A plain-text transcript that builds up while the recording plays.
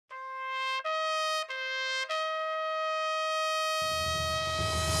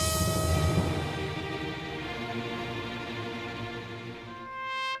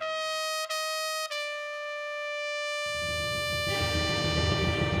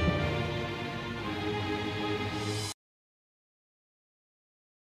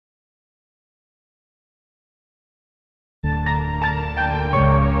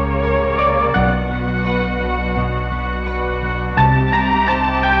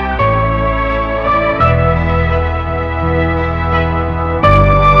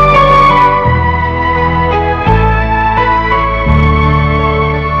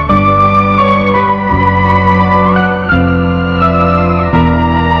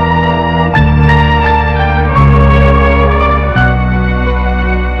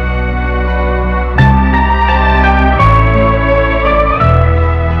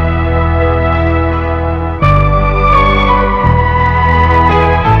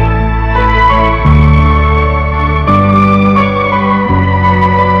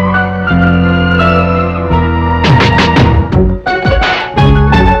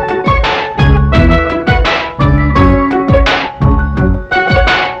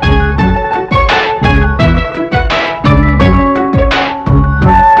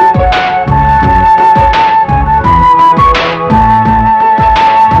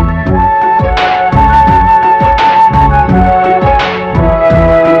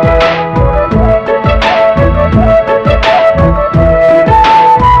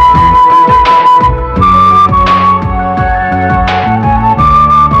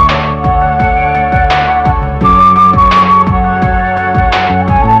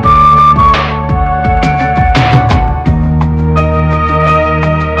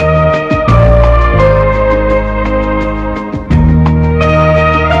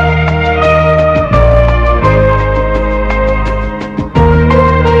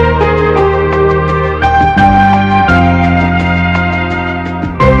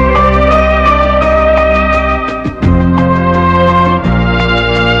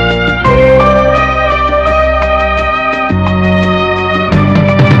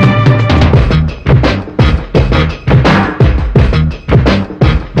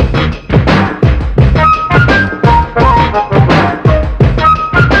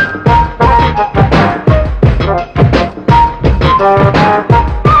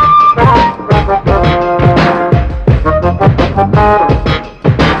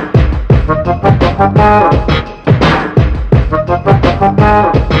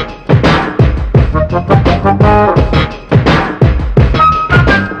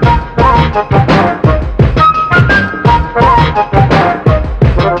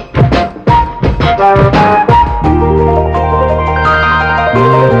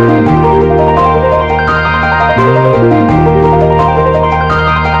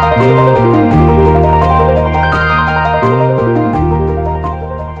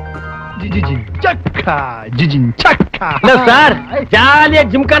Sir ஜாலியா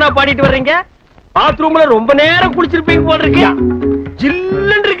ஜிம்கானா பாடிட்டு வர்றீங்க, பாத்ரூம்ல ரொம்ப நேரம் குளிச்சிருப்பீங்க போல இருக்கு.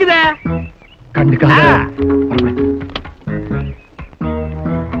 ஜில்லுன்னு இருக்குதே. கண்டுக்காத.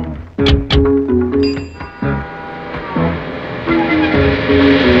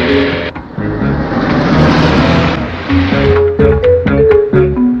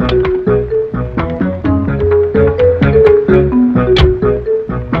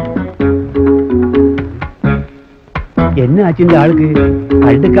 என்ன ஆச்சு இந்த ஆளுக்கு?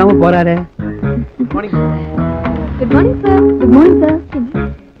 அழுக்காம போறாரு. Good morning sir. Good morning sir.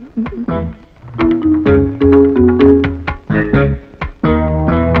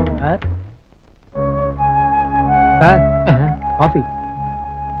 Sir coffee.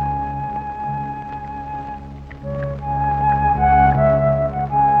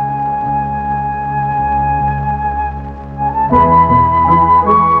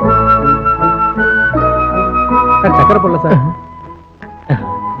 சக்கரை போடல சார்.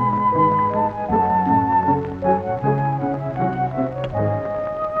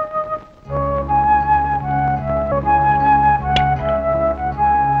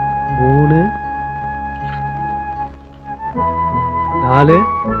 மூணு 4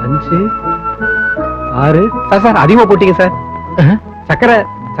 5 6. சார் அதிகமா போட்டீங்க சார்.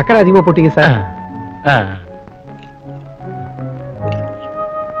 சக்கரை அதிகமா போட்டீங்க சார்.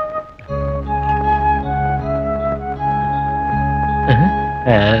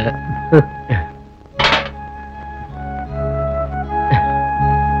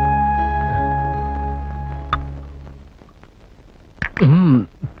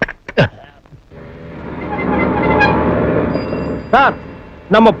 சார்,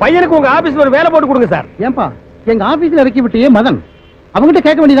 நம்ம பையனுக்கு உங்க ஆபீஸ்ல ஒரு வேலை போட்டு கொடுங்க சார். ஏன்பா எங்க ஆபீஸ்ல இறக்கி விட்டியே மதன், அவங்கிட்ட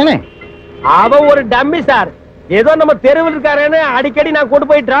கேட்க வேண்டியதானே? அவன் ஒரு டம்மி சார். ஏதோ நம்ம தெருவில் இருக்காருன்னு அடிக்கடி நான் கொண்டு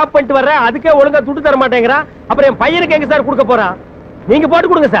போய் டிராப் பண்ணிட்டு வர்றேன், அதுக்கே ஒழுங்கா துட்டு தர மாட்டேங்கிறான். அப்புறம் என் பையனுக்கு எங்க சார் கொடுக்க போறான்? நீங்க போட்டு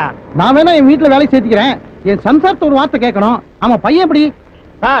கொடுங்க சார். நான் வேணா என் வீட்டுல வேலைக்கு சேர்த்துக்கிறேன். என் சம்சாரத்தை ஒரு வார்த்தை கேட்கணும். ஆமா பையன் எப்படி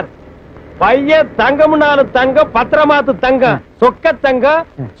சார்? பையன் தங்கம்னாலும் தங்கம், பத்திரமாத்து தங்கம், சொக்க தங்கம்,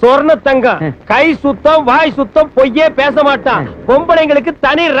 சொர்ண தங்கம், கை சுத்தம், வாய் சுத்தம், பொய்யே பேச மாட்டான். பொம்பளைங்களுக்கு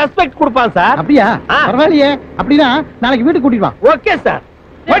தனி ரெஸ்பெக்ட் கொடுப்பான் சார். அப்படியா? பரவாயில்லையே. அப்படின்னா நாளைக்கு வீட்டுக்கு கூட்டிட்டு வா. Okay sir.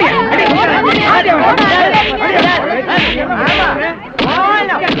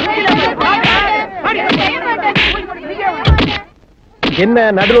 என்ன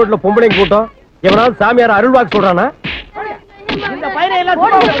நடு ரோட்ல பொம்பளைங்க கூட்டம்? எவனாவது சாமியார் அருள்வாக்கு சொல்றானா? இந்த பையனை எல்லாம்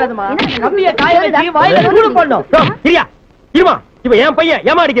கூடாதுமா. கம்பியை காய வச்சு வாயில தூளு போடணும். சரியா? இருமா. இவன் என் பையன்.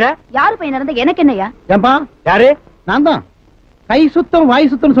 ஏமா அடிக்கிற? யாரு பையன் இருந்தா எனக்கு என்னையா? ஏன்பா? யாரு? நான் தான். கை சுத்தம் வாய்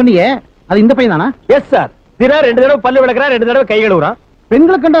சுத்தம் சொன்னியே, அது இந்த பையன் தானா? Yes sir. தினா 2 தடவை பல்லு விளக்குறான், 2 தடவை கை கழுவுறான்.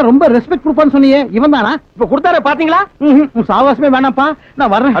 பெண்களை கண்டா ரொம்ப ரெஸ்பெக்ட் கொடுப்பான்னு சொன்னியே, இவன் தானா? இப்ப கொடுத்தார பாத்தீங்களா? சாவாசமே வேணாப்பா,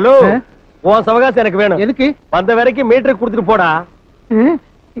 நான் வர்றேன். ஹலோ, உன் சவகாசம் எனக்கு வேணும். எதுக்கு? வந்த வரைக்கும் மீட்டர் கொடுத்துட்டு போடா.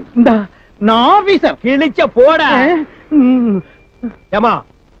 இந்த நான் ஆபீசர் கிழிச்ச போடா. ஏமா,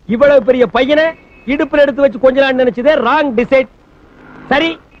 இவ்வளவு பெரிய பையனை இடுப்புல எடுத்து வச்சு கொஞ்ச நாள் நினைச்சதே ராங் டிசைட். சரி,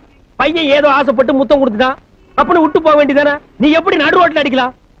 பையன் ஏதோ ஆசைப்பட்டு முத்தம் கொடுத்துட்டான், அப்படின்னு விட்டு போக வேண்டியதானே? நீ எப்படி நடு ரோட்ல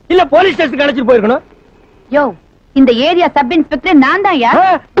அடிக்கலாம்? இல்ல போலீஸ் ஸ்டேஷனுக்கு அழைச்சிட்டு போயிருக்கணும். யோ, இந்த ஏரியா சப் இன்ஸ்பெக்டர் நான் தான். யா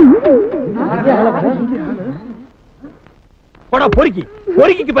போடா பொறுக்கி.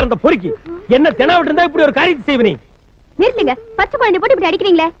 பொறுக்கிக்கு பிறந்த பொறுக்கி. என்ன தெனாவிட்டு இருந்தா இப்படி ஒரு காரியத்தை செய்வனி? நிறுத்துங்க. பச்சை பாண்டி போட்டு இப்படி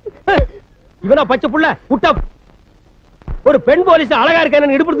அடிக்கிறீங்களே. இவனா பச்சை புள்ள விட்டா? ஒரு பெண் போலீஸ் அழகா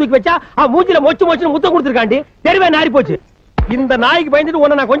இருக்க இடுப்பு தூக்கி வச்சா மூஞ்சில மொச்சு மொச்சு முத்தம் கொடுத்துருக்காண்டி. தெருவே நாரி போச்சு. இந்த நாய்க்கு பயந்துட்டு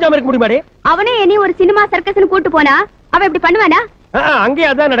உன்னை நான் கொஞ்சம் இருக்க முடியுமாடி? அவனே என்னை ஒரு சினிமா சர்க்கஸ்னு கூட்டு போனா அவன் இப்படி பண்ணுவானா? அங்கேயே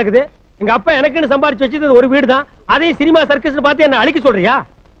அதான் நடக்குது. எங்க அப்பா எனக்குன்னு சம்பாரிச்சு வச்சது ஒரு வீடு தான், அதையும் சினிமா சர்க்கஸ் பார்த்து என்ன அழிக்க சொல்றியா?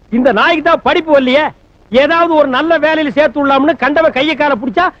 இந்த நாய்க்கு தான் படிப்பு வரலையே. ஏதாவது ஒரு நல்ல வேலையில சேர்த்து விடலாம்னு கண்டவன் கையை கால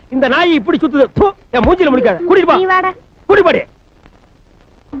பிடிச்சா இந்த நாய் இப்படி சுத்துது. என் மூஞ்சில முடிக்காத. கூட்டிட்டு கூட்டிப்பாடி.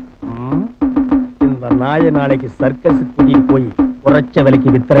 இந்த நாயை நாளைக்கு சர்க்கஸ் கூட்டிட்டு போய் குறைச்ச விலைக்கு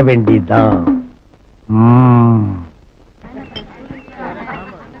வித்தர வேண்டியதுதான்.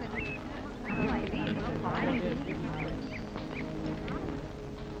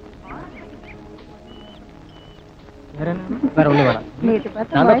 வேற ஒண்ணு வேணாம்.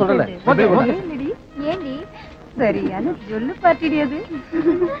 நான் தான் சொல்றேன். ஏண்டி சரியான ஜொல்லு பார்ட்டிடியது.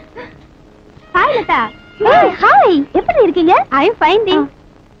 ஹாய் லதா. ஏய் ஹாய், எப்படி இருக்கீங்க? ஐ அம் ஃபைன் டி.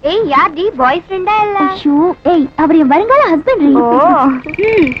 ஏய் யார் டி, பாய் ஃப்ரெண்டா இல்ல? ஐயோ ஏய், அவர் என் வருங்கால ஹஸ்பண்ட் டி.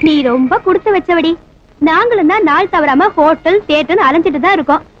 நீ ரொம்ப கொடுத்து வச்சவடி. நாங்களும் தான் நாள் தவறாம ஹோட்டல் தியேட்டர்னு அலைஞ்சிட்டு தான்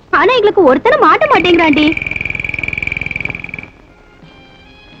இருக்கோம். ஆனா எங்களுக்கு ஒருத்தர மாட்ட மாட்டேங்கிறான்டி.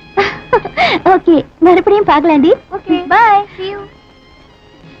 ஓகே, மறுபடியும் பார்க்கலாம்டி. Okay bye. see you.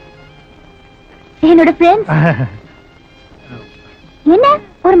 என்னோட ஃப்ரெண்ட்ஸ். என்ன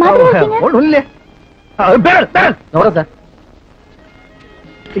ஒரு மாதிரி இருக்கீங்க? ஒண்ணும் இல்ல. Barrel barrel Nora sir.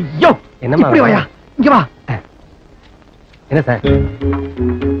 ஐயோ என்னம்மா இப்படி வாயா, இங்க வா. என்ன சார்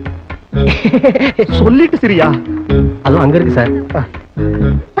சொல்லிட்டு சரியா? அதுவும் அங்க இருக்கு சார்.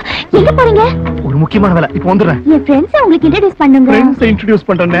 எங்க போறீங்க? ஒரு முக்கியமான வேலை, இப்ப வந்துடுறேன். என் ஃப்ரெண்ட்ஸ் உங்களுக்கு இன்ட்ரோ듀ஸ் பண்ணுங்க. ஃப்ரெண்ட்ஸ் இன்ட்ரோ듀ஸ்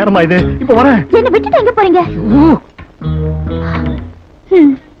பண்ற நேரமா இது? இப்ப வரேன். என்ன விட்டுட்டு எங்க போறீங்க?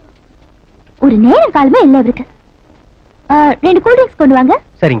 ஒரு நேரம் காலமே இல்ல இவருக்கு. 2 கூல் ட்ரிங்க்ஸ் கொண்டு வாங்க.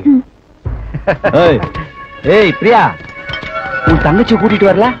 சரிங்க. ஏய் பிரியா, உன் தங்கச்சி கூட்டிட்டு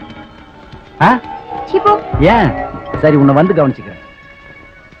வரல? சிப்போ. ஏன்? சரி, உன்னை வந்து கவனிச்சுக்கிறேன்.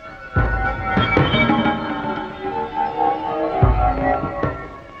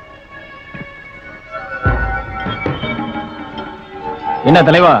 என்ன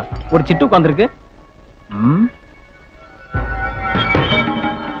தலைவா, ஒரு சிட்டு உட்கார்ந்திருக்கு.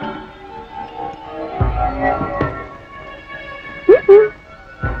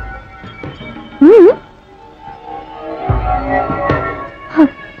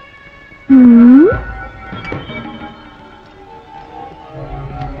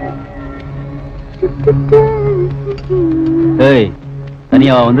 ஏய்,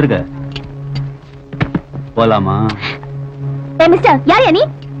 தனியாவா வந்திருக்க? போலாமா? மிஸ்டர், யார் நீ?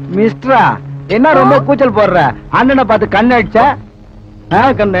 மிஸ்டரா? என்ன ரொம்ப கூச்சல் போடுற? அண்ணனை பார்த்து கண்ணு அடிச்ச?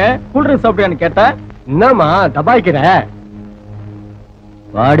 கண்ணு கூல் ட்ரிங்க்ஸ் சாப்பிட்டியான்னு கேட்ட. என்னம்மா தபாய்க்கிற?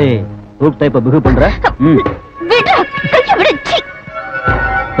 வாடி, ரூப் டைப்ப பிகு பண்ற? விடு, கைய விடு. சீ.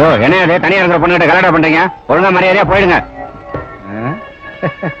 ஓ, என்ன தனியா இருக்கிற பொண்ணுகிட்ட கலாட்டா பண்றீங்க? ஒழுங்கா மரியாதையா போயிடுங்க.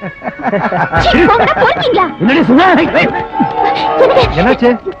 என்னடி சொன்ன? என்னாச்சு?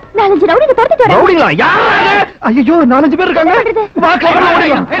 4 ரவுடிங்க துரத்திட்டு வராங்க. ரவுடிங்களா? யாரு? ஐயோ, 4 பேர் இருக்காங்க. வா கிளம்பலாம்,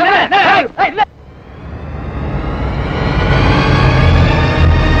 ஓடிடலாம்.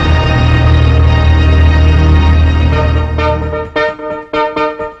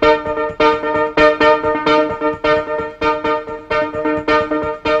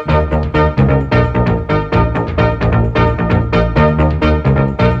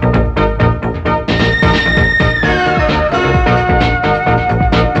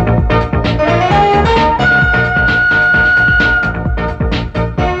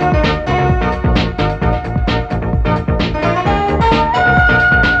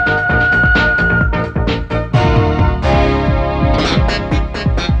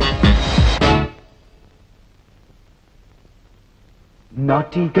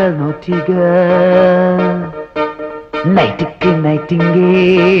 Naughty girl, நைட்டுக்கு நைட்டிங்கே.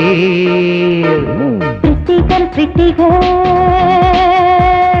 pretty girl,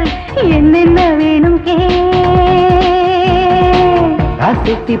 என்னென்ன வேணும் கே.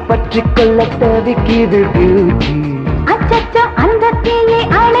 ஆசைத்தி பற்றி கொள்ள தவிக்கிது பியூட்டி. அச்சச்சோ, அந்த தீயை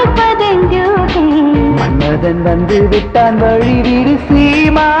அழைப்பதெங்கு. மன்மதன் வந்து விட்டான், வழி விடு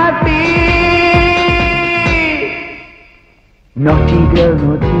சீமாட்டி. Naughty girl,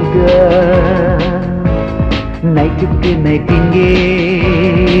 நைட்டுக்கு நைட்டிங்கே.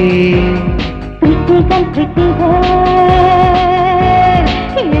 pretty girl,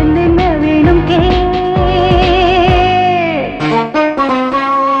 என்னென்ன வேணும் K.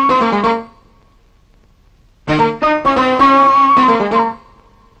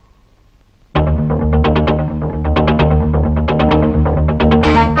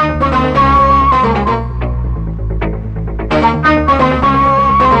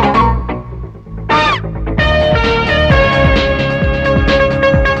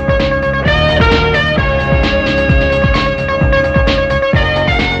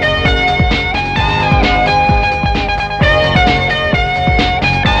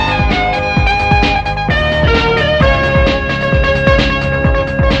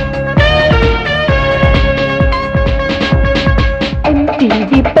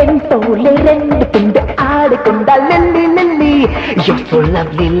 You're so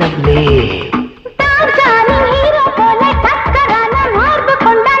lovely, lovely.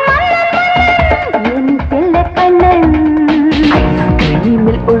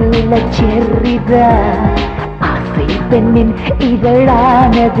 ஐஸ்கிரீமில் உள்ள செர்ரிதா ஆசை பெண்ணின்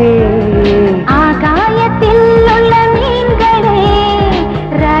இதழானதே. ஆகாயத்தில் உள்ள மீன்களே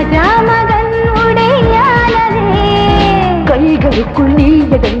ராஜா மகன் உடையானதே.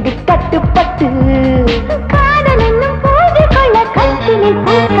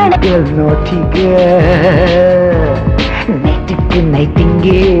 naughty girl,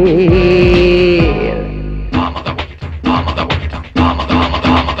 nightingale.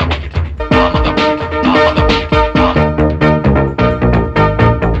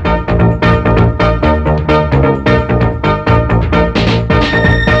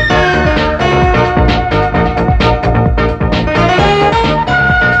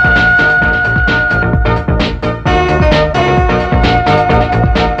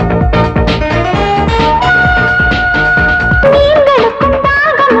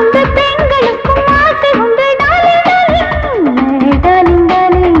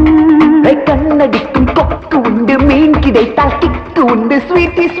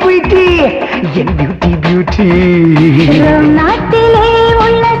 நாட்டிலே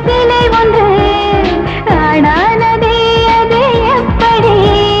உள்ள சிலை ஒன்று ஆனானதே அது எப்படி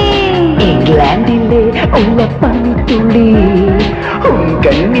இங்கிலாந்திலே உள்ள பனித்துளி உன்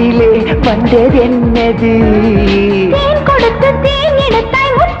கண்ணிலே வந்தது என்னது தேன் கொடுத்து தேன்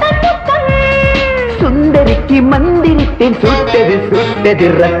எடுத்தாய் முத்தம் முத்தம் சுந்தரிக்கு மந்திரித்தேன் சுட்டது சுட்டது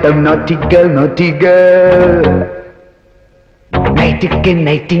ரத்தம் naughty girl naughty girl நைட்டுக்கு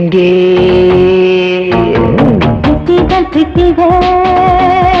நைட்டிங்கே திட்டிகள்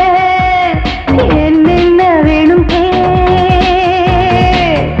என்னென்ன வேணும்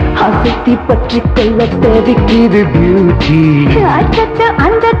அசத்தி பற்றி கொள்ள தவிக்குது பியூட்டி அச்சத்து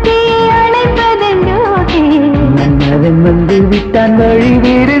அந்த தீயை அணைப்பது டியூட்டி மன்னவன் வந்து விட்டான் வழி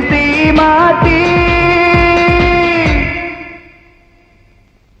வேறு சீமாட்டி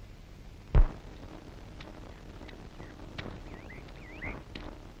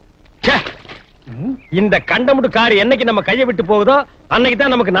இந்த கண்டமுடு கார் என்னைக்கு நம்ம கையை விட்டு போகுதோ அன்னைக்கு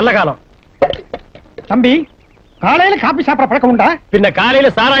தான் நமக்கு நல்ல காலம். தம்பி, காலையில காபி சாப்பிட பழக்கம் உண்டா? பின்ன காலையில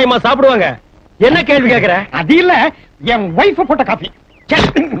சாராயமா சாப்பிடுவாங்க. என்ன கேள்வி கேக்குற? அது இல்ல, என் வைஃப் போட்ட காபி.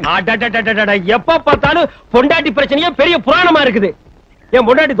 எப்ப பார்த்தாலும் பொண்டாட்டி பிரச்சனையே பெரிய புராணமா இருக்குது. என்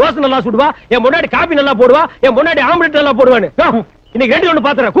பொண்டாட்டி தோசை நல்லா சுடுவா, என் பொண்டாட்டி காபி நல்லா போடுவா, என் பொண்டாட்டி ஆம்லெட் நல்லா போடுவான்னு. இன்னைக்கு ரெண்டு ஒண்ணு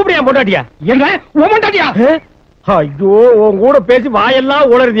பாத்துறேன். கூப்பிடு என் பொண்டாட்டியா. என்ன உன் பொண்டாட்டியா? ஐயோ, உன் கூட பேசி வாயெல்லாம்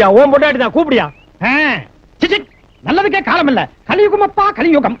உளருதியா. உன் பொண்டாட்டி தான், கூப்பிடியா. நல்லதுக்கே காலம் இல்ல. கலியுகம் அப்பா,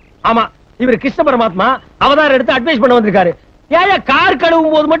 கலியுகம். ஆமா, இவர் கிருஷ்ண பரமாத்மா அவதாரம் எடுத்து அட்வைஸ் பண்ண வந்திருக்காரு. ஏன் கார்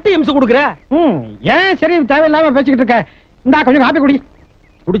கழுவும் போது மட்டும் இம்சு கொடுக்குற? ஏன் சரி தேவையில்லாம பேசிக்கிட்டு இருக்க? இந்தா கொஞ்சம் காப்பி குடி.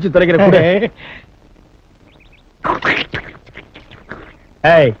 குடிச்சு தொலைக்கிற கூட.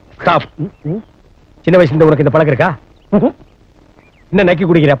 ஏய், ஸ்டாப். சின்ன வயசுல உனக்கு இந்த பழக்கம் இருக்கா? என்ன நக்கி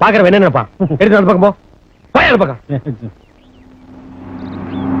குடிக்கிற? பாக்குறவன் என்ன நினைப்பா? எடுத்து அந்த பக்கம் போ. போய் அந்த பக்கம்.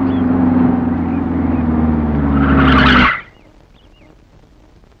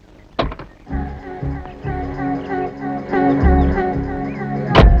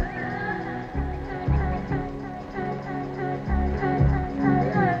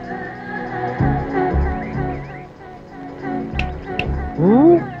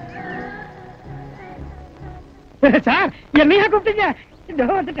 சார், என்னையா கூப்பிட்டீங்க?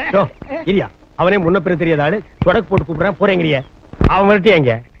 இல்லையா, அவனே முன்ன பிற தெரியாத ஆளு. தொடக்கு போட்டு கூப்பிடுறான், போறேங்கிறிய. அவன் வரட்டி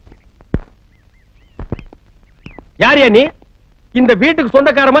எங்க? யாரியா நீ? இந்த வீட்டுக்கு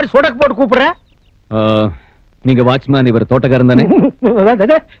சொந்தக்கார மாதிரி சொடக்கு போட்டு கூப்பிடுற? நீங்க வாட்ச்மேன், இவர் தோட்டக்காரன் தானே?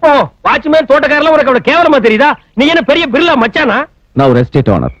 ஓ, வாட்ச்மேன் தோட்டக்காரலாம் உனக்கு அவ்வளவு கேவலமா தெரியுதா? நீ என்ன பெரிய பிர்லா மச்சானா? நான் ஒரு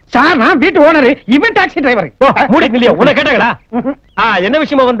எஸ்டேட் ஓனர். சார், நான் வீட்டு ஓனர், இவன் டாக்ஸி டிரைவர். மூடி இல்லையா? உன்னை கேட்டாங்களா? என்ன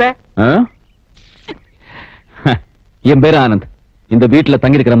விஷயமா வந்த? என் பேரு ஆனந்த். இந்த வீட்டுல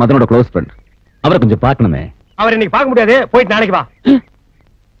தங்கி இருக்கிற மதனோட க்ளோஸ் ஃப்ரெண்ட். அவரை கொஞ்சம் பார்க்கணுமே. அவர் இன்னைக்கு பார்க்க முடியாது, போயிட்டு நாளைக்கு வா.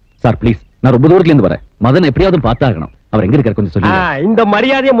 சார் ப்ளீஸ், நான் ரொம்ப தூரத்துல இருந்து வரேன். மதன் எப்படியாவது பார்த்தாகணும். அவர் எங்க இருக்காரு கொஞ்சம் சொல்லுங்க. இந்த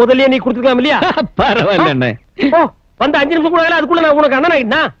மரியாதையை முதல்லயே நீ கொடுத்துக்கலாம் இல்லையா? பரவாயில்ல அண்ணே. வந்து 5 நிமிஷம் கூட அதுக்குள்ள நான் உனக்கு அண்ணன்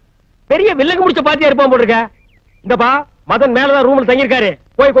ஆயிட்டா? பெரிய வில்லங்க முடிச்ச பாத்தியா இருப்பான் போட்டிருக்க. இந்தப்பா, மதன் மேலதான் ரூம்ல தங்கி இருக்காரு.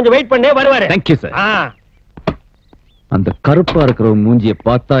 போய் கொஞ்சம் வெயிட் பண்ணே, வருவாரு. Thank you sir. அந்த கருப்பா இருக்கிற மூஞ்சியை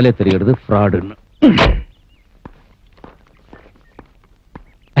பார்த்தாலே தெரியுது ஃப்ராடுன்னு.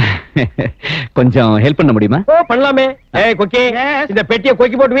 கொஞ்சம் ஹெல்ப் பண்ண முடியுமா? பண்ணலாமே. ஏய் கொக்கி, இந்த பெட்டியை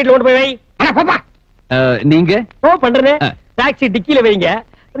கொக்கி போட்டு வீட்டுல கொண்டு போய் வை. நீங்க? பண்றேன். டாக்ஸி டிக்கில வைங்க,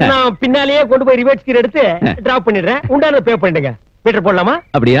 நான் பின்னாலேயே கொண்டு போய் ரிவர்ஸ் கீர் எடுத்து டிராப் பண்ணிடுறேன். உண்டான பே பண்ணிடுங்க. மீட்டர் போடலாமா?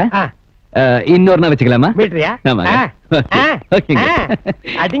 அப்படியா? இன்னொரு நாள் வச்சுக்கலாமா? மீட்டரியா?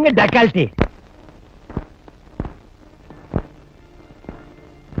 அடிங்க டக்கால்ட்டி.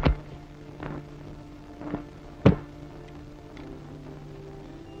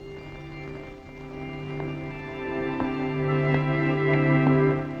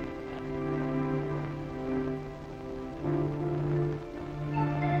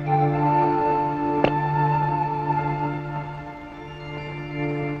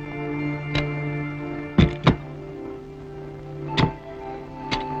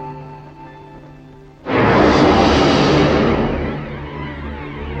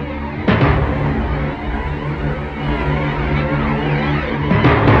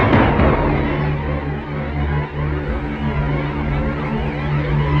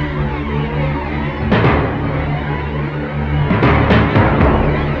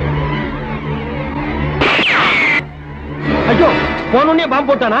 போனே பாம்பு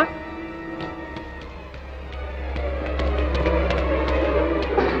போட்டானா?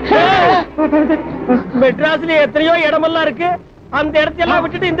 மெட்ராஸ்ல எத்தனையோ இடமெல்லாம் இருக்கு, அந்த இடத்தையெல்லாம்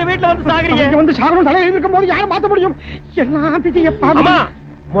விட்டுட்டு இந்த வீட்டுல வந்து சாகுறீங்க. வந்து சாகணும் தலை இருக்கும் போது யாரும் மாத்த முடியும்? எல்லாம் விதியை ஆமா,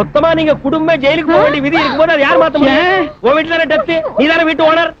 மொத்தமா நீங்க குடும்பம் ஜெயிலுக்கு போக வேண்டிய விதி இருக்கும்போது அது யார் மாத்த முடியும்? உன் வீட்டுல டெத், நீ தானே வீட்டு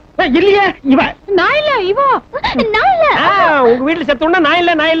ஓனர். இல்லையே, இவ நான் இல்ல, இவோ நான் இல்ல. உங்க வீட்டுல செத்தோம்னா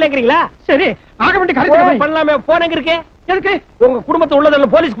நான் இல்லங்கிறீங்களா? சரி, ஆக வேண்டிய காரியம் பண்ணலாமே. போன் எங்க இருக்கு? எதுக்கு? உங்க குடும்பத்தை உள்ளதுல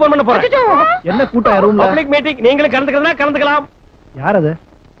போலீஸ் போன் பண்ண போறேன். என்ன கூட்டம் ரூம்ல? பப்ளிக் மீட்டிங், நீங்களும் கலந்துக்கிறதா கலந்துக்கலாம். யார் அது?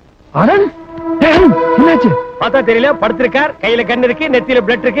 அரண், என்னாச்சு? பார்த்தா தெரியல, படுத்திருக்கார், கையில கண்ணு இருக்கு, நெத்தியில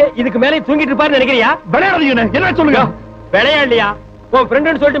பிளட் இருக்கு. இதுக்கு மேலே தூங்கிட்டு இருப்பாரு நினைக்கிறியா? விளையாடுறீங்க, என்ன சொல்லுங்க? விளையாடலையா? உன்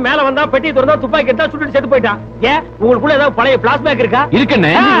ஃப்ரெண்ட்னு சொல்லிட்டு மேல வந்தா பெட்டி திறந்தா துப்பாக்கி எடுத்தா சுட்டுட்டு செத்து போயிட்டான். ஏன் உங்களுக்குள்ள ஏதாவது பழைய பிளாஸ்பேக் இருக்கா?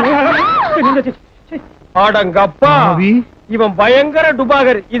 இருக்கண்ணே. அடங்கப்பா, இவன் பயங்கர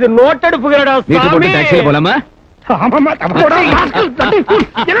டுபாகர். இது நோட்டெடுப்புகிறடா வீட்டு போட்டு டாக்ஸில போலாமா? ஆமாமா, தப்போடா மாஸ்டர் தட்டி கூல்.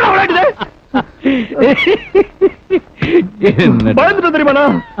 என்ன விளையாடுது? பயந்துட்டு தெரியுமாண்ணா?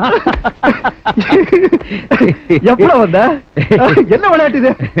 எவ்வளவு வந்த? என்ன விளையாட்டு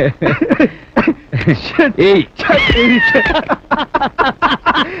இது? ஏய்,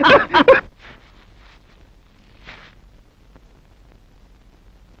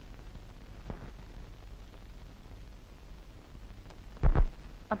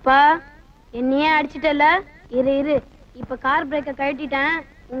 அப்பா, என்னையே அடிச்சிட்டல. இரு, இப்ப கார் பிரேக்க கழட்டிட்டேன்.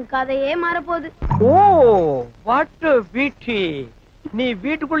 உன் கதையே மாறப்போகுது. ஓ, வாட் பியூட்டி. நீ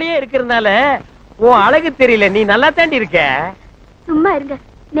வீட்டுக்குள்ளேயே இருக்கிறதுனால உன் அழகு தெரியல. நீ நல்லா தாண்டி இருக்க. சும்மா இருங்க.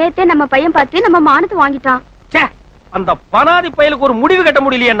 நேத்தே நம்ம பையன் பார்த்து நம்ம மானத்தை வாங்கிட்டான். அந்த பனாதி பயலுக்கு ஒரு முடிவு கட்ட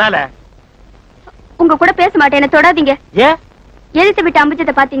முடியலையே என்னால. உங்க கூட பேச மாட்டேன், என்ன தொடாதீங்க. ஏன்? எழுத்து விட்டு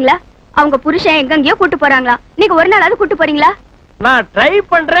அம்பிச்சத்தை பாத்தீங்களா? அவங்க புருஷன் எங்கெங்கயோ கூட்டு போறாங்களா. நீங்க ஒரு நாளாவது கூட்டு போறீங்களா? நான் ட்ரை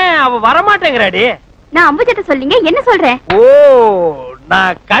பண்றேன், அவ வரமாட்டேங்கிறாடி. நான் அம்புஜத்தை சொல்லிங்க, என்ன சொல்றேன்? ஓ,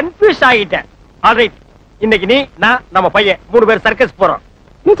 நான் கன்ஃபியூஸ் ஆகிட்டேன். ஆல்ரைட், இன்னைக்கு நீ நான் நம்ம பையன் 3 பேர் சர்க்கஸ் போறோம்.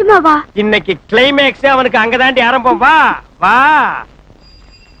 நிஜமாவா? இன்னைக்கு கிளைமேக்ஸ் அவனுக்கு அங்கதாண்டி ஆரம்பம். வா வா.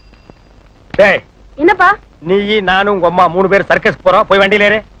 டேய், என்னப்பா? நீ நானும் உங்க அம்மா 3 பேர் சர்க்கஸ் போறோம். போய் வண்டியில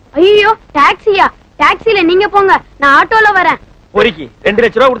ஏறு. ஐயோ, டாக்ஸியா? டாக்ஸில நீங்க போங்க, நான் ஆட்டோல வரேன். பொறுக்கி 2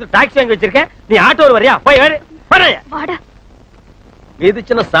 லட்சம் ரூபாய் கொடுத்து டாக்ஸி வாங்கி வச்சிருக்கேன். நீ ஆட்டோல வரியா? போய் ஏறு. வாடா. இது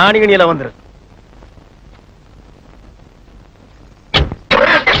சின்ன சாணிகணியில வந்துரு.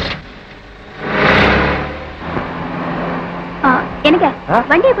 எனக்கு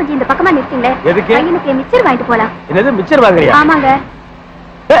வண்டியை கொஞ்சம் இந்த பக்கமா நிறுத்துங்களே. எதுக்கு? எனக்கு மிச்சர் வாங்கிட்டு போலாம். என்னது மிச்சர் வாங்குறியா? ஆமாங்க.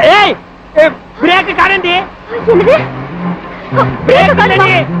 ஏய், பிரேக் காரண்டி. என்னது? பிரேக் காணுமா?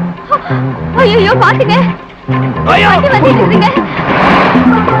 ஐயோ, பாத்துங்க. ஐயோ, வண்டி வந்துட்டு இருக்குங்க.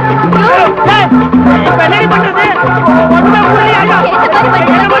 இப்ப என்னடி பண்றது? ஒண்ணுமே புரியலையா? இந்த மாதிரி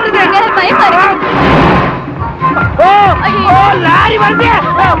வண்டி வந்துட்டு பயமா இருக்கு. ஓ, லாரி வருது.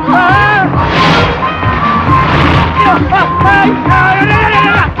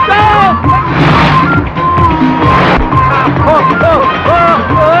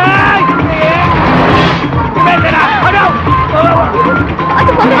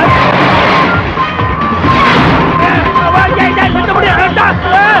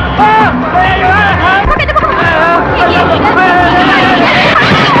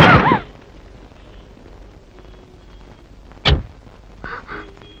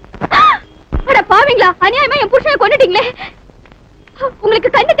 பாவீங்களா, அநியாயமா என் புருஷனை கொண்டுட்டீங்களே. உங்களுக்கு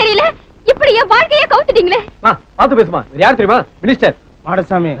கண்ணு தெரியல, இப்படி என் வாழ்க்கையே கவுத்துட்டீங்களே. பாத்து பேசுமா. யார் தெரியுமா? மினிஸ்டர்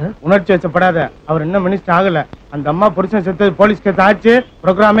மாடசாமி, உணர்ச்சி வச்சப்படாத. அவர் இன்னும் மினிஸ்டர் ஆகல. அந்த அம்மா புருஷன் செத்து போலீஸ் கேஸ் ஆச்சு.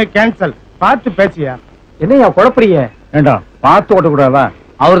 ப்ரோக்ராமே கேன்சல். பார்த்து பேசியா? என்னையா குழப்பறீங்க? ஏண்டா, பார்த்து ஓட்டக்கூடாதா?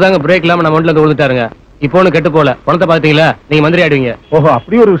 அவர் தாங்க பிரேக் இல்லாம நம்ம வீட்டுல விழுந்துட்டாருங்க. இப்போ ஒண்ணு கெட்டு போல. பணத்தை பாத்தீங்களா? நீங்க மந்திரி ஆயிடுவீங்க. ஓஹோ,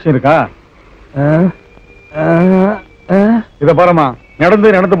 அப்படி ஒரு விஷயம் இருக்கா? இத பாருமா,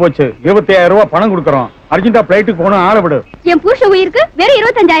 நடந்து போச்சு. 25,000 ரூபாய் பணம் கொடுக்கறோம். அர்ஜென்டா பிளைட்டுக்கு போகணும். ஆள விடு. என் புருஷ உயிருக்கு வெறும்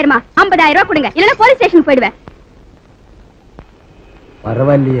 25,000மா? 50,000 ரூபாய் கொடுங்க, இல்லன்னா போலீஸ் ஸ்டேஷன் போயிடுவேன்.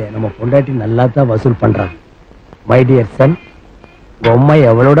 பரவாயில்லையே, நம்ம பொண்டாட்டி நல்லா தான் வசூல் பண்றான். மை டியர் சன், பொம்மை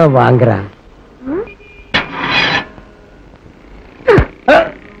எவ்வளோட வாங்குறான்?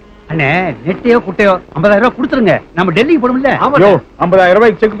 அண்ணே, நெட்டையோ குட்டையோ 50,000 ரூபாய் கொடுத்துருங்க. நம்ம டெல்லிக்கு போடும்ல. 50,000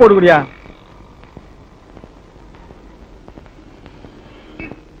 ரூபாய்க்கு செக் போடுறியா?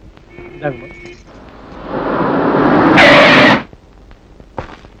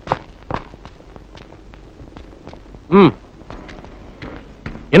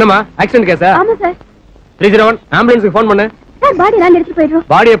 என்னமா ஆக்சிடென்ட் கேஸா? ஆமா சார். 301 ஆம்புலன்ஸ்க்கு ஃபோன் பண்ணு. சார், பாடி எல்லாம் எடுத்து போயிடுறோம்.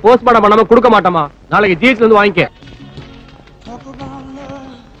 பாடியை போஸ்ட்மார்ட்டம் பண்ணாம கொடுக்க மாட்டோமா. நாளைக்கு ஜிஹெச்ல இருந்து வாங்கிக்க.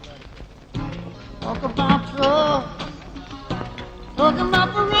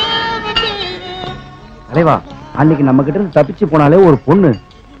 தலைவா, அன்னைக்கு நம்ம கிட்ட இருந்து தப்பிச்சு போனாலே ஒரு பொண்ணு,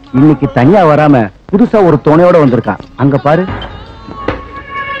 இன்னைக்கு தனியா வராம புதுசா ஒரு துணையோட வந்திருக்கா. அங்க பாரு.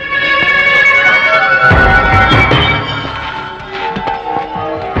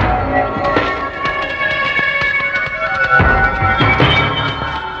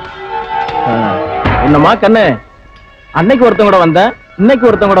 என்னம்மா கண்ணு, அன்னைக்கு ஒருத்தன் கூட வந்த, இன்னைக்கு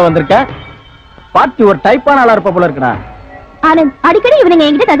ஒருத்தன் கூட வந்திருக்க. பாட்டி ஒரு டைப்பான ஆளா இருப்ப போல இருக்கடா. ஆனந்த், அடிக்கடி இவனுங்க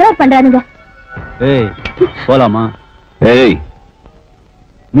என்கிட்ட தகராறு பண்றானுங்க. ஏய் போலாமா? ஏய்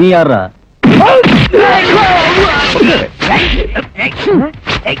நீ யாரா?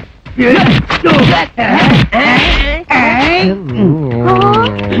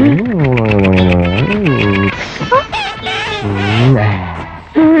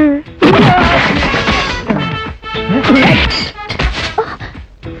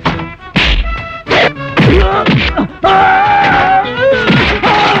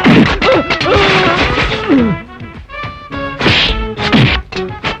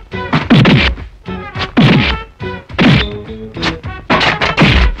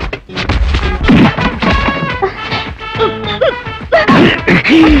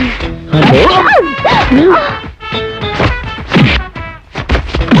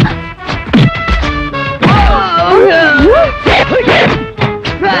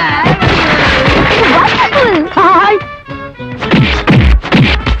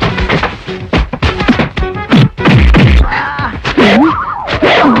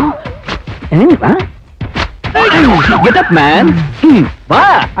 Get up, man. வா.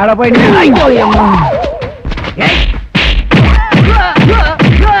 அட போய்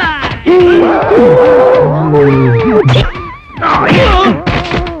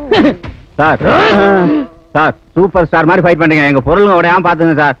சார் சார் சூப்பர் ஸ்டார் மாதிரி ஃபைட் பண்றீங்க. எங்க பொருளுங்க உடையாம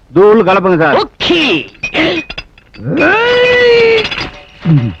பாத்துங்க சார். தூள் கலப்புங்க சார்.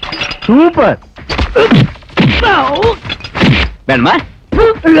 சூப்பர். வேணுமா?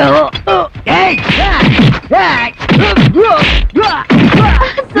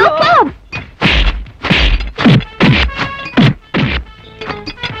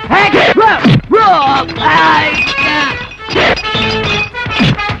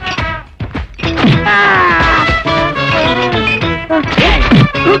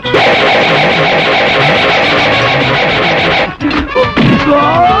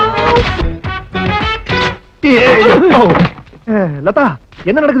 லதா,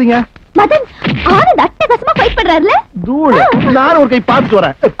 என்ன நடக்குதுங்க? மதன், ஆனந்த் அட்டகாசமா ஃபைட் பண்றாருல. தூள். நான் ஒரு கை பார்த்து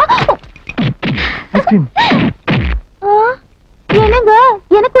வரேன். என்னங்க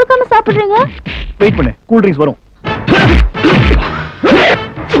எனக்கு கொடுக்காம சாப்பிடுறீங்க? வெயிட் பண்ணு, கூல் ட்ரிங்க்ஸ் வரும்.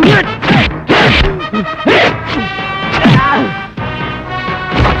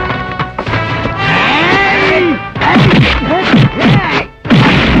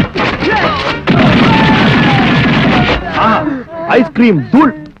 ஐஸ்கிரீம்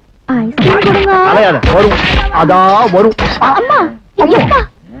தூள். ஐஸ்கிரீம் கொடுங்க. அலையாத, வரும். அதா வரும். அம்மா, எப்பா?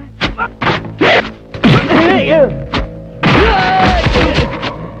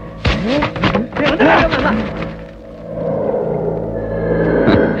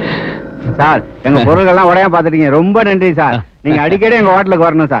 சார் எங்க பொருள்கள்லாம் உடையாம பாத்துட்டீங்க. ரொம்ப நன்றி சார். நீங்க அடிக்கடி எங்க ஹோட்டலுக்கு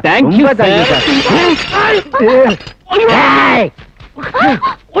வரணும் சார். ரொம்ப தேங்க்யூ சார்.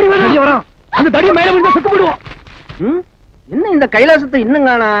 அந்த தடியை மேல விழுந்து செத்து போடுவோம். என்ன இந்த கைலாசத்தை இன்னும்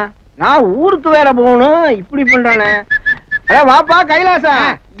காணா? நான் ஊருக்கு வேற போகணும். இப்படி பண்றானே. வாப்பா கைலாசா,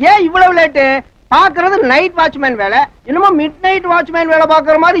 ஏன் இவ்வளவு லேட்டு? பாக்குறது நைட் வாட்ச்மேன் வேலை, என்னமோ மிட் நைட் வாட்ச்மேன் வேலை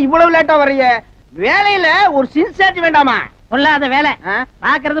பாக்குற மாதிரி இவ்வளவு லேட்டா வர்றீங்க. வேலையில ஒரு சின்சியாரிட்டி வேண்டாமா? சொல்லாத வேலை,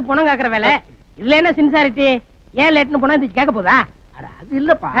 பாக்குறது பணம் காக்குற வேலை. இல்லன்னா சின்சாரிட்டி. ஏன் லேட்னு போனா கேட்க போதா? அது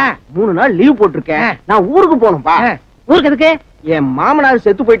இல்லப்பா, 3 நாள் லீவ் போட்டிருக்கேன். நான் ஊருக்கு போகணும்பா. ஊருக்கு எதுக்கு? என் மாமனார்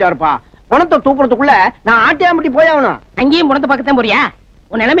செத்து போயிட்டாருப்பா. பணத்தை தூக்குறதுக்குள்ள நான் ஆட்டியாம்பட்டி போயாகணும். அங்கேயும் பணத்தை பக்கத்தான் போறியா?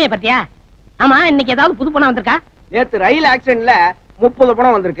 உன் நிலைமைய பத்தியா? ஆமா, இன்னைக்கு ஏதாவது புது பணம் வந்திருக்கா? நேத்து ரயில் ஆக்சிடென்ட்ல 30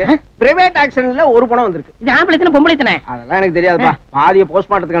 பணம் வந்திருக்கு. பிரைவேட் ஆக்சிடென்ட்ல 1 பணம் வந்திருக்கு. இது ஆம்பளை தானே பொம்பளை தானே? அதெல்லாம் எனக்கு தெரியாதுப்பா. பாதிய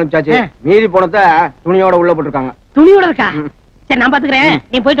போஸ்ட்மார்ட்டத்துக்கு அனுப்பிச்சாச்சு. மீதி பணத்தை துணியோட உள்ள போட்டுருக்காங்க. துணியோட இருக்கா? சரி, நான் பாத்துக்கிறேன்.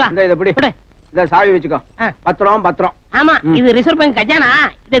 நீ போயிட்டு வா. இத பிடி. இத சாவி வச்சுக்கோ. பத்திரம் பத்திரம். ஆமா, இது ரிசர்வ் பேங்க் கஜானா.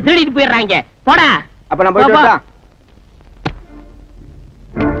 இத திருடிட்டு போயிடுறாங்க. போடா. அப்ப நான் போயிட்டு வரட்டா?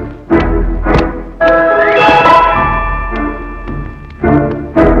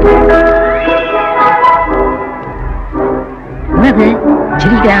 என்னது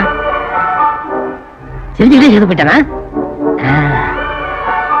சிரிக்கிறா? சிரிச்சுக்கிட்டே செய்து போயிட்டானா?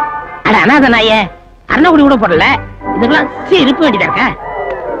 அட அனாத நாயே, அருணாக்குடி கூட போடல. இதுக்கெல்லாம் இருக்க வேண்டியதா இருக்கா?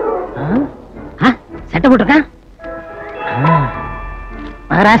 சட்டை போட்டிருக்கான்.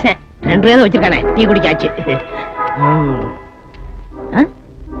 மகராசன் 2 ரூபாய் வச்சிருக்கானே, டீ குடிக்காச்சு.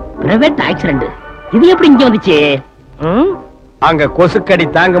 Private accident. இது எப்படி இங்க வந்துச்சு? அங்க கொசுக்கடி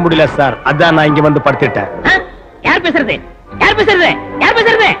தாங்க முடியல சார், அதான் நான் இங்க வந்து படுத்துட்டேன். யார் பேசுறது? யார் பேசுறது? யார்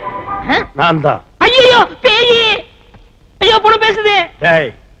பேசுறது? நான் தான். ஐயோ பேய்! ஐயோ பொண்ணு பேசுது. டேய்,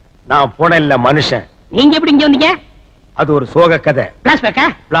 நான் போன இல்ல மனுஷன். நீங்க எப்படி இங்க வந்தீங்க? அது ஒரு சோக கதை. பிளாஷ்பேக்கா?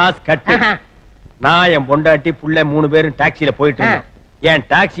 பிளாஸ் கட். நான் என் பொண்டாட்டி புள்ள 3 பேரும் டாக்ஸில போயிட்டு இருந்தோம். என்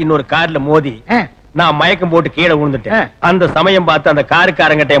டாக்ஸி இன்னொரு கார்ல மோதி நான் மயக்கம் போட்டு கீழே விழுந்துட்டேன். அந்த சமயம் பார்த்து அந்த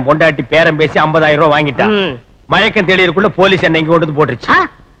காருக்காரங்கிட்ட என் பொண்டாட்டி பேரம் பேசி 50,000 ரூபாய் வாங்கிட்டான். மயக்கம் தெளியறதுக்குள்ள போலீஸ் என்ன இங்க கொண்டு போட்டுருச்சு.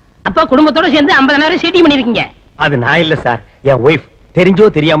 அப்ப குடும்பத்தோட சேர்ந்து 50,000 சீட்டிங் பண்ணிருக்கீங்க. அது நான் இல்ல சார், என் ஒய்ஃப். தெரிஞ்சோ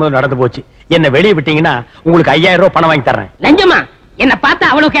தெரியாமலோ நடந்து போச்சு. என்ன வெளியே விட்டீங்கன்னா உங்களுக்கு 5,000 ரூபாய் பணம் வாங்கி தர்றேன். லஞ்சமா? என்ன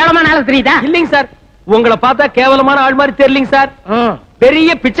பார்த்தா அவ்வளவு கேவலமான ஆளு தெரியுதா? இல்லைங்க சார், உங்களை பார்த்தா கேவலமான ஆள் மாதிரி தெரியலீங்க சார், பெரிய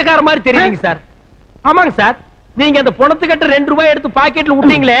பிச்சைக்கார மாதிரி தெரியுங்க சார். ஆமாங்க சார், நீங்க அந்த பணத்துக்கிட்ட 2 ரூபாய் எடுத்து பாக்கெட்ல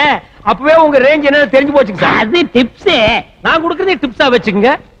விட்டீங்களே, அப்பவே உங்க ரேஞ்ச் என்ன தெரிஞ்சு போச்சுங்க சார். அது டிப்ஸ். நான் கொடுக்கறதே டிப்ஸா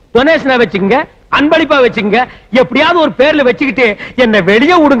வச்சுக்கங்க, டொனேஷனா வச்சுக்கங்க, அன்பளிப்பா வச்சுக்கங்க. எப்படியாவது ஒரு பேர்ல வச்சுக்கிட்டு என்ன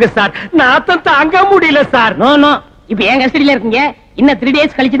வெளியே விடுங்க சார், நாத்தம் தாங்க முடியல சார். நோ நோ, இப்ப என் கஸ்டடியில இருக்கீங்க. இன்னும் 3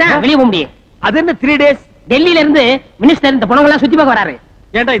 days கழிச்சு தான் வெளியே போக முடியும். அது என்ன 3 days? டெல்லியில இருந்து மினிஸ்டர் இந்த பணங்கள்லாம் சுத்தி பார்க்க வராரு.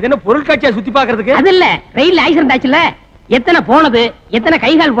 ஏண்டா இது என்ன பொருள் காட்சியா சுத்தி பாக்குறதுக்கு? அது இல்ல, ரயில் ஆக்சிடென்ட் ஆச்சுல, எத்தனை போனது, எத்தனை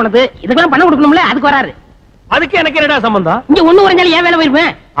கைகால் போனது, இதுக்கெல்லாம் பணம் கொடுக்கணும்ல, அதுக்கு வராரு. அதுக்கு எனக்கு என்னடா சம்பந்தம்? இங்க ஒண்ணு குறைஞ்சாலும் ஏன் வேலை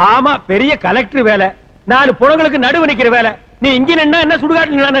போயிருப்பேன்? ஆமா, பெரிய கலெக்டர் வேலை, 4 புறங்களுக்கு நடுவு நிக்கிற வேலை. நீ இங்க நின்னா என்ன,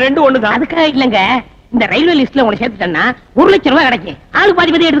 சுடுகாட்டு நின்னா ரெண்டு ஒண்ணுதான். அதுக்காக இல்லங்க, இந்த ரயில்வே லிஸ்ட்ல உங்களை சேர்த்துட்டேன்னா 1 லட்சம் ரூபாய் கிடைக்கும். ஆளு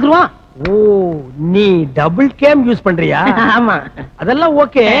பாதி எடுத்துருவோம். ஓ, நீ டபுள் கேம் யூஸ் பண்றியா? ஆமா, அதெல்லாம்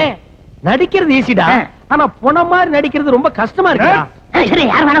ஓகே. நடிக்கிறது ஈஸிடா, ஆனா பொண மாதிரி நடிக்கிறது ரொம்ப கஷ்டமா இருக்கு. சரி,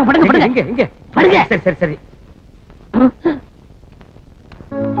 யார் வேணாம் படுங்க படுங்க இங்க படுங்க. சரி சரி சரி.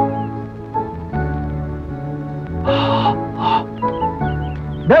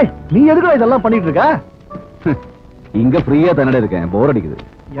 டேய், நீ எதுக்கு இதெல்லாம் பண்ணிட்டு இருக்க? இங்க ஃப்ரீயா தானே இருக்கேன், போர் அடிக்குது.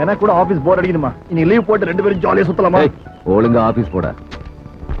 எனக்கு கூட ஆபீஸ் போர் அடிக்குதுமா. இனி லீவ் போட்டு 2 பேரும் ஜாலியா சுத்தலாமா? ஒழுங்கா ஆபீஸ் போட.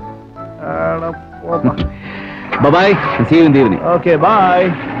 போப்பா. Bye, see you in the evening. Okay, bye.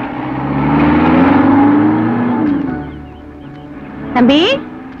 தம்பி,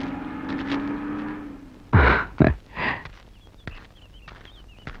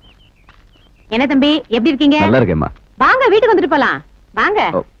 என்ன தம்பி, எப்படி இருக்கீங்க? நல்லா இருக்கேம்மா. வாங்க, வீட்டுக்கு வந்துட்டு போலாம். வாங்க.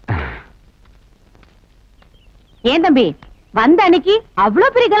 ஏன் தம்பி, வந்த அன்னைக்கு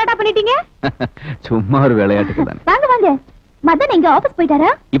அவ்வளவு பெரிய கலாட்டா பண்ணிட்டீங்க? சும்மா ஒரு விளையாட்டுக்கு தானே. வாங்க வாங்க. மதன் எங்க ஆபீஸ் போயிட்டாரா?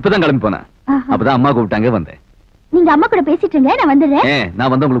 இப்பதான் கிளம்பி போனேன். அப்பதான் அம்மா கூப்பிட்டாங்க, வந்தேன். நீங்க அம்மா கூட பேசிட்டு இருங்க, நான் வந்துடுறேன்.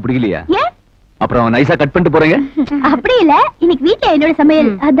 நான் வந்து உங்களுக்கு பிடிக்கலையா? ஏன்? அப்புறம் நைஸா கட் பண்ணிட்டு போறீங்க? அப்படி இல்ல, இன்னைக்கு வீட்ல என்னோட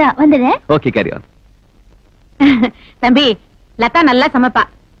சமையல், அதான் வந்துடுறேன். Okay, carry on. தம்பி, லதா நல்லா சமைப்பா.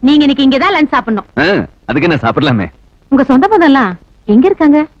 நீங்க இன்னைக்கு இங்கதான் லஞ்ச் சாப்பிடணும். அதுக்கு என்ன, சாப்பிடலாமே. உங்க சொந்த பந்தம்லாம் எங்க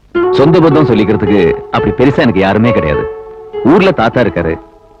இருக்காங்க? சொந்த பந்தம் சொல்லிக்கிறதுக்கு அப்படி பெருசா எனக்கு யாருமே கிடையாது. ஊர்ல தாத்தா இருக்காரு,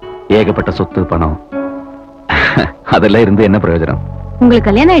 ஏகப்பட்ட சொத்து பணம், அதெல்லாம் இருந்து என்ன பிரயோஜனம்? உங்களுக்கு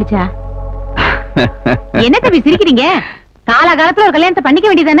கல்யாணம் ஆயிடுச்சா? என்ன தம்பி சிரிக்கிறீங்க? காலகாலத்துல ஒரு கல்யாணத்தை பண்ணிக்க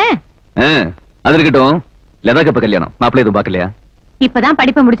வேண்டியதானே? அது இருக்கட்டும். லதாக்கு இப்ப கல்யாணம், மாப்பிள்ளை எதுவும் பாக்கலையா? இப்பதான்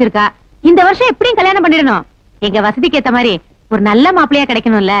படிப்பை முடிச்சிருக்கா. இந்த வருஷம் எப்படியும் கல்யாணம் பண்ணிடணும். எங்க வசதிக்கு ஏத்த மாதிரி ஒரு நல்ல மாப்பிள்ளையா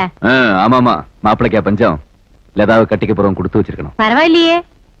கிடைக்கணும்ல. ஆமாமா, மாப்பிள்ளைக்கா பஞ்சம். லதாவை கட்டிக்க போறோம் கொடுத்து வச்சிருக்கணும். பரவாயில்லையே,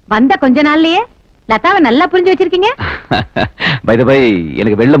 வந்த கொஞ்ச நாள்லயே லதாவை நல்லா புரிஞ்சு வச்சிருக்கீங்க. பை தி பை,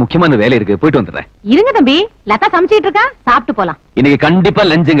 எனக்கு வெள்ள முக்கியமான வேலை இருக்கு, போயிட்டு வந்துடுறேன். இருங்க தம்பி, லதா சமைச்சிட்டு இருக்கா, சாப்பிட்டு போலாம். இன்னைக்கு கண்டிப்பா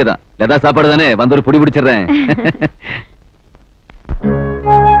லஞ்சுங்க தான். லதா சாப்பாடு தானே, வந்து ஒரு புடி பிடிச்சிடுறேன்.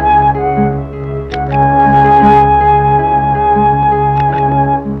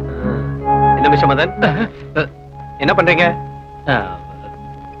 என்ன மிஸ்டர் மதன், என்ன பண்றீங்க?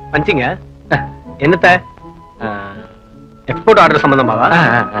 பஞ்சிங்க என்னத்த? Export order சம்பந்தமாவா?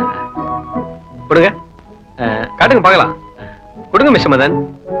 கொடுங்க, காட்டுங்க பார்க்கலாம். கொடுங்க மிஸ்டர் மதன்,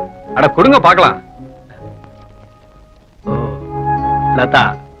 அட கொடுங்க பார்க்கலாம். லதா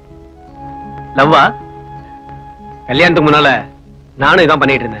லவ்வா? கல்யாணத்துக்கு முன்னால நானும் இதான்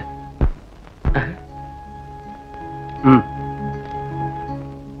பண்ணிட்டு இருந்தேன்.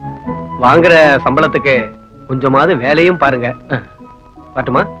 வாங்குற சம்பளத்துக்கு கொஞ்சமாவது வேலையும் பாருங்க.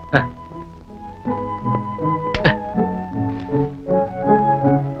 பாட்டுமா?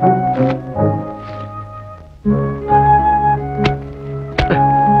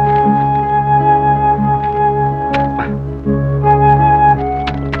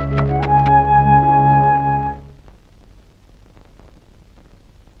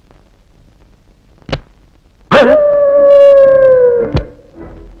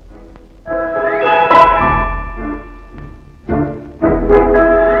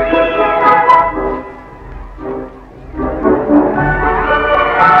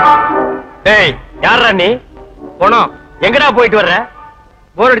 யாரா நீ? போனோம். எங்கடா போயிட்டு வர்ற?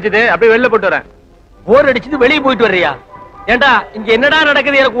 போர் அடிச்சது, அப்படியே வெளில போட்டு வரேன். போர் அடிச்சுட்டு வெளியே போயிட்டு வர்றியா? ஏண்டா இங்க என்னடா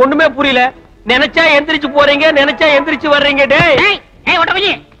நடக்குது எனக்கு ஒண்ணுமே புரியல. நினைச்சா எந்திரிச்சு போறீங்க, நினைச்சா எந்திரிச்சு வர்றீங்க. டேய் ஏய்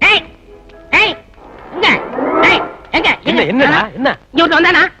ஒட்டகுஞ்சி, ஏய் ஏய் எங்க ஏய் எங்க என்ன என்னடா என்ன இங்க வந்து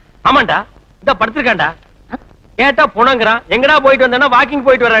வந்தானா? ஆமாண்டா இந்த படுத்துக்காண்டா. கேட்டா போனங்கறான். எங்கடா போயிட்டு வந்தானா? வாக்கிங்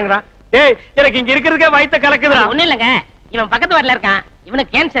போயிட்டு வர்றாங்கறான். டேய் எனக்கு இங்க இருக்கிறதுக்கே வயித்த கலக்குதுடா. ஒண்ணு இல்லங்க, இவன் பக்கத்து வார்டுல இருக்கான்.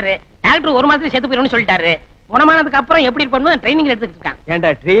 இவனுக்கு கேன்சர். டாக்டர் 1 மாசத்துல செத்து போயிடும்னு சொல்லிட்டாரு. குணமானதுக்கு அப்புறம் எப்படி இருப்பான்னு ட்ரைனிங் எடுத்துட்டு இருக்கான். ஏண்டா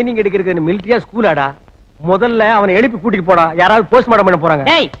ட்ரைனிங் எடுக்கிறது மிலிட்டரியா ஸ்கூலாடா? முதல்ல அவனை எழுப்பி கூட்டிட்டு போடா. யாராவது போஸ்ட்மார்ட்டம் பண்ண போறாங்க.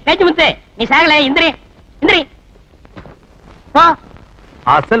 டேய் பேச்சு முத்து, நீ சாகல. இந்திரி இந்திரி போ.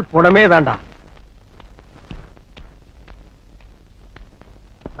 அசல் புணமே தான்டா.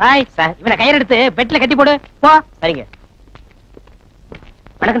 பாய் சார், இவனை கயிறு எடுத்து பெட்ல கட்டி போடு போ. சரிங்க.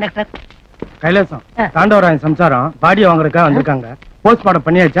 வணக்கம் டாக்டர். கைலாசம் தாண்டவராயன் சம்சாரம் பாடி வாங்குறதுக்காக வந்திருக்காங்க. போஸ்ட்மார்ட்டம்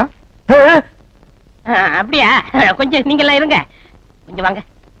பண்ணியாச்சா? அப்படியா? கொஞ்சம் நீங்க எல்லாம் இருங்க, கொஞ்சம் வாங்க.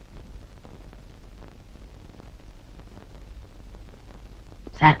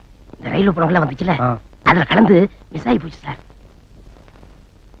 சார், இந்த ரயில் புறங்கள்லாம் வந்துச்சுல, அதுல கலந்து மிஸ் ஆகி போச்சு சார்.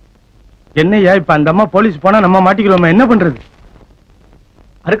 என்னையா இப்ப அந்த அம்மா போலீஸ் போனா நம்ம மாட்டிக்கிறோமா? என்ன பண்றது?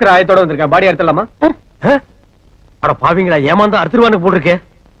 அறுக்கிற ஆயத்தோட வந்திருக்கேன். பாடி அறுத்தலாமா? அட பாவிங்களா, ஏமாந்தா அறுத்துருவானு போட்டிருக்கே.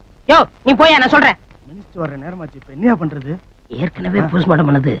 யோ நீ போயா, நான் சொல்றேன். மினிஸ்டர் வர நேரமாச்சு, இப்ப என்னையா பண்றது? ஏற்கனவே போஸ்ட்மார்ட்டம்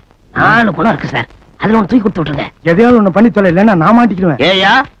பண்ணது 4 பணம் இருக்கு சார். அதுல ஒன்று தூக்கி கொடுத்து விட்டுருங்க. எதையாவது ஒண்ணு பண்ணி தொலை, இல்லைன்னா நான் மாட்டிக்குவேன்.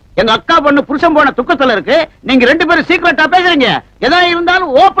 ஏயா, எங்க அக்கா பொண்ணு புருஷன் போன துக்கத்துல இருக்கு. நீங்க 2 பேரும் சீக்கிரட்டா பேசுறீங்க. எதா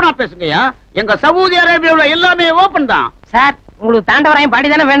இருந்தாலும் ஓபனா பேசுங்கயா. எங்க சவுதி அரேபியாவுல எல்லாமே ஓபன் தான். சார், உங்களுக்கு தாண்டவராயன்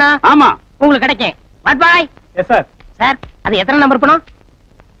பாடி தானே வேணும்? ஆமா, உங்களுக்கு கிடைக்கும். But bye. Yes sir. Sir, அது எத்தனை நம்பர் பணம்?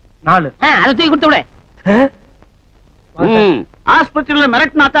 4. அதை தூக்கி கொடுத்து விடு. ஆஸ்பத்திரியில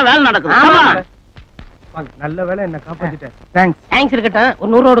மிரட்டினா தான் வேலை நடக்குது. ஆமா. நல்ல வேலை என்ன காப்பாத்திட்டேன். தேங்க்ஸ். தேங்க்ஸ் இருக்கட்டும். ஒரு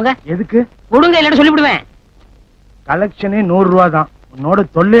 100 ரூபா கொடுங்க. எதுக்கு? கொடுங்க, இல்லன்னு சொல்லிவிடுவேன். கலெக்ஷனே 100 ரூபா தான். உன்னோட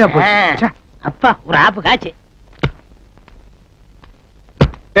தொல்லையா போச்சு. அப்பா, ஒரு ஆப்பு காச்சு.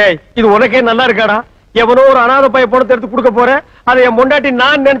 டேய், இது உனக்கே நல்லா இருக்காடா? எவனோ ஒரு அனாதை பைய பணத்தை எடுத்து கொடுக்க போறேன். அதை என் பொண்டாட்டி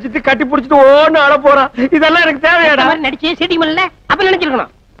நான் நினைச்சிட்டு கட்டி பிடிச்சிட்டு ஓன்னு அழ போறான். இதெல்லாம் எனக்கு தேவையாடா? நடிச்சு சீட்டிங் பண்ணல, அப்ப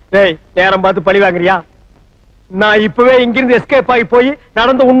நினைச்சிருக்கணும். டேய், நேரம் பார்த்து பழி வாங்குறியா? நான் இப்பவே இங்கிருந்து எஸ்கேப் ஆகி போய்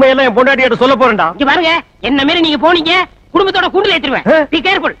நடந்த உண்மையெல்லாம் என் பொண்டாட்டியிட்ட சொல்ல போறேன்டா. இங்க பாருங்க, என்ன மாரி நீங்க போனீங்க, குடும்பத்தோட கூண்டுல ஏத்துருவேன். Be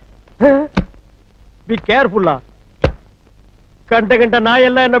careful. பி கேர்ஃபுல்லா? கண்ட நாய்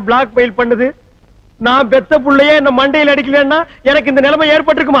எல்லாம் என்ன பிளாக் மெயில் பண்ணுது. நான் பெத்த புள்ளையே என்ன மண்டையில் அடிக்கலன்னா எனக்கு இந்த நிலைமை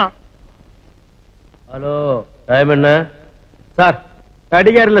ஏற்பட்டிருக்குமா? ஹலோ, டைம் என்ன சார்?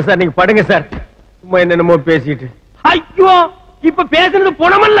 அடிக்கார் இல்ல சார், நீங்க படுங்க சார். சும்மா என்னென்னமோ பேசிட்டு. ஐயோ, இப்ப பேசுறது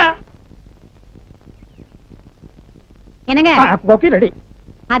பணமல்ல. என்னங்க? Okay, ready.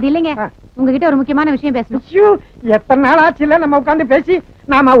 அது இல்லைங்க, உங்ககிட்ட ஒரு முக்கியமான விஷயம் பேசணும். எத்தனை நாள் ஆச்சு இல்ல நம்ம உட்கார்ந்து பேசி?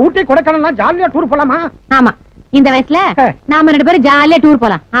 நாம ஊட்டி கொடைக்கானல் ஜாலியா டூர் போலாமா? ஆமா, இந்த வயசுல நாம 2 பேரும் ஜாலியா டூர்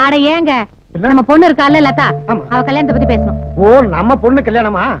போலாம். ஆட ஏங்க, நம்ம பொண்ணு இருக்கால லதா, அவ கல்யாணத்தை பத்தி பேசணும். ஓ, நம்ம பொண்ணு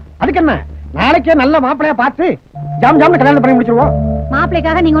கல்யாணமா? அதுக்கு என்ன, நாளைக்கே நல்ல மாப்பிளையா பார்த்து ஜாம் ஜாம் கல்யாணம் பண்ணி முடிச்சிருவோம்.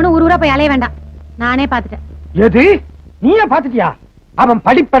 மாப்பிளைக்காக நீங்க ஒண்ணு ஊரா போய் அலைய வேண்டாம், நானே பாத்துட்டேன். எது? நீயே பாத்துட்டியா? அவன்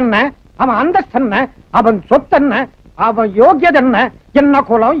படிப்பென்ன, அவன் அந்தஸ்தென்ன, அவன் சொத்தென்ன, அவன் யோகியது என்ன, என்ன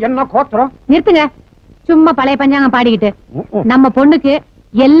குலம், என்ன கோத்திரம்? நிறுத்துங்க, சும்மா பழைய பஞ்சாங்கம் பாடிக்கிட்டு. நம்ம பொண்ணுக்கு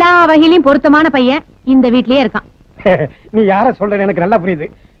எல்லா வகையிலும் பொருத்தமான பையன் இந்த வீட்லயே இருக்கான். நீ யார சொல்ற எனக்கு நல்லா புரியுது.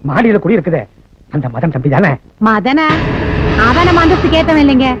 மாடியில குடி இருக்குதே, அந்த மதன் தம்பி தானே? மதனா? அவன் நம்ம அந்தஸ்து கேட்டவன்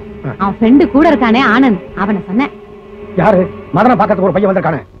இல்லைங்க, அவன் ஃப்ரெண்டு கூட இருக்கானே ஆனந்த், அவனை சொன்னேன். யாரு? மதனை பாக்கிறதுக்கு ஒரு பையன்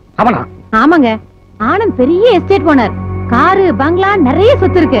வந்திருக்கானே, அவனா? ஆமாங்க, ஆனந்த் பெரிய எஸ்டேட் ஓனர், காரு பங்களா நிறைய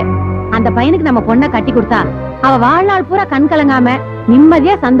சொத்து இருக்கு. அந்த பையனுக்கு நம்ம பொண்ணை கட்டி கொடுத்தா அவ வாழ்நாள் பூரா கண் கலங்காம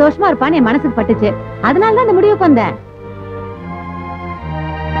நிம்மதியா சந்தோஷமா இருப்பான்னு என் மனசுக்கு பட்டுச்சு. அதனாலதான் அந்த முடிவுக்கு வந்தேன்.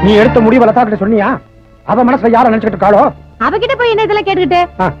 நீ எடுத்த முடிவு லதாக்கிட்ட சொன்னியா? அவ மனசுல யார நினைச்சிட்டு இருக்காளோ? அவகிட்ட போய் என்ன இதெல்லாம் கேட்டுக்கிட்டு?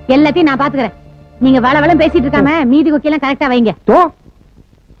 எல்லாத்தையும் நான் பாத்துக்கிறேன். நீங்க வள பேசிட்டு இருக்காம மீதி கொக்கியெல்லாம் கரெக்டா வைங்க.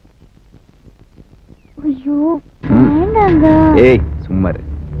 ஐயோ, வேண்டாங்க. ஏய், சும்மா இரு.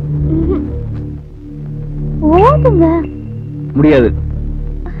 ஓடுங்க. முடியாது.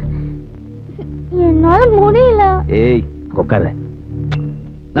 என்னால முடியல. ஏய், கொக்காத.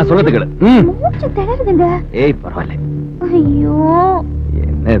 நான் சொல்றது கேளு. மூச்சு திணறுதுங்க. ஏய், பரவாயில்ல. ஐயோ,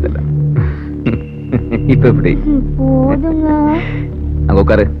 என்ன இதெல்லாம்? இப்ப எப்படி? போதுங்க. அங்க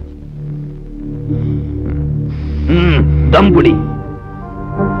உட்காரு. தம்புடி.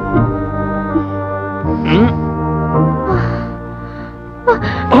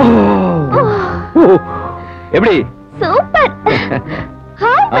 எப்படி? சூப்பர்.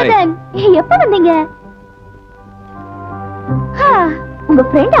 ஹாய் மதன், எப்ப வந்தீங்க? உங்க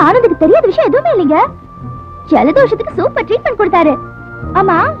ஃப்ரெண்ட் ஆனந்துக்கு தெரியாத விஷயம் எதுவுமே இல்லைங்க. ஜலதோஷத்துக்கு சூப்பர் ட்ரீட்மெண்ட் கொடுத்தாரு.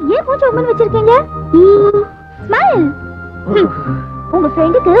 ஆமா, ஏன் மூஞ்சி உம்மன் வச்சிருக்கீங்க? ஸ்மைல். உங்க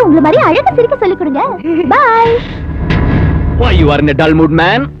ஃப்ரெண்டுக்கு உங்களை மாதிரி அழகா சிரிக்க சொல்லி கொடுங்க. By. Why you are in a dull mood,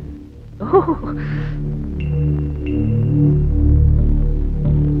 man?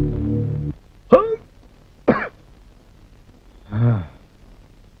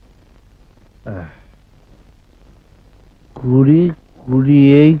 குடி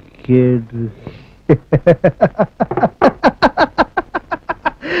குடியை கேடு.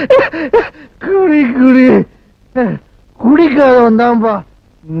 குடி குடி குடிக்காதவன் தான்பா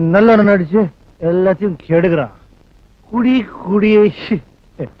நல்ல நடிச்சு எல்லாத்தையும் கெடுக்கிறான். குடி குடியை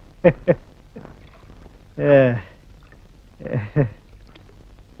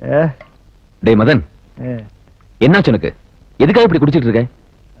டேய் மதன், என்னாச்சு உனக்கு? எதுக்காக இப்படி குடிச்சிட்டு இருக்க?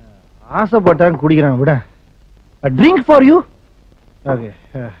 ஆசைப்பட்டான் குடிக்கிறான். விட ட்ரிங்க் ஃபார் யூ. ஓகே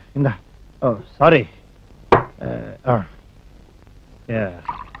இந்தா. ஓ சாரி.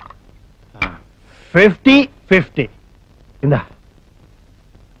 50-50 இந்தா.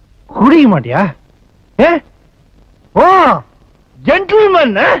 குடிக்க மாட்டியா? ஓ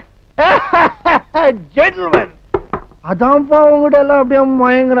ஜென்டில்மேன். ஜென்டில்மேன் அதான்ப்பா உங்ககிட்ட எல்லாம் அப்படியே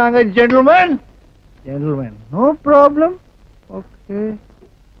மயங்குறாங்க. Gentleman gentleman no problem. Okay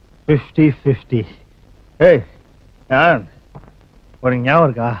 50-50. ஏய் உனக்கு ஞாபகம்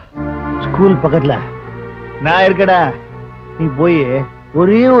இருக்கா? ஸ்கூல் பக்கத்துல நான் இருக்கடா. நீ போய்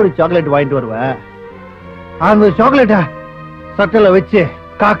ஒரே ஒரு சாக்லேட் வாங்கிட்டு வருவ. அந்த சாக்லேட்ட சட்டல வச்சு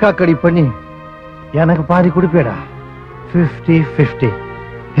காக்கா கடி பண்ணி எனக்கு பாதி குடிப்பேடா. 50-50.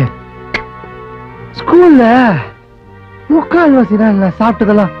 ஸ்கூல்ல முக்கால்வாசி நான்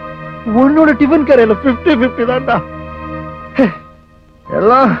சாப்பிட்டதெல்லாம் உன்னோட டிஃபன் கரையில 50-50 தான்டா.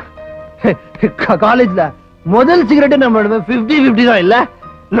 எல்லாம் காலேஜ்ல முதல் சிகரெட் நம்ம 50-50 தான். இல்ல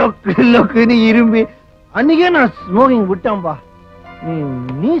லொக்குன்னு இரும்பி அன்னைக்கே நான் ஸ்மோக்கிங் விட்டேன்பா.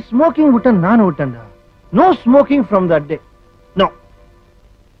 நீ ஸ்மோக்கிங் விட்ட நானும் விட்டேன்டா. No smoking from that day. No.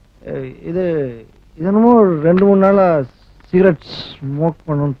 இது என்னமோ 2-3 நாளா சிகரெட் ஸ்மோக்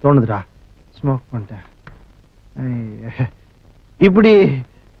பண்ணணும்னு தோணுதுடா. ஸ்மோக் பண்ணிட்டேன். இப்படி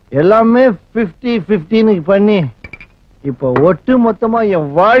எல்லாமே 50-50 பண்ணி இப்ப ஒட்டு மொத்தமா என்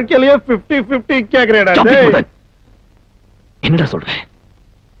வாழ்க்கையிலேயே 50-50 கேக்குறேடா. என்னடா சொல்ற?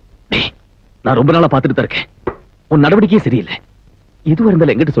 நான் ரொம்ப நாளா பாத்துட்டு தான் இருக்கேன். உன் நடவடிக்கையே சரியில்லை. எதுவா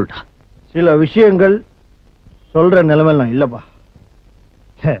இருந்தாலும் எங்கிட்ட சொல்லிட்டா. சில விஷயங்கள் சொல்ற நிலைமை நான் இல்லப்பா.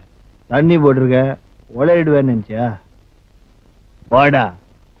 தண்ணி போட்டிருக்க உளையிடுவேன்னு நினைச்சியா? வாடா.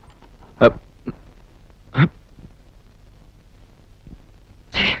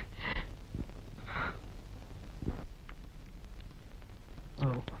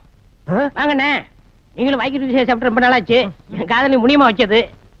 வாங்கண்ணே, நீங்களும் வாய்க்கு சாப்பிட்டு ரொம்ப நாளாச்சு. என் காதலி முனியமா வச்சது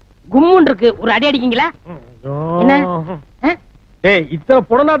கும்முன் இருக்கு. ஒரு அடி அடிக்கீங்களா? என்ன இத்தனை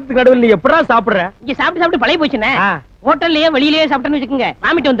புடநாத்துக்கு நடுவில் நீ எப்படா சாப்பிடுற? இங்க சாப்பிட்டு சாப்பிட்டு பழைய போச்சுண்ணே. ஹோட்டல்லயே வெளியிலேயே சாப்பிட்டேன்னு வச்சுக்கோங்க,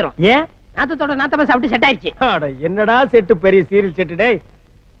 வாமிட்டு வந்துரும். ஏன்? நாத்தத்தோட நாத்தமா சாப்பிட்டு செட் ஆயிடுச்சு. என்னடா செட்டு, பெரிய சீரியல் செட்டு. டேய்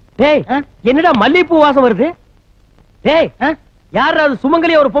டேய், என்னடா மல்லிப்பூ வாசம் வருது? டேய் யாரா அது?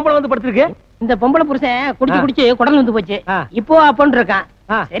 சுமங்கலியா ஒரு பொம்பளை வந்து படுத்திருக்கு. இந்த பொம்பளை புருஷன் குடிச்சு குடிச்சு குடல் வந்து போச்சு. இப்போ அப்பன்னு இருக்கான்.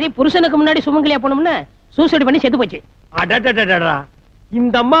 சரி, புருஷனுக்கு முன்னாடி சுமங்கலியா போனோம்னு சூசைட் பண்ணி செத்து போச்சு.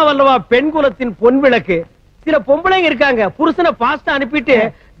 இந்த அம்மா வல்லவா பெண் குலத்தின் பொன் விளக்கு. சில பொம்பளைங்க இருக்காங்க, புருஷனை பாஸ்டா அனுப்பிட்டு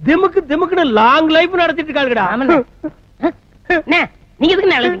திமுக்கு திமுக்குன்னு லாங் லைஃப் நடத்திட்டு இருக்காங்கடா. நீங்க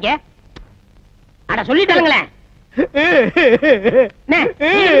எதுக்கு நல்லதுங்க? அட சொல்லிட்டாங்களே.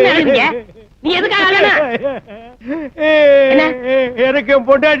 நீ எதுக்காக? எனக்கு என்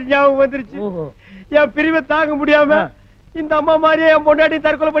பொண்டாட்டி ஞாபகம் வந்துருச்சு. என் பிரிவை தாங்க முடியாம இந்த அம்மா மாதிரியே என் பொண்டாட்டி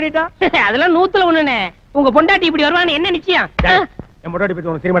தற்கொலை பண்ணிட்டா. அதெல்லாம் 100ல 1. உங்க பொண்டாட்டி இப்படி வருவான்னு என்ன நிச்சயம்? என் பொண்டாட்டி பத்தி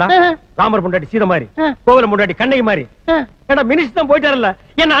உனக்கு தெரியுமாடா? ராமர் பொண்டாட்டி சீதை மாதிரி, கோவில பொண்டாட்டி கண்ணகி மாதிரி. ஏடா மினிஸ்டர் தான் போயிட்டாருல்ல,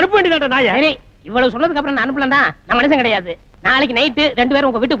 என்ன அனுப்ப வேண்டியதாடா நாயா? இவ்வளவு சொன்னதுக்கு அப்புறம் நான் அனுப்பலாம் தான். நான் மனுஷன் கிடையாது. நாளைக்கு நைட்டு 2 பேரும்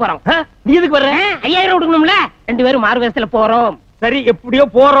உங்க வீட்டுக்கு போறோம். நீ எதுக்கு வர்ற? 5000 கொடுக்கணும்ல. 2 பேரும் மாறு வேஷத்துல போறோம். சரி, எப்படியோ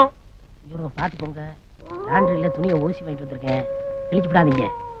போறோம். இவரும் பாத்து போங்க. லாண்டரியில துணியை ஓசி வாங்கிட்டு வந்திருக்கேன். கிழிச்சு விடாதீங்க,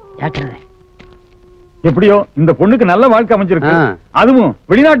 ஜாக்கிரதை. எப்படியோ இந்த பொண்ணுக்கு நல்ல வாழ்க்கை அமைஞ்சிருக்கு. அதுவும்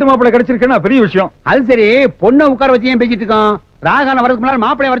வெளிநாட்டு மாப்பிள்ளை கிடைச்சிருக்குன்னா பெரிய விஷயம். அது சரி, பொண்ணை உட்கார வச்சு ஏன் பேசிட்டு இருக்கோம்? ராகான வரதுக்கு முன்னாடி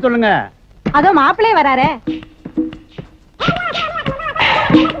மாப்பிள்ளைய வர சொல்லுங்க. அதோ மாப்பிள்ளைய வராரே.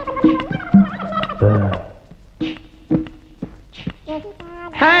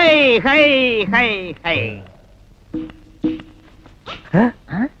 High high high high.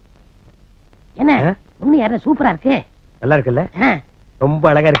 என்ன பொண்ணு யார சூப்பரா இருக்கு? நல்லா இருக்குல்ல? ரொம்ப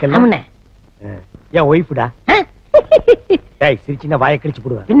அழகா இருக்குல்ல? என் ஒய்ஃப்டா. டேய் சிரிச்சினா வாயை கிழிச்சு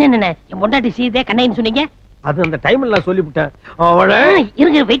போடுவேன். பின்ன என்ன, என் பொண்டாட்டி சீதே கண்ணைன்னு சொன்னீங்க. அது அந்த டைம்ல நான் சொல்லிவிட்டேன். அவளை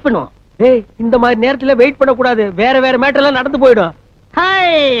இருங்க, வெயிட் பண்ணுவோம். டேய் இந்த மாதிரி நேரத்துல வெயிட் பண்ண கூடாது. வேற வேற மேட்டர் எல்லாம் நடந்து போயிடும். High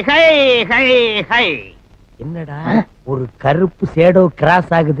high high high. என்னடா ஒரு கருப்பு சேடோ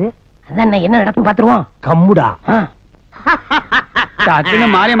கிராஸ் ஆகுது? அதான் என்ன நடக்கும் பாத்துருவோம். கம்முடா. டக்குன்னு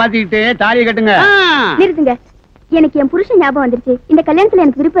மாலை மாத்திக்கிட்டு தாலியை கட்டுங்க. நிறுத்துங்க. எனக்கு என் புருஷன் ஞாபகம் வந்துருச்சு. இந்த கல்யாணத்துல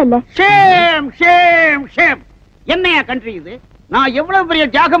எனக்கு விருப்பம் இல்ல. Shame shame shame. என்னையா கண்ட்ரி இது? நான் எவ்வளவு பெரிய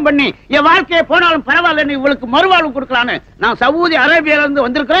தியாகம் பண்ணி என் வாழ்க்கையை போனாலும் பரவாயில்லன்னு இவளுக்கு மறுவாழ்வு கொடுக்கலான்னு நான் சவுதி அரேபியால இருந்து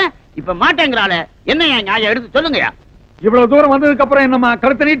வந்திருக்கிறேன். இப்ப மாட்டேங்கிறாளே, என்னையா நியாயம் எடுத்து சொல்லுங்கயா. இவ்வளவு தூரம் வந்ததுக்கு அப்புறம் என்னமா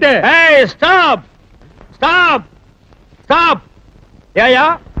கருத்து நீட்டு? Stop stop stop. ஏயா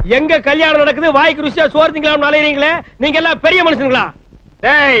எங்க கல்யாணம் நடக்குது, வாய்க்கு ருசியா சோர்த்தீங்களாம் அலையறீங்களே, நீங்க எல்லாம் பெரிய மனுஷங்களா?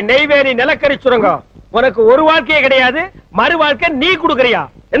 டேய் நெய்வேலி நிலக்கரி சுரங்கம், உனக்கு ஒரு வாழ்க்கையே கிடையாது, மறு வாழ்க்கை நீ குடுக்கறியா?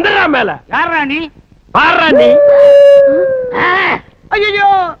 எந்தடா மேல? யாரா நீ? பாரா நீ. ஐயோ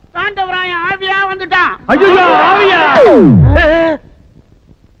தாண்டவராய ஆவியா வந்துட்டான். ஐயோ ஆவியா?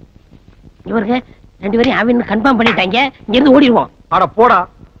 இவருக்கு 2 பேரையும் ஆவின்னு கன்ஃபார்ம் பண்ணிட்டாங்க. இங்க இருந்து ஓடிடுவோம். அட போடா,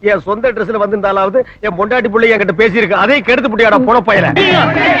 என் சொந்த ட்ரெஸ்ல வந்திருந்தாலாவது என் பொண்டாட்டி புள்ளை என்கிட்ட பேசியிருக்கு, அதை கெடுத்து புட்டியாடா போன பையல.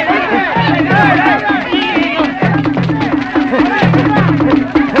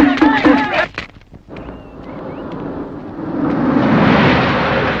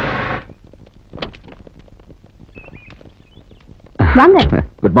 வாங்க.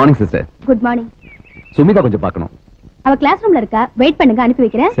 Good morning sister. Good morning. Smitha கொஞ்சம் பார்க்கணும். அவ கிளாஸ் ரூம்ல இருக்கா, வெயிட் பண்ணுங்க, அனுப்பி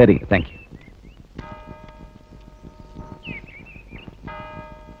வைக்கிறேன். சரி, தேங்க்யூ.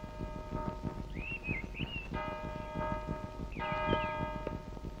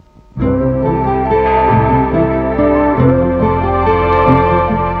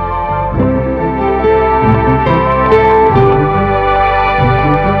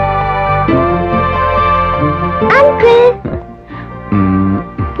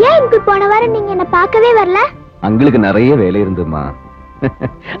 போன வாரம் நீங்க என்ன பார்க்கவே வரல? அங்களுக்கு நிறைய வேலை இருந்துமா,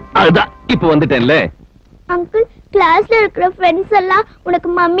 அதுதான் இப்ப வந்துட்டேன்ல. அங்கிள், கிளாஸ்ல இருக்கிற ஃப்ரெண்ட்ஸ் எல்லாம் உனக்கு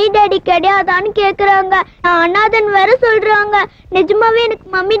மம்மி டாடி கிடையாதான்னு கேக்குறாங்க. நான் அனாதன் வேற சொல்றாங்க. நிஜமாவே எனக்கு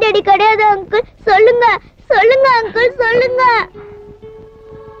மம்மி டாடி கிடையாது அங்கிள். சொல்லுங்க சொல்லுங்க அங்கிள், சொல்லுங்க.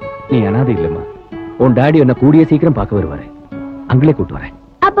 நீ அனாதை இல்லம்மா, உன் டாடி என்ன கூடிய சீக்கிரம் பார்க்க வருவாரு. அங்களே கூட்டு வரேன்.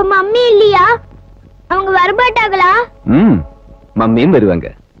 அப்ப மம்மி இல்லையா? அவங்க வரமாட்டாங்களா? மம்மியும் வருவாங்க.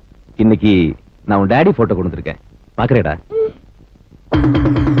 இன்னைக்கு நான் உன் டாடி போட்டோ கொடுத்துருக்கேன், பாக்குறேடா.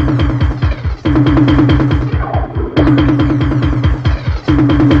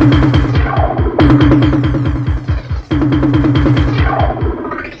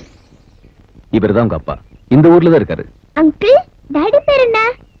 இவர்தான் உங்க அப்பா, இந்த ஊர்ல தான் இருக்காரு. அங்கிள், டாடி பேர் என்ன?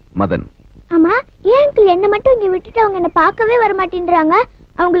 மதன். ஆமா, ஏன் அங்கிள் என்ன மட்டும் இங்க விட்டுட்டு அவங்க என்ன பார்க்கவே வர மாட்டேன்றாங்க?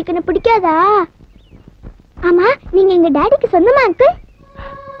 அவங்களுக்கு என்ன பிடிக்காதா? ஆமா, நீங்க எங்க டாடிக்கு சொந்தமா அங்கிள்?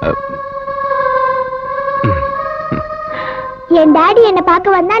 என் டாடி என்ன பார்க்க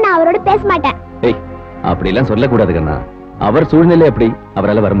வந்தா நான் அவரோட பேச மாட்டேன். ஏய், அப்படி எல்லாம் சொல்லக்கூடாது கண்ணா. அவர் சூழ்நிலை அப்படி,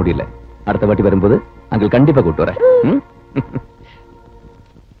 அவரால வர முடியல. அடுத்த வாட்டி வரும்போது அங்கிள் கண்டிப்பா கூட்டு வரேன்.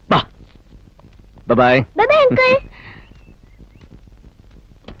 பாய் பாய் அங்கிள்.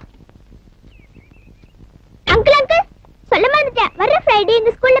 அங்கிள் அங்கிள், சொல்ல மறந்துட்டேன். வர்ற ஃப்ரைடே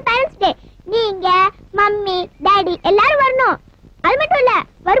இந்த ஸ்கூல்ல பேரண்ட்ஸ் டே. நீங்க, மம்மி, டாடி எல்லாரும் வரணும். அது மட்டும் இல்ல,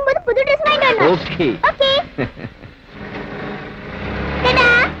 வரும்போது புது ட்ரெஸ் வாங்கிட்டு வரணும். Okay okay. Tata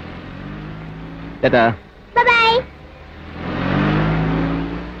Tata. By by.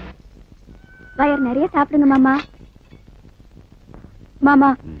 வயிறு நிறைய சாப்பிடுங்க மாமா. மாமா,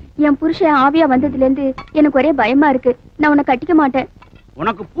 என் புருஷன் ஆவியா வந்ததுல இருந்து எனக்கு ஒரே பயமா இருக்கு. நான் உன்னை கட்டிக்க மாட்டேன்.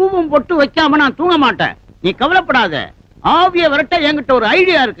 உனக்கு பூவும் பொட்டு வைக்காம நான் தூங்க மாட்டேன். நீ கவலைப்படாத. ஆவிய விரட்ட என்கிட்ட ஒரு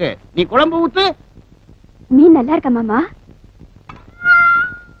ஐடியா இருக்கு. நீ குழம்பு ஊத்து. மீன் நல்லா இருக்கா மாமா?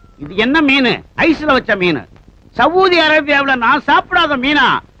 இது என்ன மீன்? ஐஸ்ல வச்ச மீன். சவுதி அரேபியாவுல நான் சாப்பிடாத மீனா?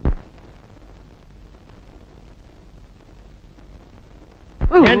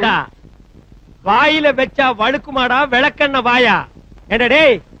 ஏண்டா வாயில வச்சா வழுக்குமாடா, விளக்கண்ண வாயா? ஏண்டா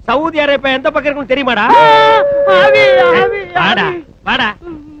டேய், சவுதி அரேபியா எந்த பக்கம் இருக்குன்னு தெரியுமாடா? வாடா வாடா.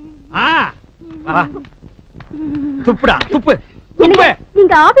 துப்புடா துப்பு துப்பு.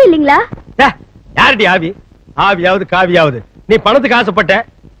 நீங்க ஆவி இல்லீங்களா? யாருடி ஆவி? ஆவியாவது காவியாவது, நீ பணத்துக்கு ஆசைப்பட்ட.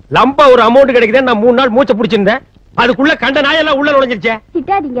 லம்பா ஒரு அமௌண்ட் கிடைக்குது, நான் 3 நாள் மூச்சை பிடிச்சிருந்தேன். அதுக்குள்ள கண்ட நாயெல்லாம் உள்ள நுழைஞ்சிருச்சே.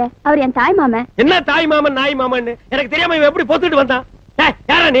 திட்டாதீங்க, அவர் என் தாய் மாமன். என்ன தாய் மாமன் நாய் மாமன் எனக்கு தெரியாம இவன் எப்படி பொத்துட்டு வந்தான்?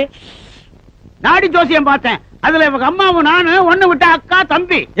 யாரா நீ? நாடி ஜோசியம் பார்த்தேன். அதுல இவங்க அம்மாவும் நானு ஒண்ணு விட்டு அக்கா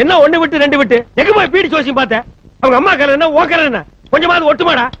தம்பி. என்ன ஒண்ணு விட்டு 2 விட்டு? எங்க போய் பீடி ஜோசியம் பார்த்தேன்? அவங்க அம்மா கரை என்ன, ஓ கரை என்ன? கொஞ்சமாவது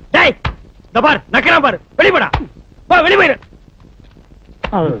ஒட்டுமாடா? டேய் இந்த பார், நக்கறான் பாரு, வெளிப்படா. போ வெளியே.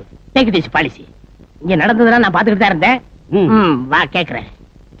 Take this policy. இங்க நடந்ததெல்லாம் நான் பாத்துக்கிட்டு தான் இருந்தேன். வா கேக்குறேன்.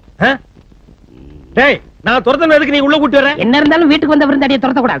 டேய், நான் துரத்தன எதுக்கு நீ உள்ள கூட்டி வர? என்ன இருந்தாலும் வீட்டுக்கு வந்த விருந்தாடியை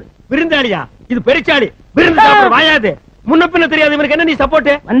துரத்த கூடாது. விருந்தாடியா? இது பெருச்சாடி. விருந்து சாப்பிட வாயாது. முன்ன பின்ன தெரியாது இவனுக்கு என்ன நீ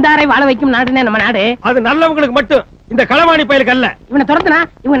சப்போர்ட்? வந்தாரை வாழ வைக்கும் நாடுனே நம்ம நாடு. அது நல்லவங்களுக்கு மட்டும், இந்த களவாணி பயலுக்கு அல்ல. இவனை துரத்துனா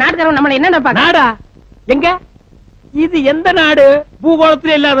இவங்க நாட்டுக்காரங்க நம்மள என்ன நினைப்பாங்க? நாடா? எங்க இது? எந்த நாடு?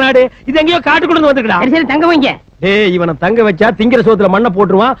 பூகோளத்துல இல்லாத நாடு இது. எங்கேயோ காட்டுக்குள்ள வந்துருக்கா. சரி தங்க வைங்க. டேய் இவனை தங்க வச்சா திங்கிற சோத்துல மண்ணை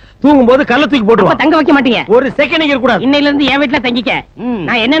போட்டுருவான், தூங்கும் போது கல்ல தூக்கி போட்டுருவான். தங்க வைக்க மாட்டீங்க? ஒரு செகண்ட் இருக்க கூடாது. இன்னையில இருந்து என் வீட்டுல தங்கிக்க.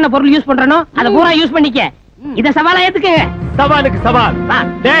 நான் என்னென்ன பொருள் யூஸ் பண்றேனோ அதை பூரா யூஸ் பண்ணிக்க. இத சவாலா ஏத்துக்கங்க. சவாலுக்கு சவால்.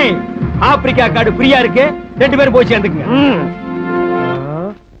 டேய் ஆப்பிரிக்கா காடு ஃப்ரீயா இருக்கு, 2 பேரும் போய் சேர்ந்துக்குங்க.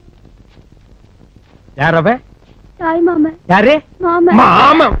 யார் அவ? தாய் மாமன். யாரு? மாமன்.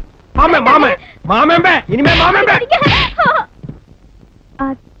 மாமன் மாமன் மாமன் மாமன் பே. இனிமே மாமன் பே.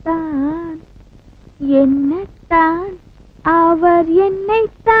 அத்தான் என்னத்தான் அவர்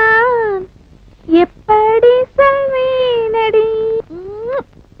என்னைத்தான் எப்படி சொல்வேனடி.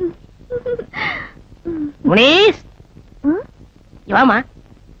 முனீஸ் வாமா.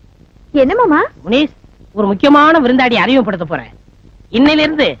 என்ன மாமா? முனீஸ், ஒரு முக்கியமான விருந்தாடி அறிமுகப்படுத்த போறேன். இன்னையில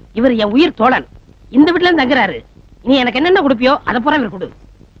இருந்து இவர் என் உயிர் தோழன். இந்த வீட்டுல இருந்து தங்குறாரு. நீ எனக்கு என்னென்ன கொடுப்பியோ அதை பூரா இவர் கொடு.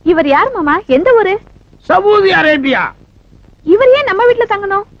 இவர் யார் மாமா? எந்த ஊரு? Saudi Arabia. இவர் ஏன் நம்ம வீட்டுல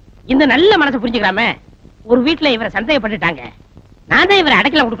தங்கணும்? இந்த நல்ல மனசை புரிஞ்சுக்கலாமே. ஒரு வீட்டுல இவரை சந்தேகப்பட்டுட்டாங்க. நான் தான் இவரை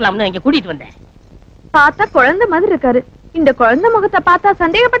அடைக்கல கொடுக்கலாம்னு இங்க கூட்டிட்டு வந்தேன். பார்த்தா குழந்தை மாதிரி இருக்காரு. இந்த குழந்தை முகத்தை பார்த்தா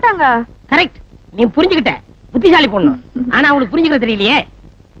சந்தேகப்பட்டாங்க. கரெக்ட், நீ புரிஞ்சுக்கிட்ட. புத்திசாலி பொண்ணு. ஆனா அவங்களுக்கு புரிஞ்சுக்கிற தெரியலையே.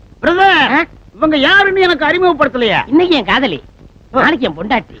 பிரதர், இவங்க யாருன்னு எனக்கு அறிமுகப்படுத்தலையா? இன்னைக்கு என் காதலி, நாளைக்கு என்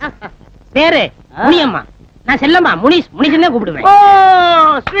பொண்டாட்டி. பேரு முனியம்மா. நான் செல்லம்மா. முனிஸ் முனிஸ் தான் கூப்பிடுவேன்.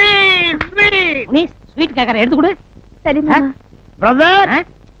 முனிஸ் ஸ்வீட் கேக்கற எடுத்து கொடு. சரி மாமா. பிரதர்,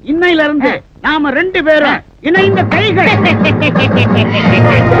 இன்னையில இருந்து நாம 2 பேரும் இணைந்த கைகள்.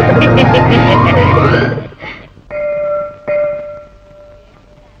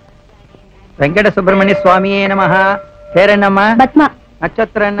 வெங்கட சுப்பிரமணிய சுவாமியே நமஹ. பேர் என்னம்மா? பத்மா.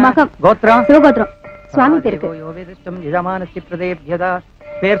 நட்சத்திரம் என்ன? மகம். கோத்திரம்? சிவகோத்திரம். சுவாமி பேருக்கு. யோவேதிஷ்டம் யஜமானஸ்ய பிரதேப்யதா.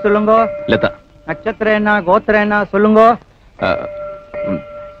 பேர் சொல்லுங்க. லதா. நட்சத்திரம் என்ன? கோத்திரம் என்ன? சொல்லுங்க.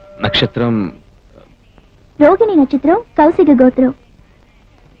 நட்சத்திரம் ரோகிணி நட்சத்திரம், கௌசிக கோத்திரம்.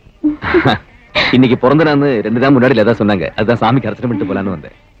 இன்னைக்கு பிறந்த நாள் 2 நாள் முன்னாடி லதா சொன்னாங்க. அதுதான் சாமிக்கு அர்ச்சனை பண்ணிட்டு போலான்னு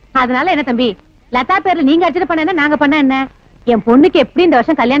வந்தேன். அதனால என்ன தம்பி, லதா பேர்ல நீங்க அர்ச்சனை பண்ண என்ன, நாங்க பண்ண என்ன? என் பொண்ணுக்கு எப்படி இந்த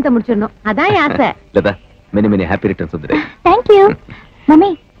வருஷம் கல்யாணத்தை முடிச்சிடணும், அதான் என் ஆசை. Latha, many many happy returns of the day. Thank you. Mummy,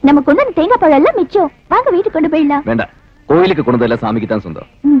 நம்ம கொண்டு வந்த தேங்காய் பழம் எல்லாம் மிச்சம். வாங்க வீட்டுக்கு கொண்டு போயிடலாம். வேண்டாம், கோயிலுக்கு கொண்டு வந்ததெல்லாம் சாமிக்கு தான் சொந்தம்.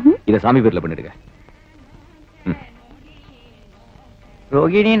 இத சாமி பேர்ல பண்ணிடுங்க.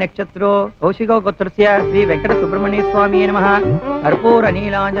 ரோகிணி நட்சத்திரோ கௌசிகோ கோத்திரஸ்ய ஸ்ரீ வெங்கட சுப்பிரமணிய சுவாமியே நமஹ. கற்பூர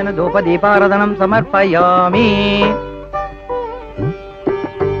நீலாஞ்சன தூப தீபாராதனம் சமர்ப்பயாமி.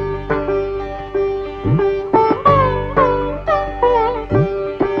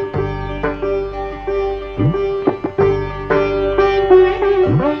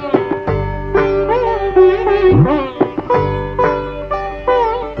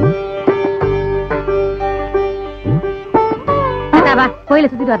 கோயில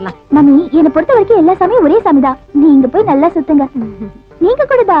சுத்திட்டு வரலாம். மம்மி, என்னை பொறுத்த வரைக்கும் எல்லா சாமியும் ஒரே சாமிதான். நீங்க போய் நல்லா சுத்துங்க. நீங்க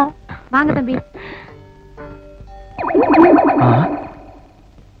கூடதா? வாங்க தம்பி.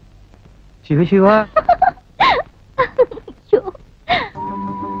 சிவ சிவா.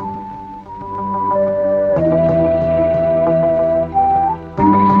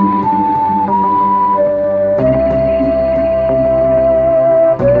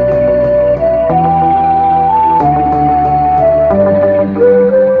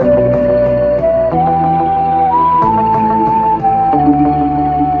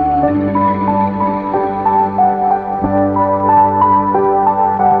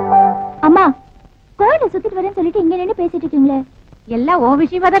 எல்லாம் ஓ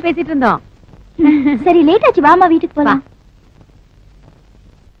விஷயமா தான் பேசிட்டு இருந்தோம். சரி, லேட் ஆச்சு, வாமா வீட்டுக்கு போலாம்.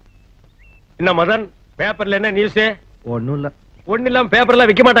 என்ன மதன், பேப்பர்ல என்ன நியூஸ்? ஒண்ணும் இல்ல. ஒண்ணு இல்லாம பேப்பர்ல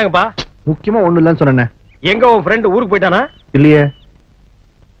விக்க மாட்டாங்கப்பா. முக்கியமா ஒண்ணு இல்லன்னு சொன்னேன். எங்க உன் ஃப்ரெண்ட் ஊருக்கு போயிட்டானா? இல்லையே.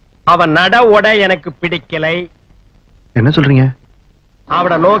 அவன் நட ஓட எனக்கு பிடிக்கலை. என்ன சொல்றீங்க?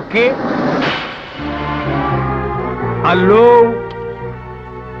 அவட நோக்கு. ஹலோ,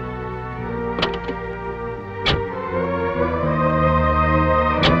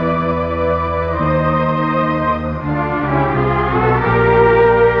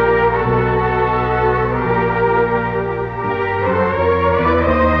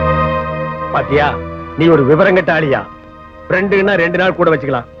 பாத்தியா, நீ ஒரு விவரம் கட்ட ஆளியா? ஃப்ரெண்டுன்னா 2 நாள் கூட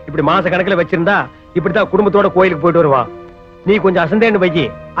வச்சுக்கலாம். இப்படி மாச கணக்குல வச்சிருந்தா இப்படித்தான் குடும்பத்தோட கோயிலுக்கு போயிட்டு வருவான். நீ கொஞ்சம் அசந்தேன்னு வைக்கி,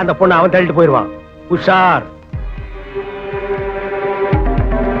 அந்த பொண்ணை அவன் தள்ளிட்டு போயிருவான். உஷார்.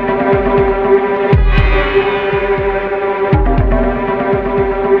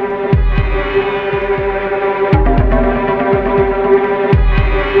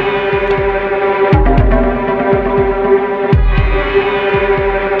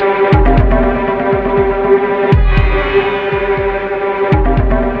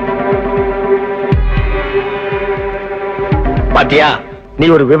 பாத்தியா, நீ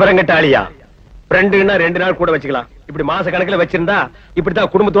ஒரு விவரம் கட்ட ஆளியா. ஃப்ரெண்டுன்னா 2 நாள் கூட வச்சுக்கலாம். இப்படி மாச கணக்குல வச்சிருந்தா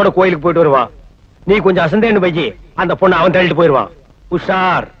இப்படித்தான் குடும்பத்தோட கோயிலுக்கு போயிட்டு வருவான். நீ கொஞ்சம் அசந்தேன்னு பைக்கி அந்த பொண்ணு அவன் தள்ளிட்டு போயிருவான்.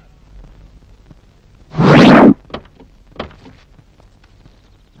 உஷார்.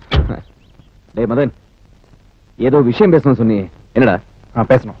 டேய் மதன், ஏதோ விஷயம் பேசணும் சொன்னியே, என்னடா?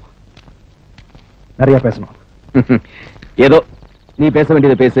 பேசணும், நிறைய பேசணும். ஏதோ நீ பேச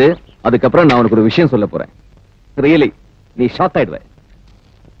வேண்டியதை பேசு. அதுக்கப்புறம் நான் உனக்கு ஒரு விஷயம் சொல்ல போறேன். ரியலி நீ ஷாக் ஆயிடுவ.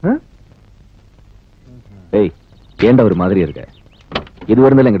 டேய், ஏண்டா ஒரு மாதிரி இருக்க? இது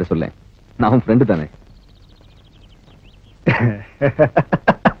இருந்தாலும் என்கிட்ட சொல்ல, நான் உன் ஃப்ரெண்டு தானே.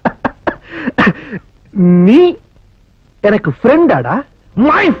 நீ எனக்கு ஃப்ரெண்டாடா?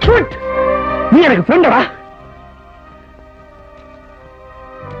 மை ஃபுட், நீ எனக்கு ஃப்ரெண்டாடா?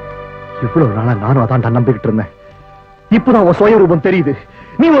 இவ்வளவு நாளா நானும் அதான் நம்பிக்கிட்டு இருந்தேன். இப்பதான் உன் சுய ரூபம் தெரியுது.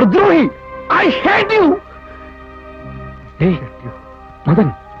 நீ ஒரு துரோகி. ஐ ஹேட் யூ.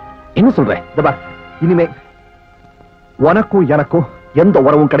 மதன், என்ன சொல்ற? இனிமே உனக்கும் எனக்கும் எந்த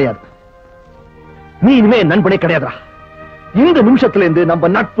உறவும் கிடையாது. நீ இனிமே நண்பனே கிடையாதுடா. இந்த நிமிஷத்துல இருந்து நம்ம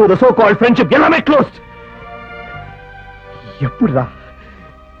நட்பு, the so called friendship எல்லாமே க்ளோஸ்ட். எப்படிடா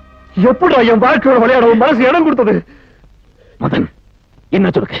என் வாழ்க்கையோட விளையாட மனசு இடம் கொடுத்தது? மதன்,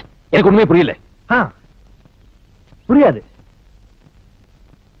 என்ன சொல்லுங்க, எனக்கு ஒண்ணுமே புரியல. புரியாது,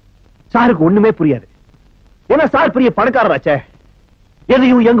 சாருக்கு ஒண்ணுமே புரியாது. ஏன்னா சார் பெரிய பணக்காரராச்சே.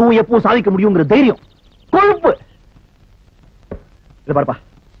 எதையும் எங்கவும் எப்பவும் சாதிக்க முடியுங்கிற தைரியம், கொழுப்பு. பாருப்பா,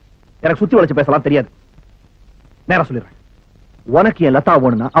 எனக்கு சுத்தி வளைச்சு பேசலாம் தெரியாது. நேரா சொல்லிடுறேன், உனக்கு என் லதா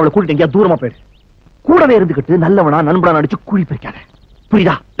வேணும்னா அவளை கூட்டிட்டு எங்கேயா தூரமா போயிடு. கூடவே இருந்துகிட்டு நல்லவனா நண்பனா நடிச்சு குழி பிரிக்காத.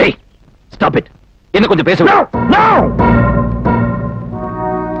 புரியுதா? டேய், ஸ்டாப் இட். என்ன கொஞ்சம் பேச.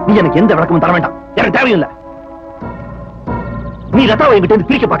 நீ எனக்கு எந்த விளக்கமும் தர வேண்டாம், எனக்கு தேவையில்லை. நீ லதாவை என்கிட்ட இருந்து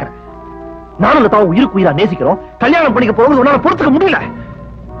பிரிக்க பாக்குற. நானும் லதாவை உயிருக்கு உயிரா நேசிக்கிறோம். கல்யாணம் பண்ணிக்க போறது உன்னால பொறுத்துக்க முடியல.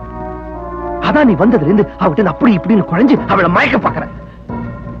 அதான் நீ வந்ததுல இருந்து அவகிட்ட அப்படி இப்படின்னு குழஞ்சு அவளை மயக்க பாக்குற.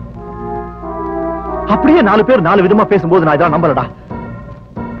 அப்படியே 4 பேர் 4 விதமா பேசும்போது நான் இதெல்லாம் நம்பலடா.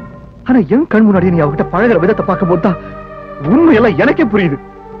 ஆனா என் கண் முன்னாடி நீ அவகிட்ட பழகுற விதத்தை பார்க்கும் போதுதான் உண்மையெல்லாம் எனக்கே புரியுது.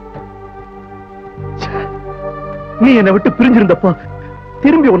 நீ என்னை விட்டு பிரிஞ்சிருந்தப்போ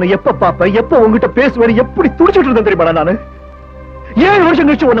திரும்பி உன்னை எப்ப பாப்ப, எப்ப உங்ககிட்ட பேசுவேன், எப்படி துடிச்சிட்டு இருந்தேன் தெரியுமா நானு? 7 வருஷம்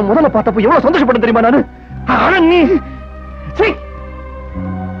கழிச்சு உன்னை முதல்ல பார்த்தப்போ எவ்வளவு சந்தோஷப்பட்டேன் தெரியுமா நானு? ஆனா நீ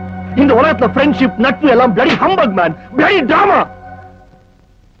இந்த உலகத்துல ஃப்ரெண்ட்ஷிப், நட்பு எல்லாம் bloody humbug man, bloody drama.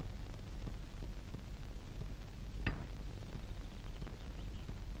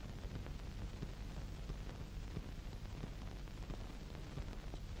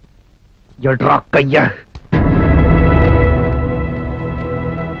 எட்ரா கைய.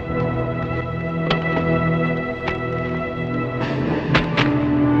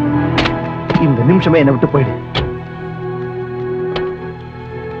 இந்த நிமிஷமே என்னை விட்டு போயிடு.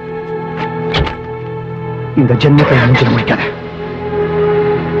 இந்த ஜென்மத்தை மூஞ்சில முடிக்காத.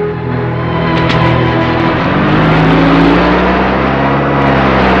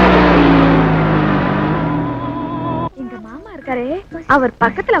 எங்க மாமா இருக்காரே, அவர்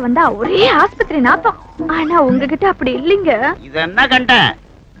பக்கத்துல வந்தா ஒரே ஆஸ்பத்திரி நாத்தம். ஆனா உங்ககிட்ட அப்படி இல்லைங்க. இது என்ன கண்ட?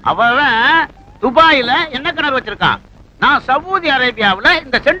 அவன் துபாயில என்ன கிணறு வச்சிருக்கான், நான் சவுதி அரேபியாவுல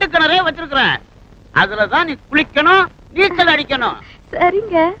இந்த செண்டு கிணறே வச்சிருக்கிறேன். அதுலதான் நீ குளிக்கணும், நீச்சல் அடிக்கணும்.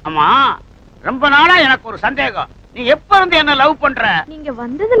 சரிங்க. ஆமா, ரொம்ப நாளா எனக்கு ஒரு சந்தேகம். நீ எப்ப இருந்து என்ன லவ் பண்ற? நீங்க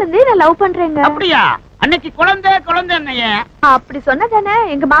வந்ததுல இருந்தே நான் லவ் பண்றேங்க. அப்படியா? அன்னைக்கு குழந்தை குழந்தை என்னைய அப்படி சொன்னதானே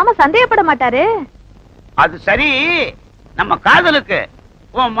எங்க மாமா சந்தேகப்பட மாட்டாரு. அது சரி, நம்ம காதலுக்கு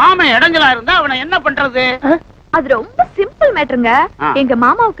உன் மாமன் இடைஞ்சலா இருந்தா அவனை என்ன பண்றது? அது ரொம்ப சிம்பிள் மேட்டருங்க. எங்க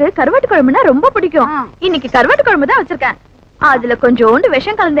மாமாவுக்கு கருவாட்டு குழம்புனா ரொம்ப பிடிக்கும். இன்னைக்கு கருவாட்டு குழம்பு தான் வச்சிருக்கேன். அதுல கொஞ்சோண்டு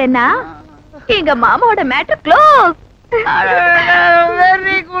விஷம் கலந்தேன்னா எங்க மாமாவோட matter close.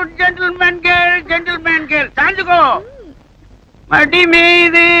 Very good gentleman girl, gentleman girl. சாஞ்சுக்கோ. மடி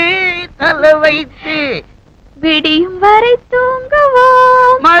மீது தலை வைத்து விடியும் வரை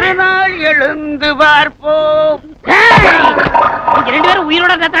தூங்குவோம், மறுநாள் எழுந்து பார்ப்போம். நீங்க 2 பேரும்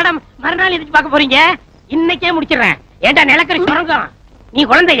உயிரோட தத்தாடம் மறுநாள் எதிர்த்து பார்க்க போறீங்க. இன்னைக்கே முடிச்சிடுறேன். ஏண்டா நிலக்கரி சுரங்கம், நீ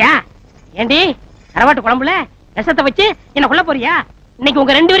குழந்தையா? ஏண்டி கரவாட்டு குழம்புல விஷத்தை வச்சு என்ன கொல்ல போறியா? இன்னைக்கு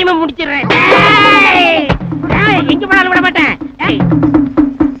உங்க 2 பேருமே முடிச்சிடுறேன். எங்க போனாலும் விட மாட்டேன்.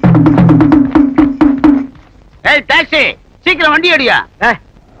 ஏய் டாக்ஸி, சீக்கிரம் வண்டி அடியா.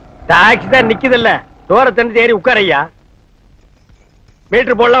 டாக்ஸி தான் நிக்குதுல்ல, டோரை தந்து ஏறி உட்காரையா.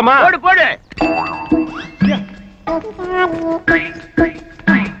 மீட்டர் போடலாமா? போடு போடு.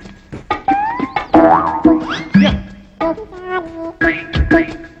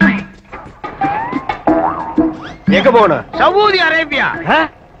 எங்க போகணும்? Saudi Arabia.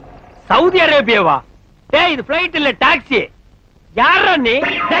 சவுதி அரேபியாவா? ஏய், இது பிளைட் இல்ல, டாக்ஸி. யாரா நீ?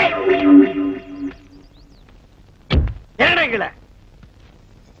 என்னடா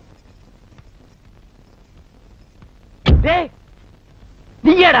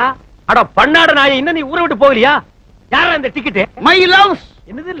நீயாடா? அட பண்ணாட நாய, இன்னும் நீ ஊரை விட்டு போகலையா? யாரா இந்த டிக்கெட்? My loves.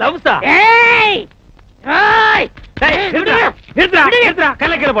 என்னது லவ்ஸா? ஏய் ஏய் நிறுத்துடா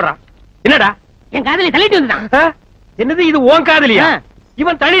கல்ல கீழ போடுறா. என்னடா என் காதலி தள்ளிட்டு வந்துட்டான். என்னது இது உன் காதலியா?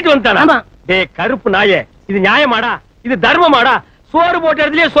 இவன் தள்ளிட்டு வந்துட்டானா? ஆமா. டேய் கருப்பு நாயே, இது நியாயமாடா? இது தர்மமாடா? சோறு போட்ட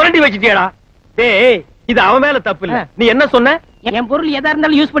இடத்துலயே சுரண்டி வச்சிட்டியாடா? டேய் இது அவன் மேல தப்பு இல்ல. நீ என்ன சொன்ன? என் பொருள் எதா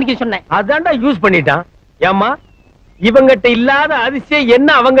இருந்தாலும் யூஸ் பண்ணிக்க சொன்னேன். அதான்டா யூஸ் பண்ணிட்டான். ஏம்மா இவங்கிட்ட இல்லாத அதிசயம் என்ன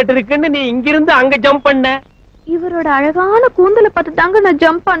அவங்கிட்ட இருக்குன்னு நீ இங்கிருந்து அங்க ஜம்ப் பண்ண? இவரோட அழகான கூந்தலை பார்த்து தாங்க நான்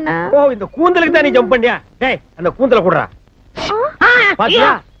ஜம்ப் பண்ணேன். ஓ இந்த கூந்தலுக்கு தான் நீ ஜம்ப் பண்ணியா? டேய் அந்த கூந்தலை குடுறா. பாத்தியா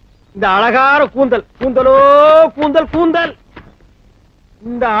இந்த அழகான கூந்தல்? கூந்தலோ கூந்தல் கூந்தல்.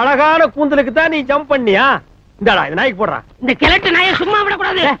 இந்த அழகான கூந்தலுக்கு தான் நீ ஜம்ப் பண்ணியா? இந்தாடா இந்த நாய்க்கு போடுறா. இந்த கிழட்டு நாயை சும்மா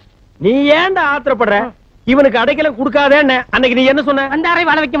விடக்கூடாது. நீ ஏன்டா ஆத்திரப்படுற? இவனுக்கு அடைக்கலம் கொடுக்காதேன்னு அன்னைக்கு நீ என்ன சொன்ன? வந்தாரை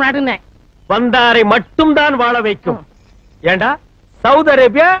வாழ வைக்க மாட்டேன்னு. வந்தாரை மட்டும் தான் வாழ வைக்கும். ஏண்டா சவுதி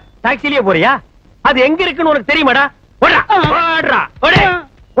அரேபியா டாக்ஸிலேயே போறியா? அது எங்க இருக்குன்னு உனக்கு தெரியுமாடா?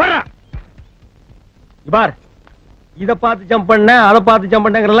 பார் இத பார்த்து ஜம்ப் பண்ண, அதை பார்த்து ஜம்ப்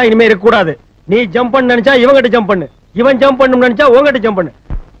பண்ணங்கறலாம் இனிமே இருக்க கூடாது. நீ ஜம்ப் பண்ண நினைச்சா இவங்கிட்ட ஜம்ப் பண்ணு, இவன் ஜம்ப் பண்ணணும் நினைச்சா உங்ககிட்ட ஜம்ப் பண்ணு.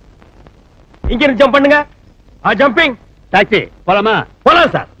 இங்க இருந்து ஜம்ப் பண்ணுங்க. ஜம்பிங் டாக்ஸி போலாமா?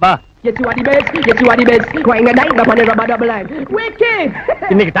 போலாம் சார். வா.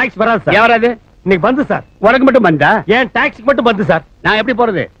 இன்னைக்கு டாக்ஸி வராது சார். யாராது? இன்னைக்கு பந்து சார். உனக்கு மட்டும் வந்தா? ஏன் டாக்ஸிக்கு மட்டும் பந்து சார். நான் எப்படி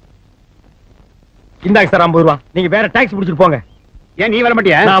போறது? இந்தாங்க சார் 50 ரூபா. நீங்க வேற டாக்ஸி பிடிச்சிட்டு போங்க. ஏன் நீ வர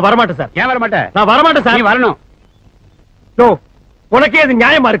மாட்டியா? நான் வர மாட்டேன் சார். ஏன் வர மாட்டேன்? நான் வர மாட்டேன் சார். நீ வரணும். நோ உனக்கே இது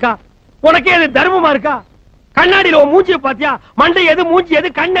நியாயமா இருக்கா? உனக்கே இது தர்மமா இருக்கா? கண்ணாடியில உன் மூஞ்சிய பாத்தியா? மண்டை எது மூஞ்சி எது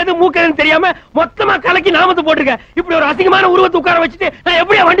கண் எது மூக்கு எதுன்னு தெரியாம மொத்தமா கலக்கி நாமத்தை போட்டுருக்க. இப்படி ஒரு அசிங்கமான உருவத்தை உட்கார வச்சுட்டு நான்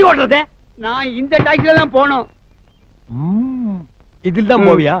எப்படியா வண்டி ஓட்டுறது? நான் இந்த டாக்ஸில தான் போனோம். இதில் தான்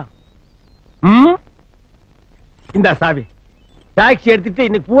போவியா? இந்த சாவி டாக்ஸி எடுத்துட்டு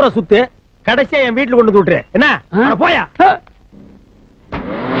இன்னைக்கு பூரா சுத்து, கடைசியா என் வீட்டுல கொண்டு விட்டுரு. என்ன போயா?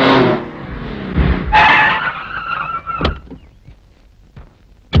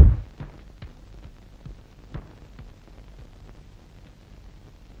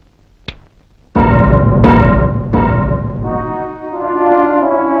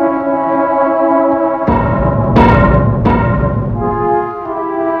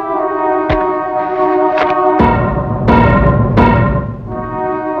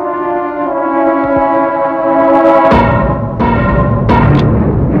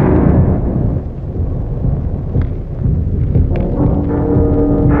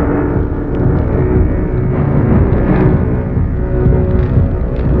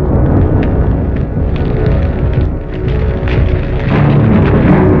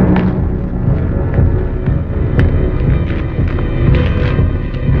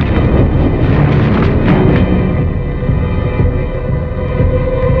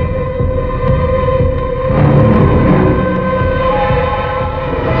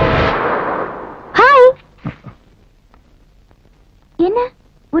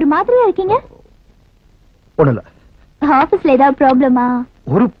 இருக்கீங்க? ஒண்ணுல. ஆபீஸ்ல ஏதாவது ப்ராப்ளமா?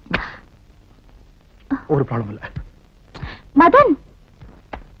 ஒரு ப்ராப்ளம் இல்ல. மதன்,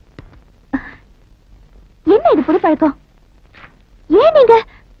 என்ன இது புது பழக்கம்? ஏன் நீங்க?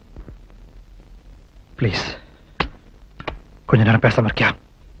 ப்ளீஸ் கொஞ்ச நேரம் பேசாம இருக்கியா?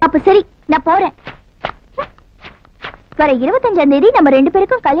 அப்ப சரி, நான் போறேன். வர 25ஆம் தேதி நம்ம 2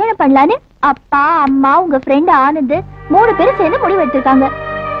 பேருக்கும் கல்யாணம் பண்ணலான்னு அப்பா அம்மா உங்க ஃப்ரெண்ட் ஆனந்த் 3 பேரும் சேர்ந்து முடிவு எடுத்திருக்காங்க.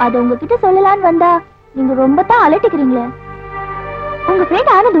 அது உங்ககிட்ட சொல்லலான்னு வந்தா நீங்க ரொம்ப தான் அலட்டிக்கிறீங்களே. உங்க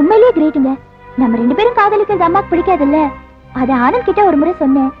ஃப்ரெண்ட் ஆனந்த் உண்மையிலேயே கிரேட்டுங்க. நம்ம 2 பேரும் காதலிக்கிறது அம்மாக்கு பிடிக்காதுல்ல. அத ஆனந்த் கிட்ட ஒரு முறை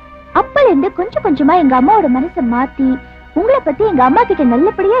சொன்னேன். அப்பல இருந்து கொஞ்சம் கொஞ்சமா எங்க அம்மாவோட மனசை மாத்தி உங்களை பத்தி எங்க அம்மா கிட்ட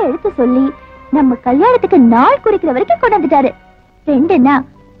நல்லபடியா எடுத்து சொல்லி நம்ம கல்யாணத்துக்கு நாள் குறிக்கிற வரைக்கும் கொண்டு வந்துட்டாரு. ஃப்ரெண்டுன்னா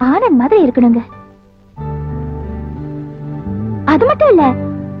ஆனந்த் மாதிரி இருக்கணுங்க. அது மட்டும் இல்ல,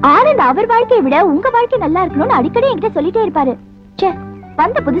 ஆனந்த் அவர் வாழ்க்கையை விட உங்க வாழ்க்கை நல்லா இருக்கணும்னு அடிக்கடி என்கிட்ட சொல்லிட்டே இருப்பாரு.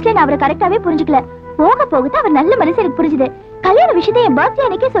 வந்த புதுசுல நான் அவரை கரெக்டாவே புரிஞ்சுக்கல. போக போகத்தான் அவர் நல்ல மனசு எனக்கு புரிஞ்சுது. கல்யாண விஷயத்தை என் பர்த்டே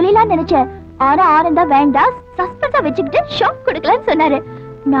அன்னைக்கே சொல்லலாம்னு நினைச்சேன். ஆனா ஆனந்தா வேண்டாம், சஸ்பென்ஸா வச்சுக்கிட்டு ஷாக் கொடுக்கலாம்னு சொன்னாரு.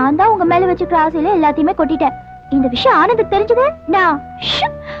 நான் தான் உங்க மேல வச்சுக்கிற ஆசையில எல்லாத்தையுமே கொட்டிட்டேன். இந்த விஷயம் ஆனந்துக்கு தெரிஞ்சது நான்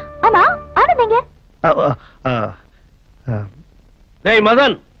ஆமா. ஆனந்த் எங்க? டேய்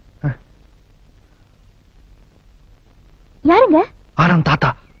மதன். யாருங்க? ஆனந்த் தாத்தா.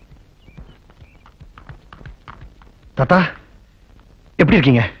 தாத்தா எப்படி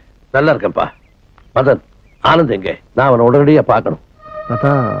இருக்கீங்க? நல்லா இருக்கேன்ப்பா. மதன், ஆனந்த் எங்க? நான் அவனை உடனடியா பார்க்கணும்.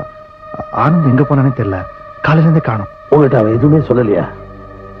 தாத்தா, ஆனந்த் எங்க போனானே தெரியல. காலையில இருந்தே காணோம். உங்ககிட்ட அவன் எதுவுமே சொல்லலையா?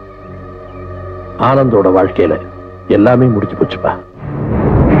 ஆனந்தோட வாழ்க்கையில எல்லாமே முடிச்சு போச்சுப்பா.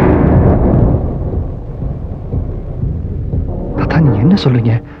 நீ என்ன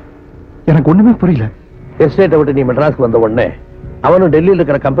சொல்றீங்க? எனக்கு ஒண்ணுமே புரியல. எஸ்டேட்டை விட்டு நீ மெட்ராஸ்க்கு வந்த உடனே அவனும் டெல்லியில்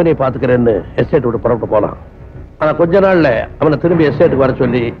இருக்கிற கம்பெனியை பாத்துக்கிறேன்னு எஸ்டேட் விட்டு புறப்பட்டு போனான். ஆனா கொஞ்ச நாள்ல அவனை திரும்பி எஸ்டேட்டுக்கு வர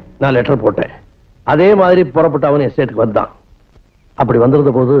சொல்லி நான் லெட்டர் போட்டேன். அதே மாதிரி புறப்பட்டு அவன் எஸ்டேட்டுக்கு வந்தான். அப்படி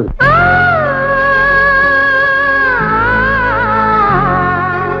வந்திருந்த போது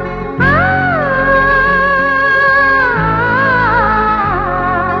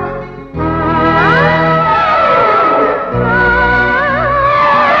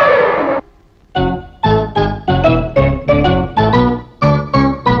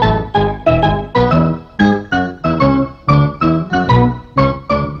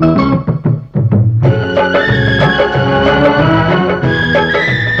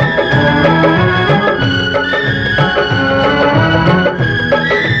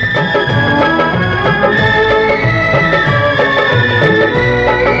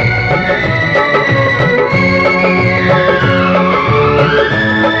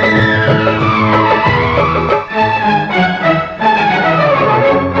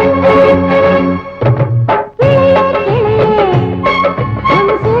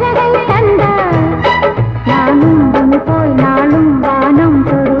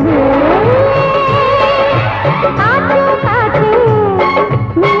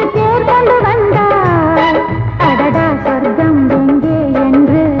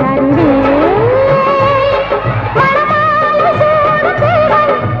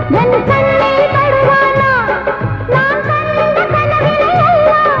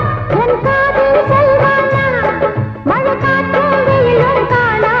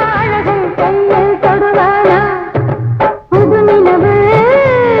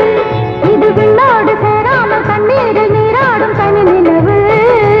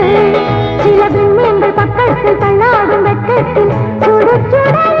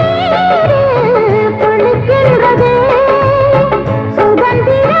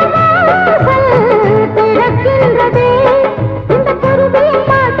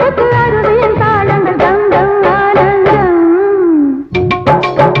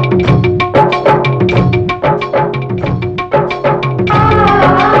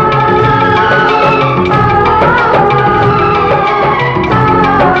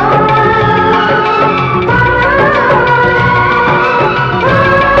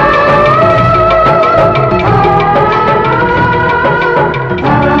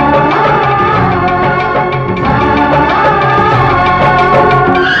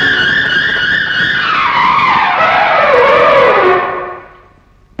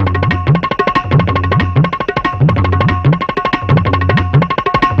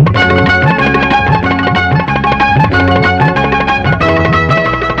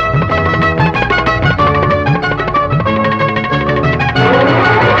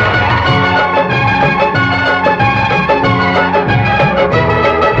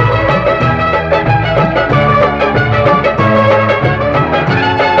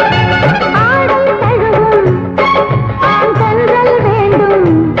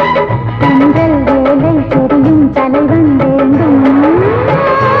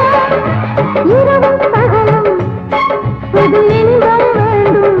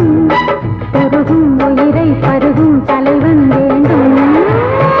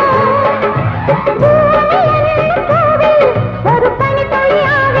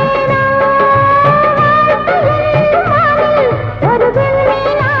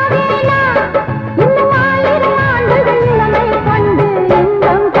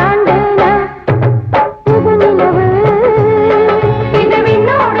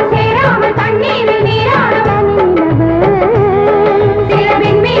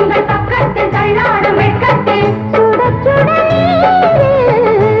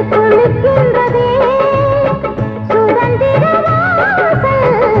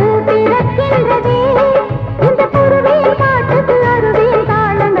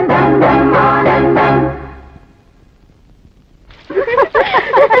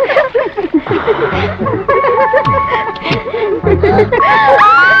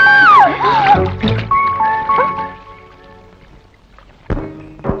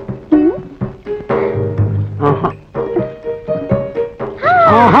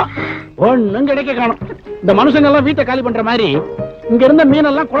ஒண்ணும் கிடைக்க காணும். இந்த மனுஷங்க எல்லாம் வீட்டை காலி பண்ற மாதிரி இங்க இருந்த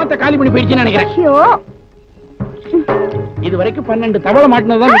மீனெல்லாம் குளத்தை காலி பண்ணி போயிடுச்சுன்னு நினைக்கிறேன். இது வரைக்கும் 12 தவளை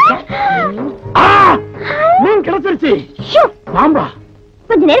மாட்டினதுதான் மிச்சம். மீன் கிடைச்சிருச்சு. பாம்பா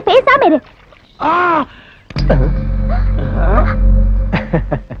கொஞ்ச நேரம் பேசாம இரு.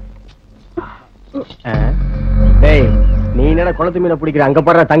 டேய் அழகான குளத்து மீனை பிடிக்கிற அங்க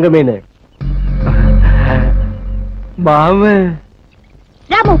போடுற தங்க மீன். மாமு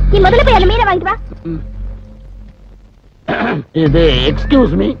ராமு, நீ முதல்ல போய் அந்த மீனை வாங்கிட்டு வா. இது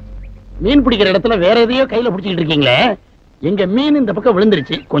எக்ஸ்கியூஸ் மீ, மீன் பிடிக்கிற இடத்துல வேற எதையோ கையில பிடிச்சிட்டு இருக்கீங்களே. எங்க மீன் இந்த பக்கம்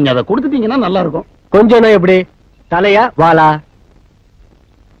விழுந்துருச்சு, கொஞ்சம் அதை கொடுத்துட்டீங்கன்னா நல்லா இருக்கும். கொஞ்சம் எப்படி தலையா வாலா?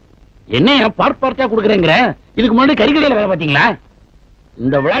 என்ன பார்ட் பார்ட்டா கொடுக்குறேங்கிற? இதுக்கு முன்னாடி கறிக்கடையில வேலை பாத்தீங்களா?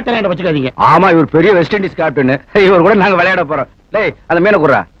 இந்த விளையாட்டு வச்சுக்காதீங்க. ஆமா, இவர் பெரிய வெஸ்ட் இண்டீஸ் கேப்டன். இவர் கூட நாங்க விளையாட போறோம். டேய், அந்த மீனை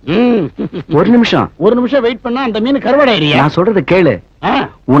குடுறா. ஒரு நிமிஷம் வெயிட் பண்ணா அந்த மீன் கருவாடாயிரியா? நான் சொல்றது கேளு.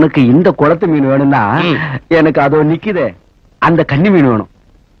 உனக்கு இந்த குளத்து மீன் வேணும்னா எனக்கு அதோ நிக்குதே அந்த கன்னி மீன் வேணும்.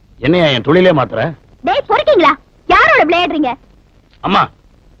 என்னையா என் தொழிலே மாத்துற? டேய் பொறுக்கீங்களா? யாரோட விளையாடுறீங்க? அம்மா,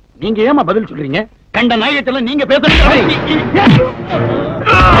 நீங்க ஏமா பதில் சொல்றீங்க? கண்ட நாயத்துல நீங்க பேசுறீங்க.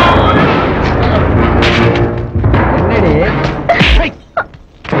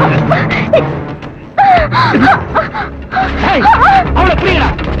 அவளை புரியல.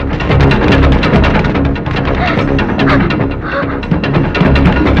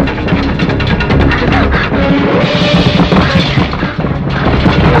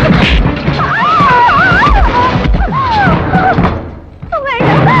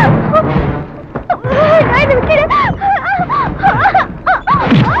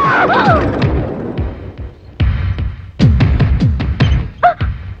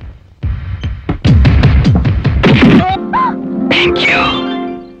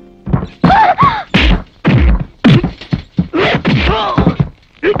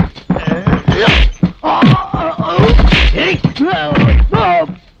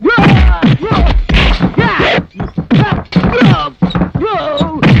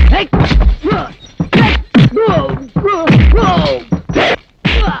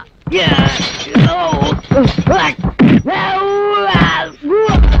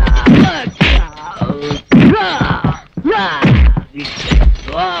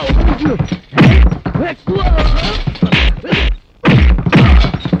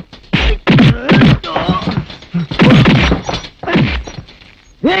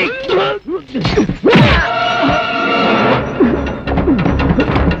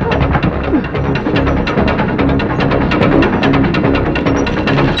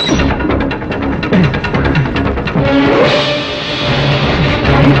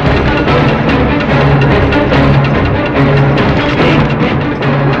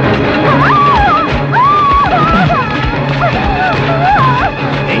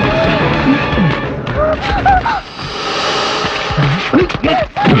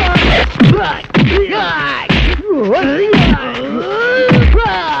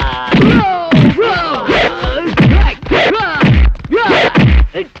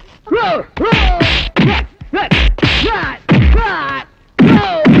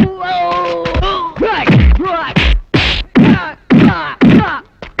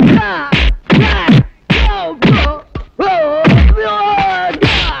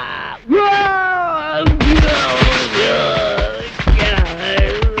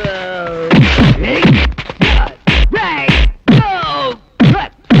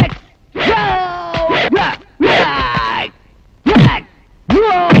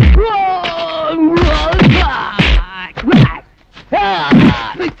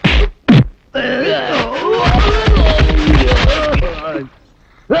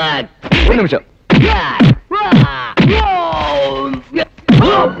 ஒரு நிமிஷம்.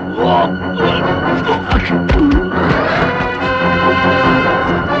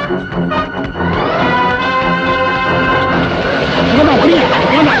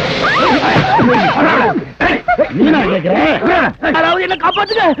 என்ன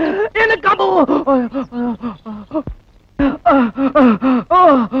காப்பாத்துங்க, என்ன காப்பா,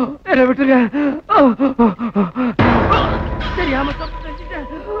 என்ன விட்டுருங்க. தெரியாம தப்பு செஞ்சுட்டேன்,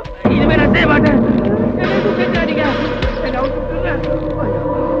 இனிமே நான் செய்ய மாட்டேன்.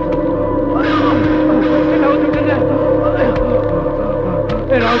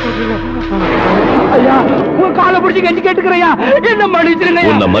 ஐயா, உங்க காலை பிடிச்சி கஞ்சி கேட்டுக்கிறையா, என்ன மன்னிச்சிருங்க.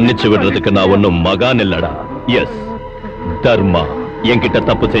 உன்னை மன்னிச்சு விடுறதுக்கு நான் ஒன்னும் மகான் இல்லடா. எஸ், தர்மா. என்கிட்ட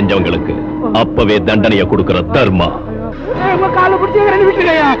தப்பு செஞ்சவங்களுக்கு அப்பவே தண்டனைய கொடுக்கிற தர்மா. காலை பிடிச்சி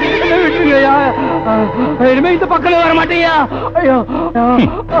விட்டுருங்கய்யா, விட்டுருங்கய்யா. இனிமே இந்த பக்கம் வர மாட்டேயா. ஐயோ,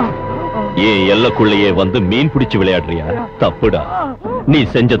 ஏன் எல்லைக்குள்ளேயே வந்து மீன் பிடிச்சு விளையாடுறியா? தப்புடா, நீ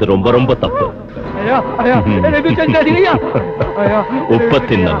செஞ்சது ரொம்ப ரொம்ப தப்பு. உப்ப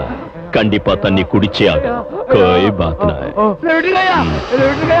தின்னவ கண்டிப்பா தண்ணி குடிச்சே ஆகும். கோய் பாத் நா.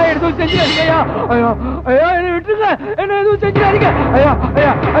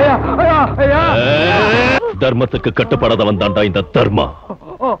 தர்மத்துக்கு கட்டுப்படாதவன் தாண்டா இந்த தர்மா.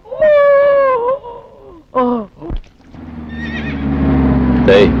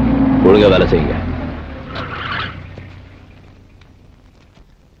 ஒழுங்கா வேலை செய்யுங்க.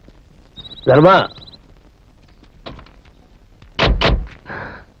 தர்மா,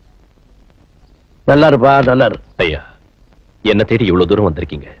 நல்லா இருப்பா, நல்லா இரு. ஐயா, என்ன தேடி இவ்வளவு தூரம்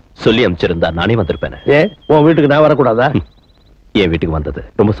வந்திருக்கீங்க. சொல்லி அனுப்பிச்சிருந்தா நானே வந்திருப்பேன். ஏன் உன் வீட்டுக்கு நான் வரக்கூடாதா? என் வீட்டுக்கு வந்தது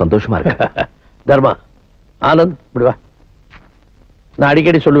ரொம்ப சந்தோஷமா இருக்கு. தர்மா, ஆனந்த் இப்படி வா. நான்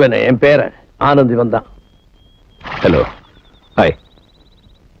அடிக்கடி சொல்லுவேனே, என் பேர ஆனந்த் இவன் தான். Hello, hi.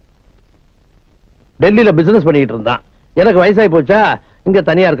 டெல்லியில பிசினஸ் பண்ணிட்டு இருந்தான். எனக்கு வயசாகி போச்சா, இங்க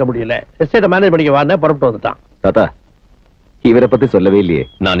தனியா இருக்க முடியல. எஸ்டேட்டை மேனேஜ் பண்ணிக்க வான்னு புறப்பட்டு வந்துட்டான். தாத்தா, இவரை பத்தி சொல்லவே இல்லையே.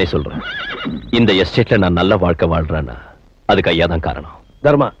 நானே சொல்றேன். இந்த எஸ்டேட்ல நான் நல்ல வாழ்க்கை வாழ்றேன்னா அதுக்கு ஐயா தான் காரணம்.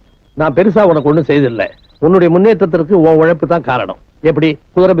 தர்மா, நான் பெருசா உனக்கு ஒண்ணும் செய்தில்லை. உன்னுடைய முன்னேற்றத்திற்கு உன் உழைப்பு தான் காரணம். எப்படி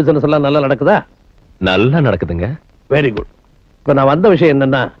குதிரை பிசினஸ் எல்லாம் நல்லா நடக்குதா? நல்லா நடக்குதுங்க. Very good. இப்ப நான் வந்த விஷயம்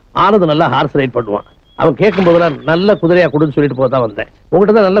என்னன்னா, ஆனந்த் நல்லா ஹார்ஸ் ரைட் பண்ணுவான். அவன் கேட்கும் போதெல்லாம் நல்ல குதிரையா கொடுன்னு சொல்லிட்டு போதான் வந்தேன்.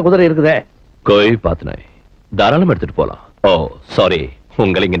 உங்ககிட்ட தான் நல்ல குதிரை இருக்குதே. கோயில் பாத்துனேன், தாராளமா எடுத்துட்டு போலாம். ஓ சாரி,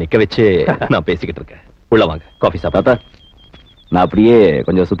 உங்களை இங்க நிக்க வச்சு நான் பேசிக்கிட்டு இருக்கேன். உள்ள வாங்க, காஃபி சாப்பிட்டா. நான் அப்படியே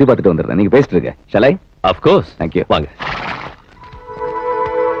கொஞ்சம் சுத்தி பார்த்துட்டு வந்துடுறேன். நீங்க பேசிட்டு இருக்க. ஷலை? Of course. தேங்க்யூ. வாங்க.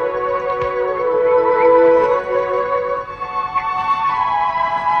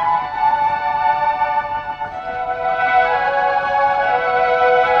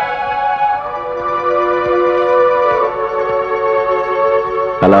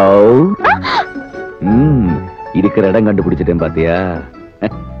 ஹலோ. இருக்கிற இடம் கண்டுபிடிச்சிட்டேன் பாத்தியா?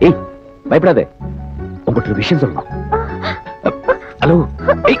 ஏய், பயப்படாதே, உங்ககிட்ட ஒரு விஷயம் சொல்லணும். ஹலோ,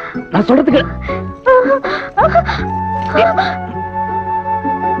 ஏய், நான் சொல்றதுக்கு.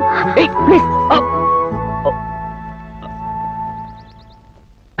 ஏய், ப்ளீஸ்.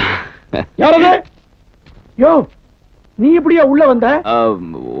 யாரது? யோ, நீ எப்படியா உள்ள வந்த?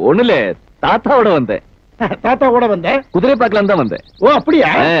 ஒண்ணு இல்ல, தாத்தாவோட வந்தேன். தாத்தா கூட வந்த? குதிரை பார்க்கலாம் தான் வந்தேன். ஓ அப்படியா?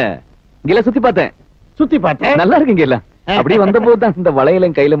 இங்கெல்லாம் சுத்தி பார்த்தேன். சுத்தி பார்த்தேன். நல்லா இருக்கு இங்க எல்லாம். அப்படியே வந்த போதுதான் இந்த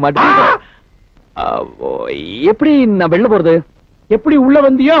வளையலும் கையில மாட்டி. எப்படி நான் வெளில போறது? எப்படி உள்ள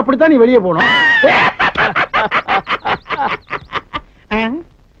வந்தியோ அப்படித்தான் நீ வெளியே போனோம்.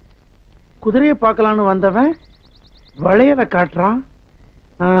 குதிரையை பார்க்கலான்னு வந்தவன் வளையல காட்டுறான்.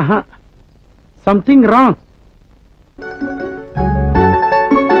 Something wrong.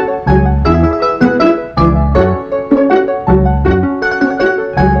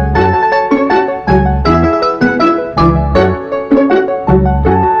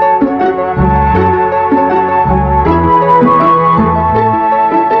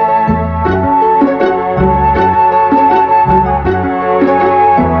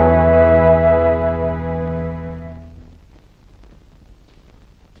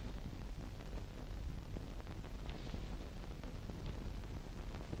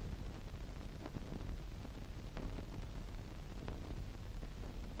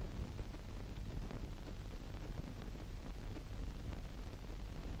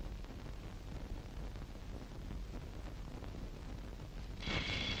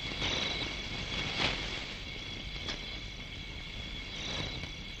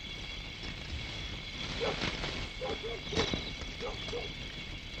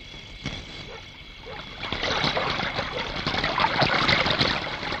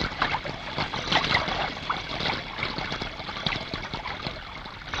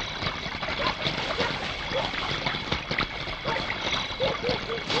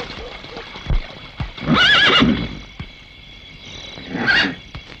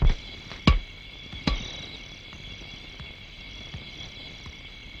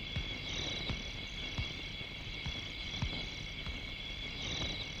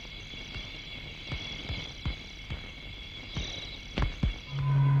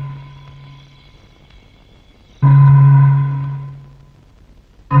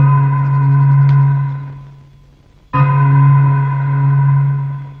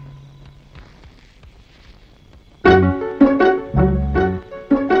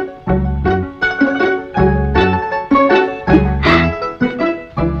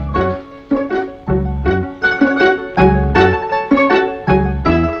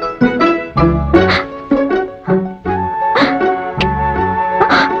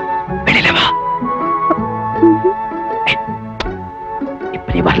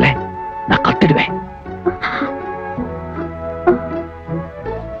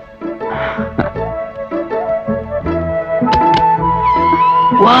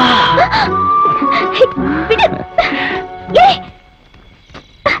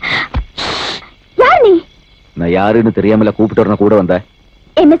 நான் யாருன்னு தெரியாமல கூப்பிட்டு வரணும் கூட வந்தேன்.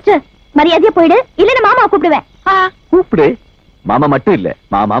 மிஸ்டர், மரியாதையா போயிடு, இல்ல மாமா கூப்பிடுவேன். கூப்பிடு. மாமா மட்டும் இல்ல,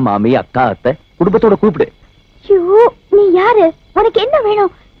 மாமா, மாமி, அக்கா, அத்தை, குடும்பத்தோட கூப்பிடு. நீ யாரு? உனக்கு என்ன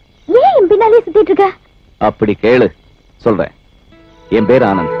வேணும்? ஏன் என் பின்னாலே சுத்திட்டு இருக்க? அப்படி கேளு, சொல்றேன். என் பேர்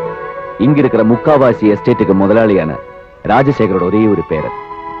ஆனந்த். இங்க இருக்கிற முக்காவாசி எஸ்டேட்டுக்கு முதலாளியான ராஜசேகரோட ஒரே ஒரு பேரன்.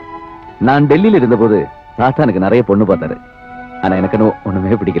 நான் டெல்லியில இருந்தபோது தாத்தா எனக்கு நிறைய பொண்ணு பார்த்தாரு. ஆனா எனக்கு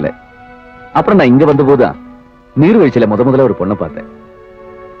ஒண்ணுமே பிடிக்கல. அப்புறம் நான் இங்க வந்த போதுதான் நீர்வீழ்ச்சியில முதல்ல ஒரு பொண்ணை பார்த்தேன்.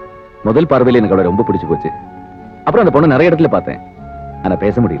 முதல் பார்வையில எனக்கு அவளை ரொம்ப பிடிச்சு போச்சு. அப்புறம் அந்த பொண்ணு நிறைய இடத்துல பார்த்தேன், ஆனா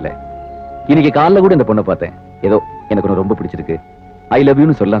பேச முடியல. இன்னைக்கு காலைல கூட இந்த பொண்ணை பார்த்தேன். ஏதோ எனக்கு ரொம்ப பிடிச்சிருக்கு, ஐ லவ்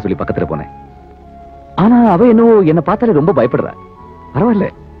யூன்னு சொல்லலாம் சொல்லி பக்கத்துல போனேன். ஆனா அவ என்ன பார்த்தாலே ரொம்ப பயப்படுறா. பரவாயில்ல,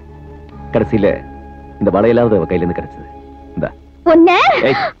 கடைசியில இந்த வளையலாவது அவ கையில இருந்து கிடைச்சது.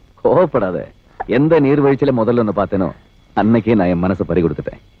 கோவப்படாத. எந்த நீர்வீழ்ச்சியில முதல்ல ஒண்ணு பார்த்தேனோ அன்னைக்கே நான் என் மனசை பறி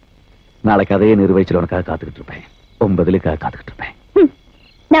கொடுத்துட்டேன். நாளைக்கு அதே நீர்வீழ்ச்சியில உனக்காக காத்துக்கிட்டு இருப்பேன். 9க்காக காத்துக்கிட்டு இருப்பேன்.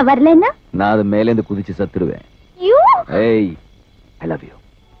 நான் வரலன்னா நான் அது மேல இருந்து குதிச்சு சத்துருவேன். ஏய், ஐ லவ் யூ.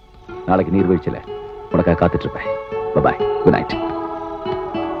 நாளைக்கு நீர்வீழ்ச்சியில உனக்காக காத்துட்டு இருப்பேன். By, good night.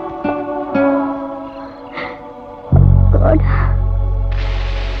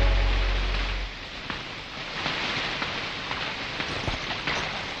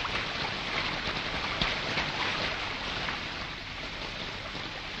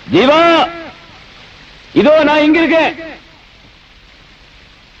 ஜீவா, இதோ நான் இங்க இருக்கேன்.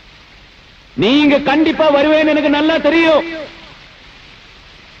 நீங்க கண்டிப்பா வருவேன்னு எனக்கு நல்லா தெரியும்.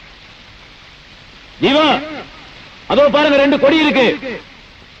 ஜீவா, அதோ பாருங்க 2 கொடி இருக்கு.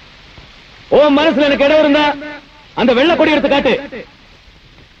 ஓ மனசுல எனக்கு இடம் இருந்தா அந்த வெள்ளை கொடி எடுத்து காட்டு.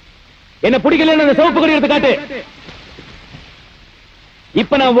 என்ன பிடிக்கலன்னு அந்த சிவப்பு கொடி எடுத்து காட்டு.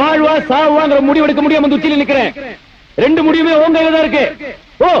 இப்ப நான் வாழ்வா சாவாங்கிற முடிவு எடுக்க முடியாம வந்து உச்சியில நிக்கிறேன். 2 முடிவுமே உங்க கையில தான் இருக்கு.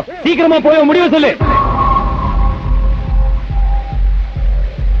 ஓ, சீக்கிரமா போய் முடிவு சொல்லு.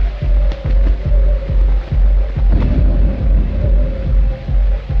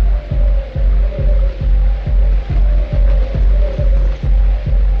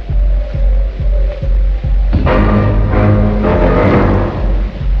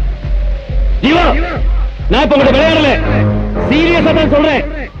 ஜீவா, நான் இப்ப உங்கள்ட்ட விளையாடல, சீரியஸா தான் சொல்றேன்.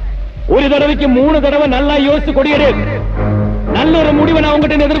 ஒரு தடவைக்கு 3 தடவை நல்லா யோசிச்சு கொடியெடு. நல்ல ஒரு முடிவை நான்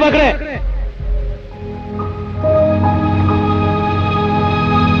உங்ககிட்ட எதிர்பார்க்கிறேன்.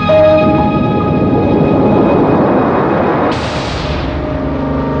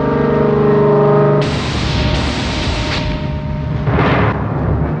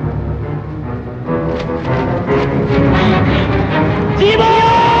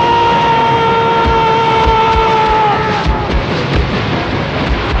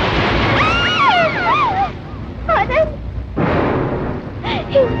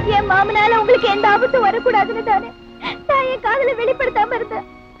 வரக்கூடாதுன்னு தானே நான் என் காதலை வெளிப்படுத்தாம இருந்தேன்.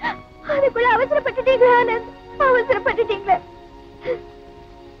 அதுக்குள்ள அவசரப்பட்டுட்டீங்களா ஆனந்த்? அவசரப்பட்டுட்டீங்களா?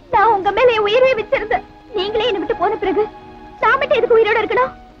 நான் உங்க மேல என் உயிரை வச்சிருந்தேன். நீங்களே என்னை விட்டு போன பிறகு நான் மட்டும் எதுக்கு உயிரோட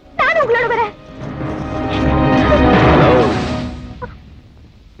இருக்கணும்? நானும் உங்களோட வரேன்.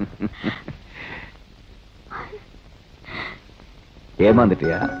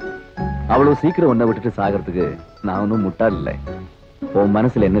 ஏமாந்துட்டியா? அவ்வளவு சீக்கிரம் ஒன்ன விட்டுட்டு சாகிறதுக்கு நான் ஒன்னும் முட்டாள் இல்லை. உன்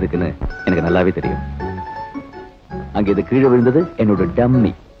மனசுல என்ன இருக்குன்னு எனக்கு நல்லாவே தெரியும். அங்க இது கீழே விழுந்தது என்னோட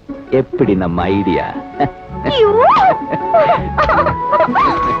டம்மி. எப்படி நம்ம ஐடியா?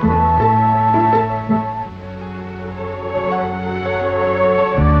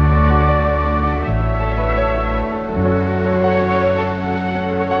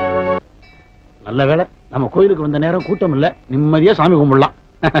 நல்ல வேளை நம்ம கோயிலுக்கு வந்த நேரம் கூட்டம் இல்ல, நிம்மதியா சாமி கும்பிடலாம்.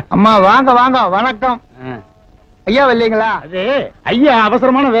 அம்மா வாங்க வாங்க, வணக்கம். ஐயா இல்லைங்களா? அது ஐயா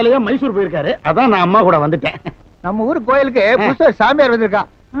அவசரமான வேலையா மைசூர் போயிருக்காரு, அதான் நான் அம்மா கூட வந்துட்டேன். நம்ம ஊர் கோயிலுக்கு புதுசா சாமியார் வந்திருக்கா.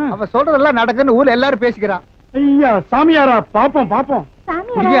 அவ சொல்றதெல்லாம் நடக்குன்னு ஊர்ல எல்லாரும் பேசிக்கிறான். ஐயா சாமியாரா? பாப்போம் பாப்போம்.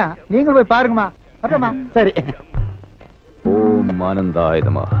 ஐயா நீங்க போய் பாருங்கம்மா. வரமா? சரி. ஓம்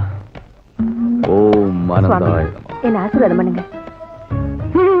ஆனந்தாயதமா, ஓம் ஆனந்தாயதமா. என்ன ஆசீர்வாதம் பண்ணுங்க.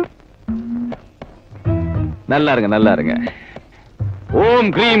 நல்லா இருங்க, நல்லா இருங்க.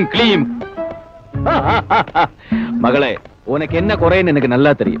 ஓம் கிரீம் கிளீம். மகளே, உனக்கு என்ன குறைன்னு எனக்கு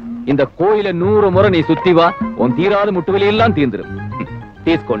நல்லா தெரியும். இந்த கோயில 100 முறை நீ சுத்தி வா, உன் தீராத முட்டுவலி எல்லாம் தீர்ந்துரும்.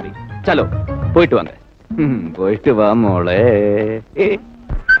 தீஸ்கொண்டி சலோ, போயிட்டு வாங்க. போயிட்டு வா மோளே.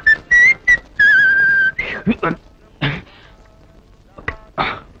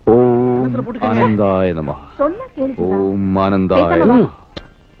 ஓம் ஆனந்தாய நமः, ஓம் ஆனந்தாய நமः,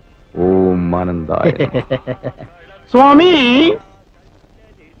 ஓம் ஆனந்தாய நமः. சுவாமி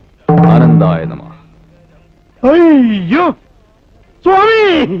ஆனந்தாய நமः. ஐயோ சுவாமி.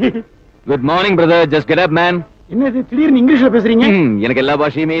 Good morning brother, just get up man. என்னது திடீர்னு இங்கிலீஷ்ல பேசுறீங்க? எனக்கு எல்லா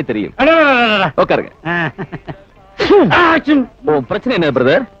பாஷையுமே தெரியும். உட்காருங்க. பிரச்சனை என்ன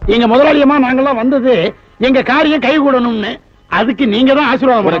பிரதர்? எங்க முதலாளியமா நாங்கெல்லாம் வந்தது எங்க காரியம் கைகூடணும்னு. அதுக்கு நீங்க தான்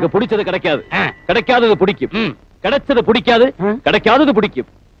ஆசீர்வாதம். உனக்கு பிடிச்சது கிடைக்காது, கிடைக்காதது பிடிக்கும், கிடைச்சது பிடிக்காது, கிடைக்காதது பிடிக்கும்.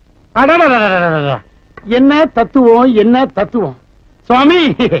 என்ன தத்துவம், என்ன தத்துவம் சுவாமி?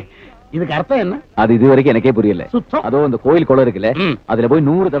 இதுக்கு அர்த்தம் என்ன? அது இது வரைக்கும் எனக்கே புரியல. அதோ அந்த கோயில் குளம் இருக்குல்ல, அதுல போய்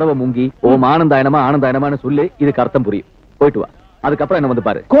 100 தடவை முங்கி ஓம் ஆனந்தாயனமா ஆனந்தாயனமான்னு சொல்லு, இதுக்கு அர்த்தம் புரியும். போயிட்டு வா, அதுக்கப்புறம் என்ன வந்து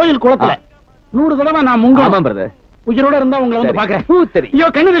பாரு. கோயில் குளத்துல 100 தடவை நான் முங்க. ஆமா பிரதர், உயிரோட இருந்தா உங்களை வந்து பாக்குறேன். ஐயோ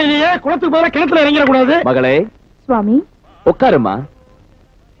கண்ணு தெரியலையே, குளத்துக்கு போற கிணத்துல இறங்கிட கூடாது. மகளே சுவாமி உட்காருமா.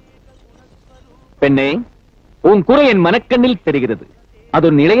 பெண்ணே, உன் குறை என் மனக்கண்ணில் தெரிகிறது. அது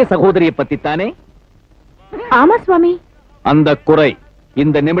ஒரு இளைய சகோதரியை பத்தித்தானே? ஆமா சுவாமி. அந்த குறை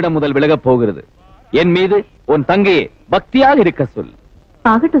இந்த நிமிடம் முதல் விலகப் போகிறது. என் மீது உன் தங்கையை பக்தியாக இருக்க சொல்.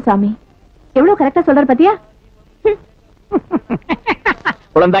 ஆகட்டும் சாமி. எவ்வளவு கரெக்டா சொல்ற பத்தியா?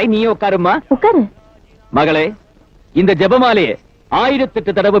 குழந்தாய், நீயே உட்காருமா. உட்காரு. மகளே, இந்த ஜெபமாலையே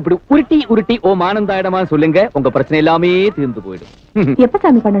 1008 தடவை இப்படி உருட்டி உருட்டி ஓம் ஆனந்தாயிடமா சொல்லுங்க, உங்க பிரச்சனை எல்லாமே தீர்ந்து போயிடும். எப்ப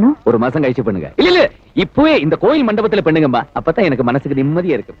சாமி பண்ணணும்? ஒரு மாசம் கழிச்சு பண்ணுங்க. இல்ல இப்பவே இந்த கோயில் மண்டபத்துல பண்ணுங்கம்மா, அப்பதான் எனக்கு மனசுக்கு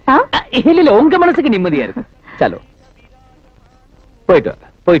நிம்மதியா இருக்கும். இல்ல உங்க மனசுக்கு நிம்மதியா இருக்கும். சலோ போயிட்டு வாங்க,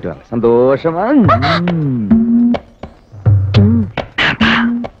 போயிட்டு வாங்க சந்தோஷமா.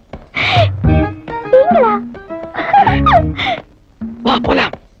 வா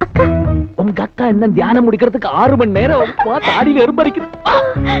போலாம். உங்க அக்கா என்ன தியானம் முடிக்கிறதுக்கு 6 மணி நேரம் தாடியில எறும்பறிக்குது.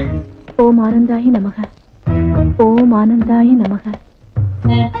 ஓம் ஆனந்தாய நமக, ஓம் ஆனந்தாய நமக.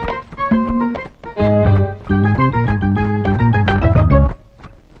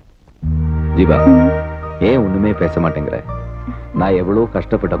 ஜீவா, ஏன் ஒண்ணுமே பேச மாட்டேங்கிற? நான் எவ்வளவு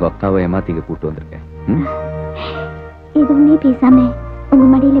கஷ்டப்பட்ட அக்காவை ஏமாத்திக்க கூட்டு வந்திருக்கேன். எதுவுமே பேசாம உங்க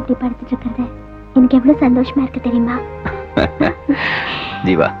மடியில இப்படி படுத்துட்டு இருக்கிறது எனக்கு எவ்வளவு சந்தோஷமா இருக்கு தெரியுமா?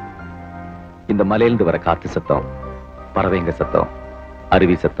 ஜீவா, இந்த மலையிலிருந்து வர காத்து சத்தம், பறவைங்க சத்தம்,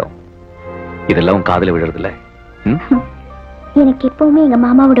 அருவி சத்தம், இதெல்லாம் காதுல விடுறதில்ல? எனக்கு எப்பவுமே எங்க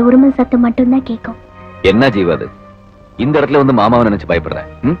மாமாவோட உருமல் சத்தம் மட்டும்தான் கேட்கும். என்ன ஜீவா அது? இந்த இடத்துல வந்து மாமாவை நினைச்சு பயப்படுற?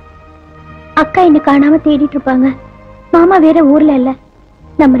 அக்கா என்ன காணாம தேடிட்டு இருப்பாங்க. மாமா வேற ஊர்ல இல்ல.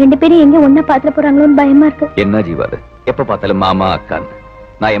 நம்ம 2 பேரும் எங்க ஒன்னா பாத்துட்டு போறாங்களோன்னு பயமா இருக்கு. என்ன ஜீவா அது? எப்ப பார்த்தாலும் மாமா அக்கான்னு.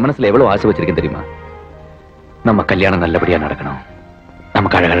 நான் என் மனசுல எவ்வளவு ஆசை வச்சிருக்கேன் தெரியுமா? நம்ம கல்யாணம் நல்லபடியா நடக்கணும்,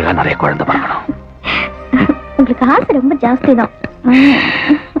 நமக்கு அழகழகா நிறைய குழந்தை பார்க்கணும். உங்களுக்கு ஆசை ரொம்ப ஜாஸ்தி தான்.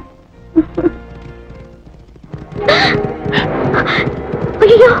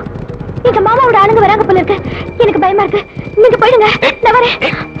 ஐயோ, எங்க மாமாவோட ஆளுங்க வராங்க போல இருக்கு. எனக்கு பயமா இருக்கு. நீங்க போயிடுங்க, நான் வரேன்.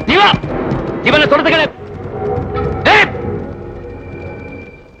 ஜீவா, ஜீவனை தொடர்ந்து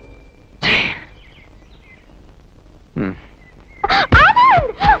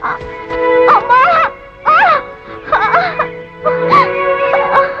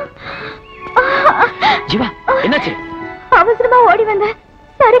ஜீவா, என்னாச்சு? அவசரமா ஓடி வந்த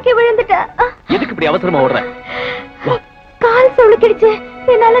சறுக்கி விழுந்துட்ட. எதுக்கு இப்படி அவசரமா ஓடுற? கால் சுளுக்கிடுச்சு,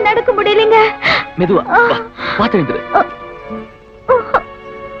 என்னால நடக்க முடியலங்க. மெதுவா பாத்து நின்று.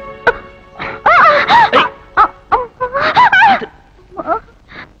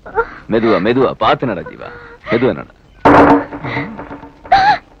 மெதுவா மெதுவா பாத்து நட ஜீவா, மெதுவா நட.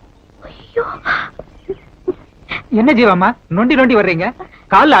 என்ன ஜீவாமா நொண்டி நொண்டி வர்றீங்க?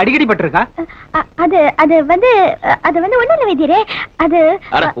 கால்ல அடிக்கடி பட்டிருக்கா? அது வந்து ஒண்ணு இல்ல வைத்தியரே. அது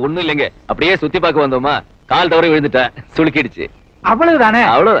ஒண்ணும் இல்லைங்க, அப்படியே சுத்தி பார்க்க வந்தோமா, கால் தவறி விழுந்துட்ட, சுளுக்கிடுச்சு. அவ்வளவுதானே?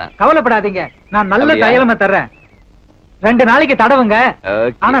 அவ்வளவுதான். கவலைப்படாதீங்க, நான் நல்ல தைலமா தர்றேன். 2 நாளைக்கு தடவுங்க,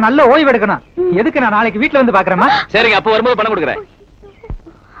 ஆனா நல்ல ஓய்வு எடுக்கணும். எதுக்கு? நான் நாளைக்கு வீட்டுல வந்து பாக்குறேமா? சரிங்க, அப்ப வரும்போது பணம் கொடுக்குறேன்.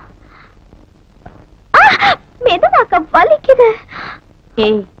 மெதுவாக்க வலிக்குது.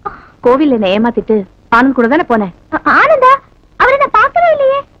 ஏய், கோவில்ல என்ன ஏமாத்திட்டு ஆனந்த் கூட தானே போனேன்? ஆனந்தா? அவரை நான் பார்க்கவே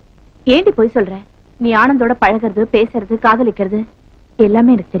இல்லையே. ஏண்டி போய் சொல்ற? நீ ஆனந்தோட பழகிறது, பேசுறது, காதலிக்கிறது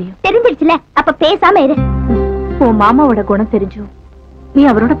எல்லாமே எனக்கு தெரியும். தெரிஞ்சிடுச்சுல, அப்ப பேசாம இரு. உன் மாமாவோட குணம் தெரிஞ்சும் நீ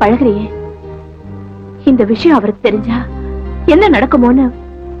அவரோட பழகுறியே, இந்த விஷயம் அவருக்கு தெரிஞ்சா என்ன நடக்குமோன்னு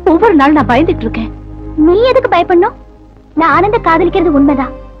ஒவ்வொரு நாள் நான் பயந்துட்டு இருக்கேன். நீ எதுக்கு பயப்படணும்? நான் ஆனந்த காதலிக்கிறது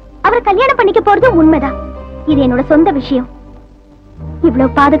உண்மைதான், அவரை கல்யாணம் பண்ணிக்க போறது உண்மைதான். இது என்னோட சொந்த விஷயம்.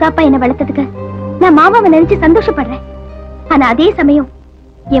 இவ்வளவு பாதுகாப்பா என்ன வளர்த்ததுக்கு நான் மாமாவை நினைச்சு சந்தோஷப்படுறேன். ஆனா அதே சமயம்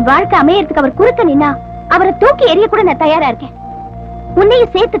என் வாழ்க்கை அமையறதுக்கு அவர் குறுக்க நின்னா அவரை தூக்கி எறிய கூட நான் தயாரா இருக்கேன்.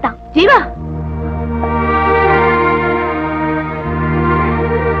 உன்னையும் சேர்த்துதான். ஜீவா,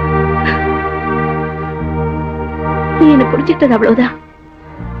 நீ என்ன புடிச்சிட்டது அவ்வளவுதான்.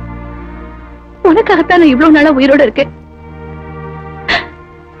 உனக்காகத்தான் நான் இவ்வளவு நாளா உயிரோட இருக்கேன்.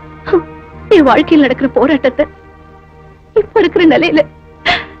 என் வாழ்க்கையில் நடக்கிற போராட்டத்தை இப்ப இருக்கிற நிலையில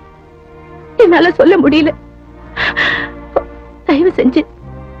என்னால சொல்ல முடியல. தயவு செஞ்சு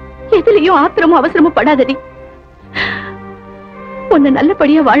எதுலயும் ஆத்திரமும் அவசரமும் படாதடி. உன்னை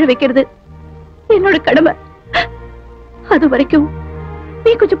நல்லபடியா வாழ வைக்கிறது என்னோட கடமை. அது வரைக்கும்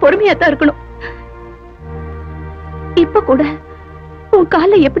நீ கொஞ்சம் பொறுமையா தான் இருக்கணும். இப்ப கூட உன்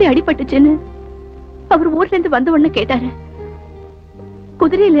கால எப்படி அடிபட்டுச்சுன்னு அவர் ஊர்ல இருந்து வந்த உடனே கேட்டாரு.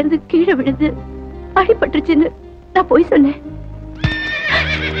 குதிரையில இருந்து கீழே விழுந்து அடிபட்டுச்சுன்னு நான் போய் சொன்னேன்.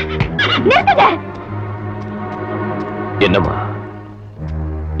 என்னம்மா,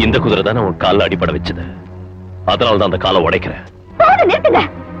 இந்த குதிரை தானே உன் கால அடிபட வச்சது, அதனாலதான் அந்த காலை உடைக்கிறேன். நிறுத்துங்க.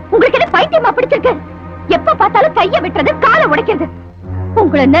 உங்களுக்கு என்ன பைத்தியமா பிடிச்சிருக்கு? எப்ப பார்த்தாலும் கைய விட்டுறது, காலை உடைக்கிறது.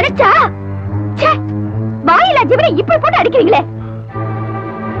 உங்களை நினைச்சா வாயிலா ஜீவனை இப்படி போட்டு அடிக்கிறீங்களே.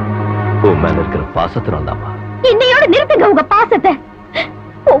 உன் மேல இருக்கிற பாசத்தினால தான்மா. இன்னையோட நிறுத்துங்க உங்க பாசத்தை.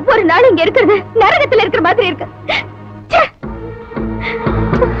 ஒவ்வொரு நாளும் இங்க இருக்கிறது நரகத்துல இருக்கிற மாதிரி இருக்கு.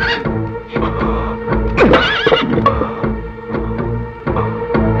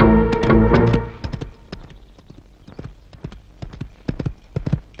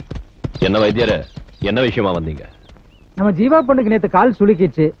 என்ன வைத்தியர, என்ன விஷயமா வந்தீங்க? நம்ம ஜீவா பொண்ணுக்கு நேத்து கால்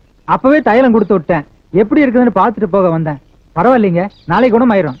சுளுக்கிச்சு. அப்பவே தைலம் கொடுத்து விட்டேன். எப்படி இருக்குதுன்னு பாத்துட்டு போக வந்தேன். பரவாயில்லைங்க, நாளைக்கு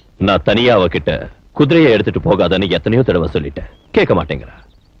குணம் ஆயிரும். நான் தனியா அவகிட்ட குதிரையை எடுத்துட்டு போகாதன்னு எத்தனையோ தடவை சொல்லிட்டேன், கேட்க மாட்டேங்கிற.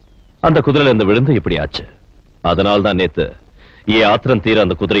 அந்த குதிரையில இருந்து விழுந்து இப்படி ஆச்சு. அதனால்தான் நேத்து என் ஆத்திரம் தீர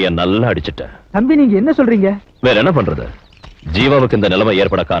அந்த குதிரையை நல்லா அடிச்சுட்டேன். தம்பி, நீங்க என்ன சொல்றீங்க? வேற என்ன பண்றது? ஜீவாவுக்கு இந்த நிலைமை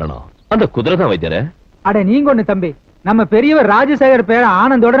ஏற்பட காரணம் அந்த குதிரை தான் வைத்தியர. அட நீங்க ஒண்ணு தம்பி, நம்ம பெரியவர் ராஜசேகர் பேர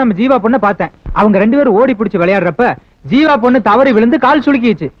ஆனந்தோட நம்ம ஜீவா பொண்ண பார்த்தேன். அவங்க 2 பேரும் ஓடி பிடிச்சு விளையாடுறப்ப ஜீவா பொண்ணு தவறி விழுந்து கால்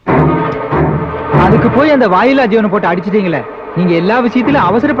சுளுக்கிச்சு. அதுக்கு போய் அந்த வாயிலா ஜீவனை போட்டு அடிச்சிட்டீங்களே. நீங்க எல்லா விஷயத்திலும்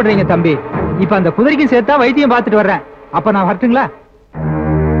அவசரப்படுறீங்க தம்பி. இப்ப அந்த குதிரைக்கும் சேர்த்தா வைத்தியம் பார்த்துட்டு வர்றேன். அப்ப நான் வரட்டுங்களா?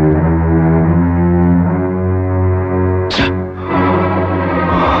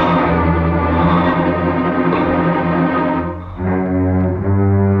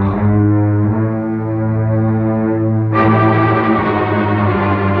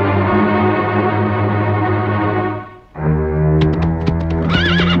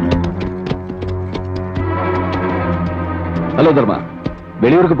 ஹலோ தர்மா,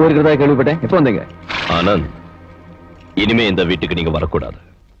 வெளியூருக்கு போயிருக்கிறதா கேள்விப்பட்டேன். எப்ப வந்தீங்க? ஆனந்த், இனிமே இந்த வீட்டுக்கு நீங்க வரக்கூடாது.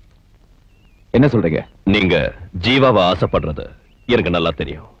 என்ன சொல்றீங்க? நீங்க ஜீவாவை ஆசைப்படுறது எனக்கு நல்லா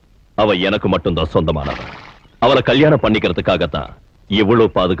தெரியும். அவ எனக்கு மட்டும்தான் சொந்தமானவ. அவளை கல்யாணம் பண்ணிக்கிறதுக்காகத்தான்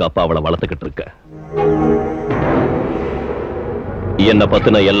இவ்வளவு பாதுகாப்பா அவளை வளர்த்துக்கிட்டு இருக்க. என்ன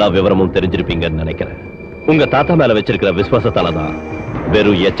பத்தின எல்லா விவரமும் தெரிஞ்சிருப்பீங்கன்னு நினைக்கிறேன். உங்க தாத்தா மேல வச்சிருக்கிற விசுவாசத்தாலதான்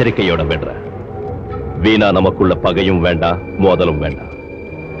வெறும் எச்சரிக்கையோட விடுற. வீணா நமக்குள்ள பகையும் வேண்டாம், மோதலும் வேண்டாம்.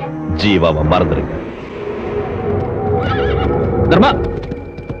 ஜீவாவை மறந்துருங்க. தர்மா,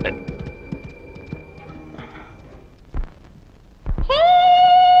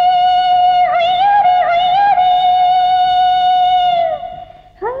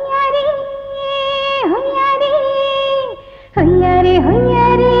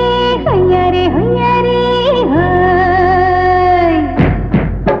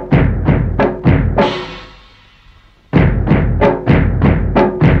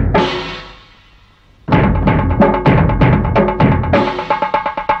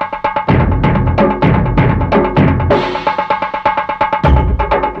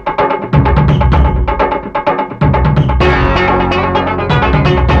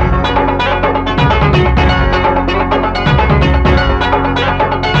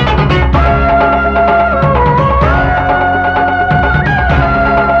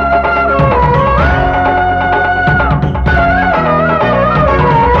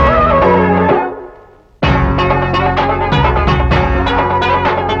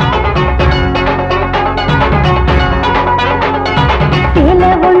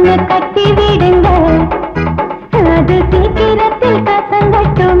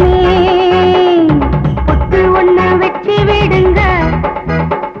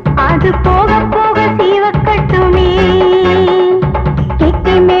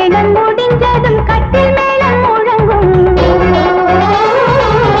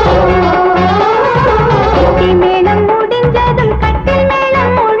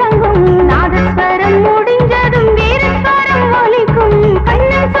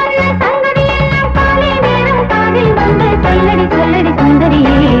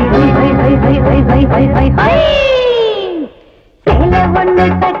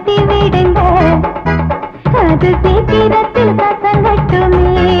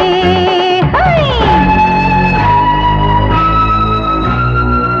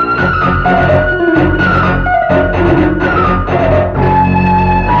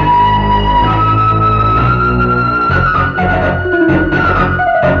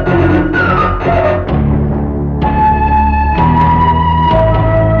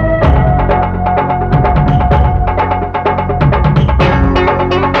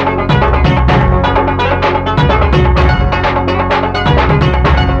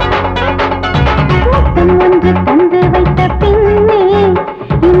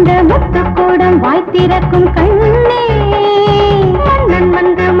 திறக்கும் கண்ணே மன்னன்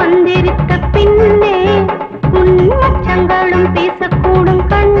வந்து மந்திரித்த பின்னே உன் மச்சங்களும் பேசக்கூடும்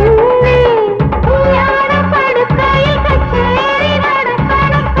கண்ணே ஞான படுக்கையில் கச்சேரி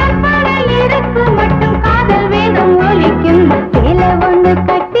நடக்கணும் கற்பனை இருக்கு மட்டும் காதல் வேதம் ஒலிக்கும் சேலை ஒண்ணு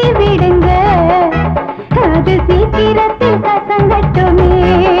கட்டி விடுங்க அது சீக்கிரத்தில் கசங்கட்டுமே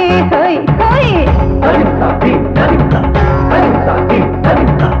ஹோய் ஹோய்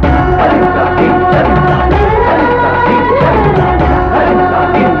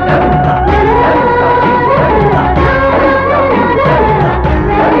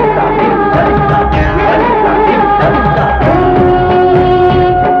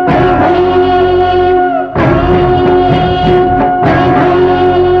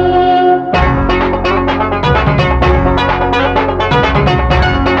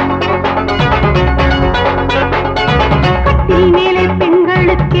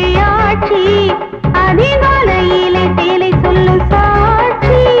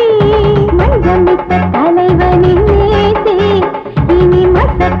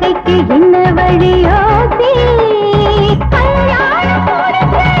என்ன வழியோசி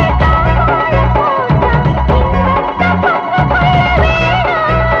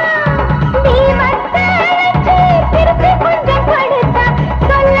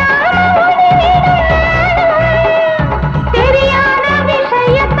தெரியாத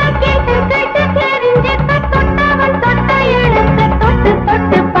விஷயத்தை கேட்டு கேட்டு தெரிஞ்சுக்க தொட்டவன் தொட்ட இழக்க தொட்டு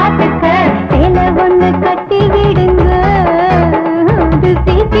தொட்டு பார்த்துக்க சேலை ஒண்ணு கட்டி விடுங்க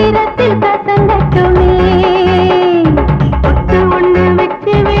சீக்கிரத்தில் கசங்கட்டுமே ஒட்டு ஒண்ணு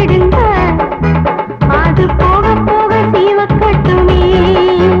வச்சு விடுங்க அது போக போக சீவக்கட்டுமே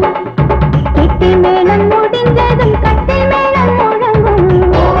கெட்டி மேளம் முடிஞ்சதும் கட்டி மேளம் முழங்கும்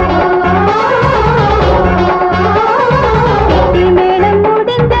கெட்டி மேளம்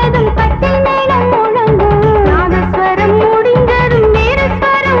முடிஞ்சதும் கட்டி மேளம் முழங்கும் நாதஸ்வரம் முடிஞ்சதும்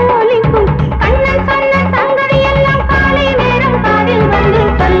மேரஸ்வரம் ஒலிக்கும் கண்ணன் சொன்ன சங்கதி எல்லாம் காலை நேரம் காதில் வந்து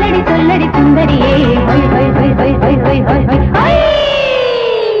சொல்லடி சொல்லடி சுந்தரியே ஹொய் ஹொய் ஹொய் ஹொய் ஹொய் ஹொய் ஹொய் ஹொய் ஹொய்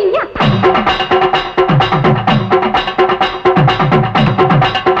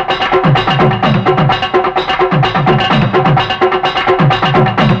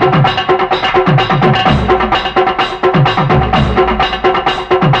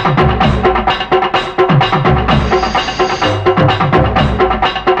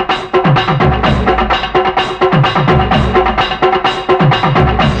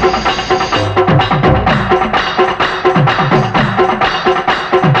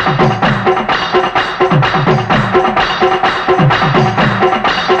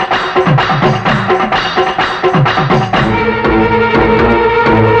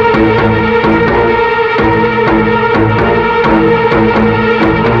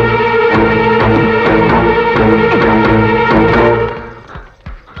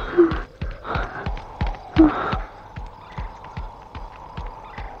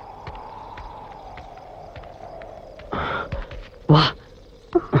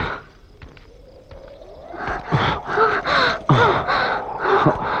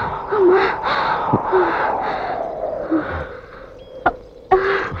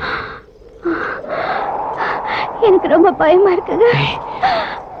எனக்கு ரொம்ப பயமா இருக்குங்க.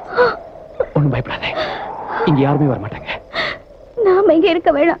 ஒண்ணும் பயப்படாத, இங்க யாருமே வர மாட்டாங்க. நாம இங்க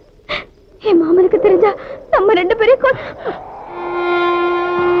இருக்க வேணாம். என் மாமனுக்கு தெரிஞ்சா நம்ம ரெண்டு பேரும்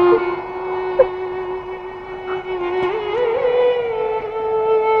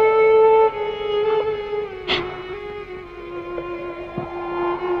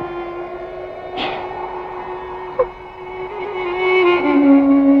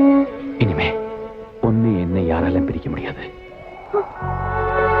இனிமே ஒன்னு என்ன யாராலும் பிரிக்க முடியாது.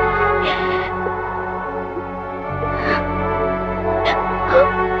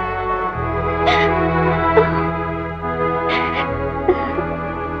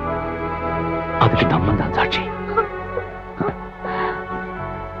 அதுக்கு நம்ம தான் சாட்சி.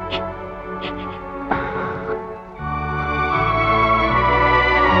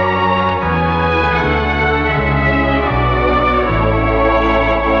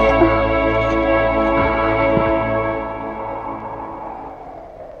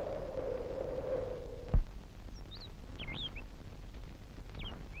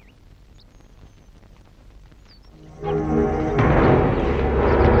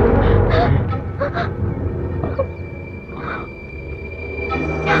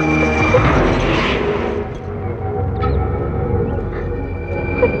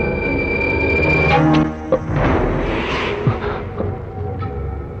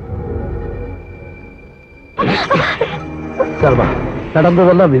 சர்மா,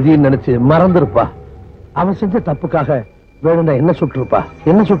 நடந்ததெல்லாம் விதின்னு நினைச்சு மறந்துருப்பா. அவன் செஞ்ச தப்புக்காக வேணும்னா என்ன சுட்டுருப்பா,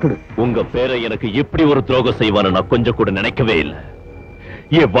 என்ன சுட்டுடு. உங்க பேரை எனக்கு எப்படி ஒரு துரோகம் செய்வான்னு நான் கொஞ்சம் கூட நினைக்கவே இல்லை.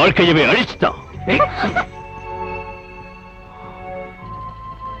 என் வாழ்க்கையவே அழிச்சுட்டான்.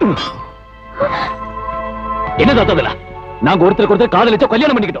 என்ன தாத்தா, நாங்க ஒருத்தருக்கு ஒருத்தர் காதலிச்சா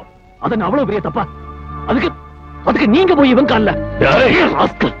கல்யாணம் பண்ணிக்கிட்டோம். அது அவ்வளவு பெரிய தப்பா? அதுக்கு நீங்க போய் இவன் கால்ல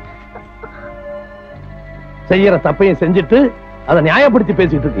செய்யற தப்பையும் செஞ்சுட்டு அதை நியாயப்படுத்தி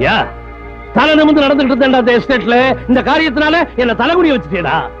பேசிட்டு இருக்கியா? தலை நிமிர்ந்து நடந்துகிட்டு இருந்தேன் அந்த எஸ்டேட்ல. இந்த காரியத்தினால என்ன தலைமுடிய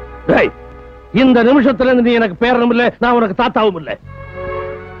வச்சுட்டேடா. இந்த நிமிஷத்துல இருந்து நீ எனக்கு பேரனும் இல்ல, நான் உனக்கு தாத்தாவும் இல்ல.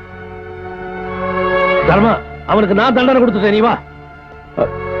 தர்மா, அவனுக்கு நான் தண்டனை கொடுத்துட்டேன், நீ வா.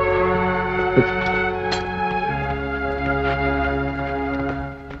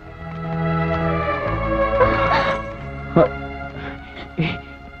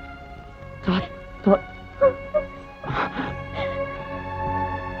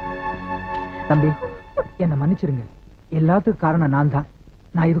 தம்பி, என்ன மன்னிச்சிருங்க. எல்லாத்துக்கும் காரணம் நான் தான்.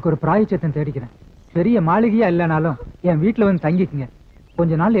 நான் இதுக்கு ஒரு பிராயச்சித்தம் தேடிக்கிறேன். பெரிய மாளிகையா இல்லைனாலும் என் வீட்டுல வந்து தங்கிக்குங்க.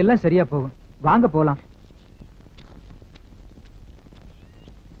 கொஞ்ச நாள் எல்லாம் சரியா போகும். வாங்க போலாம்.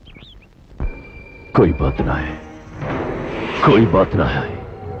 कोई बात ना है, कोई बात ना है.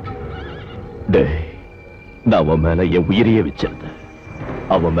 டேய், நான் அவன் மேல என் உயிரையே வச்சிருந்தேன்.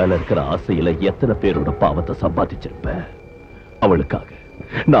 அவன் மேல இருக்கிற ஆசையில எத்தனை பேரோட பாவத்தை சம்பாதிச்சிருப்பேன். அவளுக்காக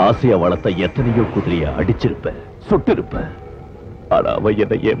நான் ஆசைய வளர்த்த எத்தனையோ குதிரைய அடிச்சிருப்பேன், சுட்டிருப்பேன். ஆனா அவன்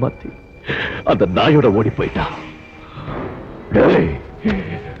என்னை ஏமாத்தி அந்த நாயோட ஓடி போயிட்டான். டேய்,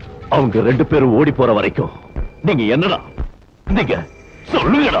 அவங்க 2 பேரும் ஓடி போற வரைக்கும் நீங்க என்னடா, நீங்க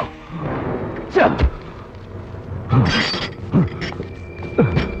சொல்லுங்கடா.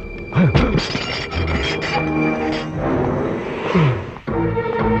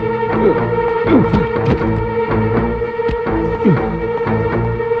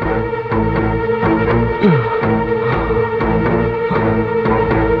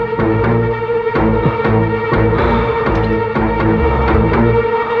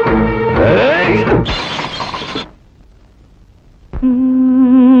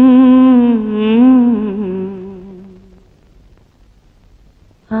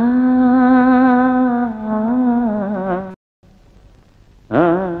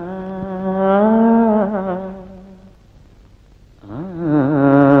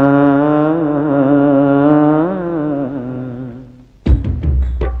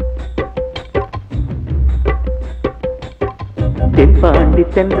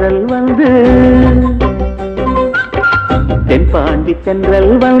 தென்றல் வந்து தென்பாண்டி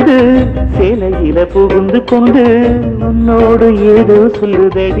தென்றல் வந்து சேலையில புகுந்து கொண்டு உன்னோடு ஏதோ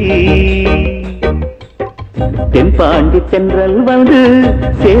சொல்லுதடி. தென்பாண்டி தென்றல் வந்து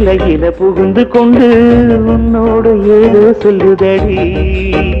சேலையில புகுந்து கொண்டு உன்னோடு ஏதோ சொல்லுதடி.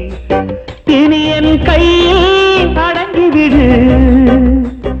 இனி என் கையில் அடங்கிவிடு,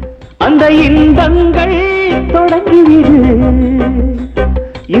 அந்த இன்பங்கள் தொடங்கிவிடு.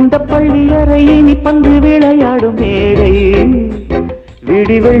 இந்த பள்ளி அறையினி பந்து விளையாடும் மேடை,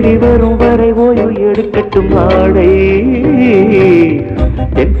 விடி வெள்ளி வரும் வரை ஓய்வு எடுக்கட்டும் ஆடை.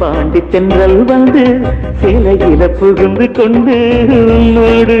 தென்பாண்டி தென்றல் வந்து சேலையில புகுந்து கொண்டு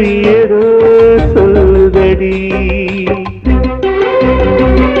உன்னோடு ஏதோ சொல்லுதடி.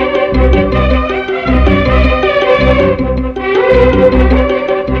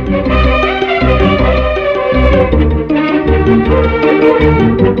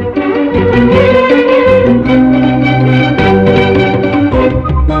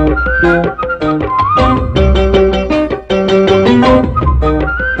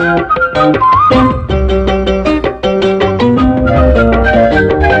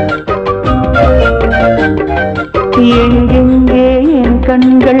 எங்கெங்கே என்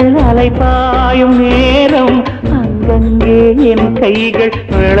கண்கள் அலைபாயும் நேரம், அங்கங்கே என் கைகள்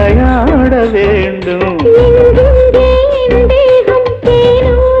விளையாட வேண்டும்.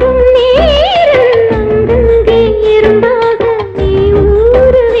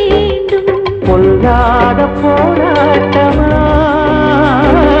 பொல்லாத போராட்டமா,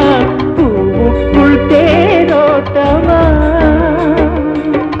 பூவுக்குள் தேரோட்டமா,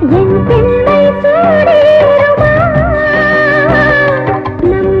 என் பெண்ணை சூடேறுமா,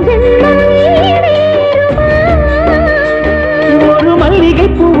 நம் ஜென்மம் ஈடேறுமா. ஒரு மல்லிகை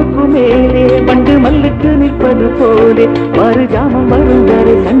பூவுக்கு மேலே பண்டு மல்லுக்கு நிற்பது போலே மறுஜாமம் வரும்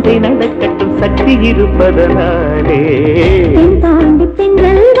வரை சண்டை நடக்கட்டும் சக்தி இருப்பதனாலே. தாண்டி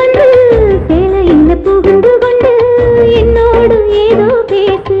பெண்கள் வந்து சேலையில புகுந்து கொண்டு என்னோடு ஏதோ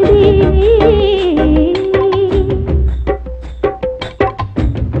பேசுதே.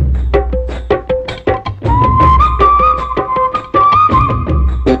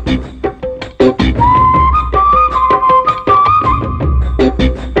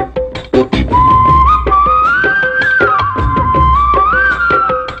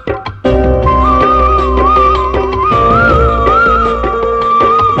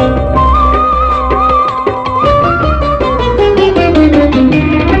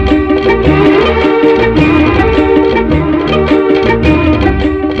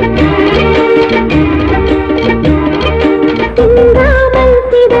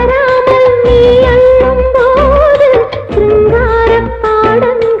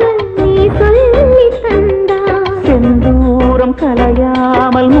 கோபம்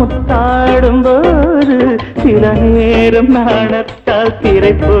கலையாமல் முத்தாடும் போது சில நேரம் நாணத்தால்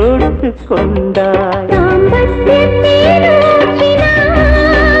திரை போட்டு கொண்டாய்.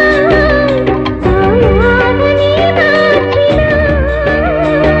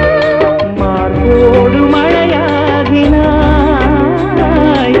 மார்போடு மழையாகினாய்,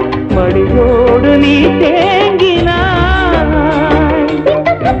 மடியோடு நீ தேங்கினாய்.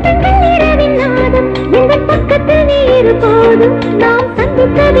 நாம்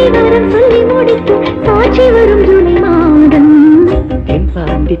சந்தித்த விவரம் சொல்லி முடித்து சாட்சி வரும் ஜூலை மாதம்.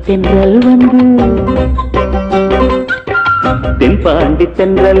 தென்பாண்டி தென்றல் வந்து தென்பாண்டி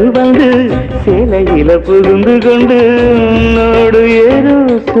தென்றல் வந்து சேலையில புகுந்து கொண்டு உன்னோடு ஏதோ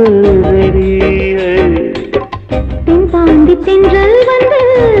சொல்றடி. தென்பாண்டி தென்றல் வந்து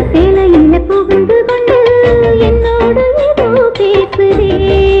சேலையில புகுந்து கொண்டு என்னோடு ஏதோ பேசுதே.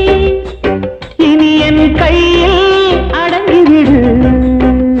 இனி என் கையில் அடங்கிவிடு,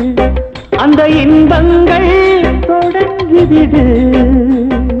 அந்த இன்பங்கள் தொடங்கிவிடு.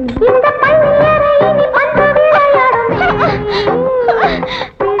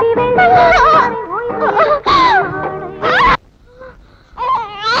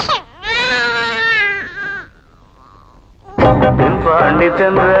 தென்பாண்டி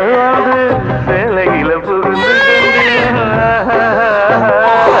சென்றது சேலையில புகுந்து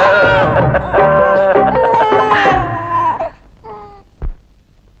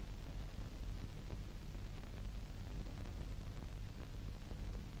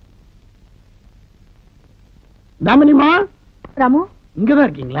தாமினிமா. ராமு, இங்கதான்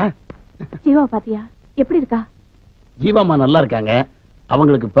இருக்கீங்களா? ஜீவா பாத்தியா? எப்படி இருக்கா? ஜீவாமா நல்லா இருக்காங்க.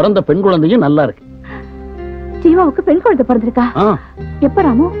 அவங்களுக்கு பிறந்த பெண் குழந்தையும் நல்லா இருக்கு. ஜீவாவுக்கு பெண் குழந்தை பிறந்திருக்கா? எப்ப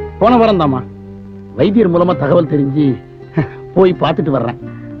ராமு? போன வாரம் தாமா. வைத்தியர் மூலமா தகவல் தெரிஞ்சு போய் பார்த்துட்டு வர்றேன்.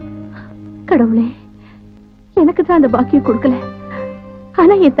 கடவுளே, எனக்கு தான் அந்த பாக்கியம் கொடுக்கல.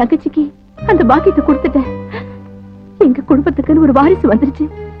 ஆனா என் தங்கச்சிக்கு அந்த பாக்கியத்தை கொடுத்துட்டேன். எங்க குடும்பத்துக்குன்னு ஒரு வாரிசு வந்துருச்சு.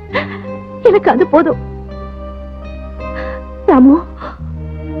 எனக்கு அது போதும். ராமு,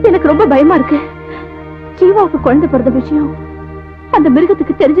 எனக்கு ரொம்ப பயமா இருக்கு. ஜீவாவுக்கு குழந்தை பிறந்த விஷயம் அந்த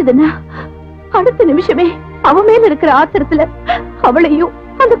மிருகத்துக்கு தெரிஞ்சதுன்னா அடுத்த நிமிஷமே அவ மேல இருக்கிற ஆத்திரத்துல அவளையும்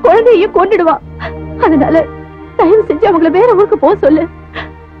அந்த குழந்தையையும் கொன்னுடுவா. அதனால தயவு செஞ்சு அவங்கள வேற ஊருக்கு போக சொல்லு.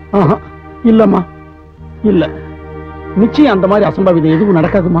 இல்லம்மா, இல்ல, நிச்சயம் அந்த மாதிரி அசம்பாவிதம் எதுவும்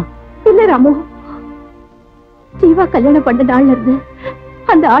நடக்காதுமா. இல்ல ராமு, ஜீவா கல்யாணம் பண்ண நாள்ல இருந்து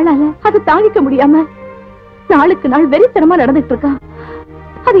அந்த ஆளால அதை தாங்கிக்க முடியாம நாளுக்கு நாள் வெறித்தனமா நடந்துட்டு இருக்கா.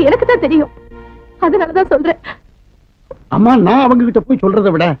 அது எனக்கு தான் தெரியும். அதனாலதான் சொல்றேன். அம்மா, நான் அவங்க கிட்ட போய்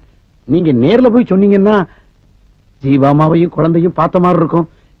சொல்றதை விட நீங்க நேர்ல போய் சொன்னீங்கன்னா ஜீவாமாவையும் குழந்தையும் பார்த்த மாதிரி இருக்கும்.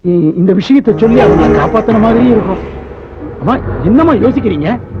 இந்த விஷயத்தை சொல்லி அவங்களை காப்பாத்தின மாதிரியும் இருக்கும். அம்மா, என்னம்மா யோசிக்கிறீங்க?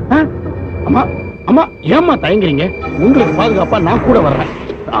 அம்மா அம்மா, ஏம்மா தயங்குறீங்க? உங்களுக்கு பாதுகாப்பா நான் கூட வர்றேன்.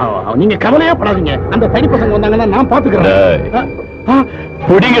 நீங்க கவலையா படாதீங்க. அந்த தடி பசங்க வந்தாங்கன்னா நான் பாத்துக்கிறேன்.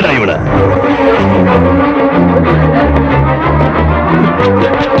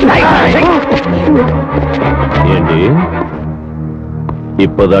 ஏண்டி,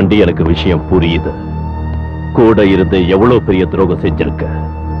 இப்பதாண்டி எனக்கு விஷயம் புரியுது. கூட இருந்து எவ்வளவு பெரிய துரோகம் செஞ்சிருக்க,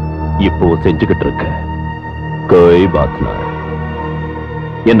 இப்போ செஞ்சுக்கிட்டு இருக்க. கோய் பாத்னா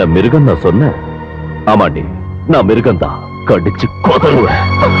என்ன மிருகம் நான் சொன்ன? ஆமாண்டி, நான் மிருகம் தான். கடிச்சு கொதறுவேன்.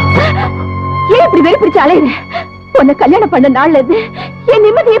 ஏன் இப்படி வெறி பிடிச்சு அலையுற? உன்னை கல்யாணம் பண்ண நாள்ல இருந்து என்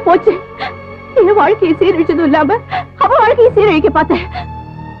நிம்மதியே போச்சு. என் வாழ்க்கையை சீரழிச்சதும் இல்லாம அவ வாழ்க்கையை சீரழிக்க பார்த்தேன்.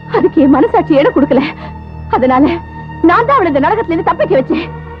 அதுக்கு என் மனசாட்சி இடம் கொடுக்கல. அதனால நான் தான் அவளை இந்த நரகத்துல இருந்து தப்பிக்க வச்சேன்.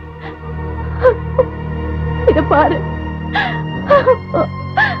 இத பாரு,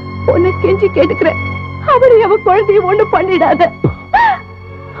 உன்னை கெஞ்சி கேட்டுக்கிறேன். அவளை அவ குழந்தைய ஒண்ணு பண்ணிடாத.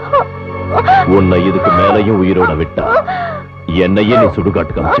 உன்னை இதுக்கு மேலையும் உயிரோட விட்டா என்னையே நீ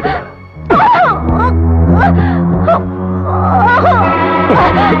சுடுகாட்டு காமிச்சிடுவ.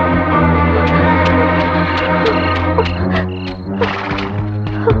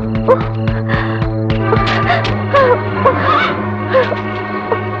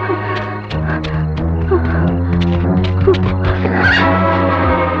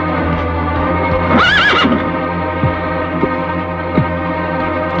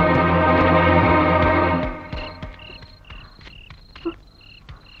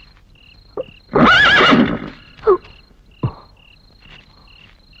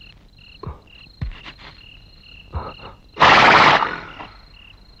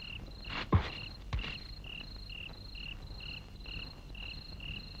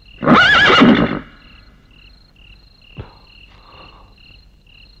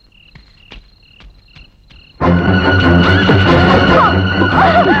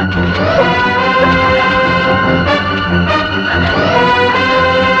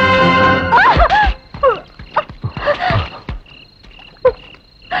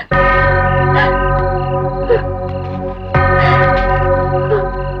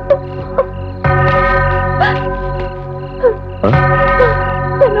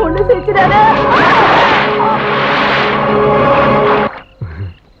 அடிக்கிறாரு.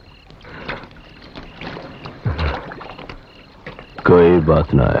 कोई बात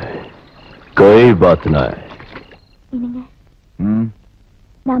नहीं, कोई बात नहीं.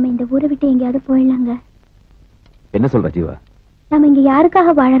 நாம இந்த ஊரை விட்டு எங்கேயாவது போயிடலாங்க. என்ன சொல்ற ஜீவா? நாம இங்க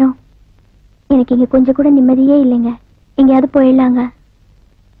யாருக்காக வாழறோம்? எனக்கு இங்க கொஞ்சம் கூட நிம்மதியே இல்லைங்க. எங்கேயாவது போயிடலாங்க.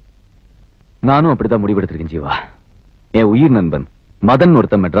 நானும் அப்படித்தான் முடிவெடுத்திருக்கேன் ஜீவா. என் உயிர் நண்பன் மதன்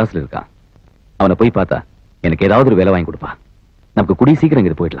ஒருத்தன் மெட்ராஸ்ல இருக்கான். அவனை போய் பார்த்தா எனக்கு ஏதாவது ஒரு வேலை வாங்கி கொடுப்பா. நமக்கு கூடிய சீக்கிரம்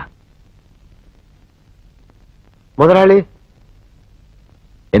இங்க போயிடலாம். முதலாளி,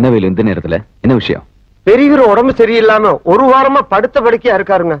 என்ன வேலை இந்த நேரத்துல? என்ன விஷயம்? பெரியவர் உடம்பு சரியில்லாம ஒரு வாரமா படுத்த படுக்கையா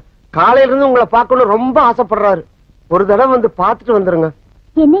இருக்காருங்க. காலையில இருந்து உங்களை பார்க்கணும் ரொம்ப ஆசைப்படுறாரு. ஒரு தடவை வந்து பார்த்துட்டு வந்துருங்க.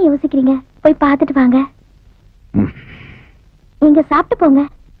 என்ன யோசிக்கிறீங்க? போய் பார்த்துட்டு வாங்க. நீங்க சாப்பிட்டு போங்க.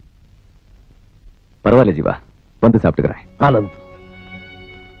 பரவாயில்ல ஜீவா, வந்து சாப்பிட்டுக்கிறேன். ஆனந்த்,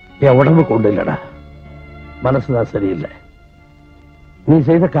 என் உடம்புக்கு ஒண்ணு இல்லடா, மனசுதான் சரியில்லை. நீ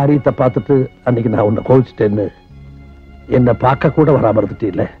செய்த காரியத்தை பார்த்துட்டு அன்னைக்கு நான் உன்னை கோவிச்சிட்டேன்னு என்னை பார்க்க கூட வராம இருந்துட்டு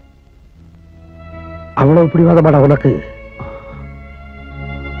இல்ல. அவ்வளவு பிடிவாதமாடா உனக்கு?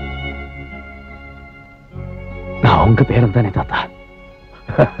 நான் உங்க பேரன் தானே தாத்தா.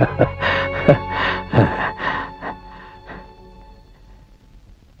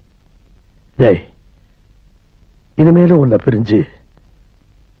 டேய், இனிமேலும் உன்னை பிரிஞ்சு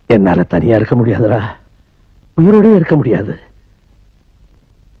என்னால தனியா இருக்க முடியாதுடா, உயிரோடே இருக்க முடியாது.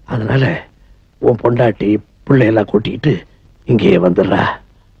 அதனால உன் பொண்டாட்டி பிள்ளையெல்லாம் கூட்டிட்டு இங்கேயே வந்துடுறா.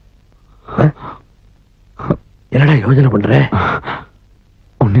 என்னடா யோசனை பண்ற?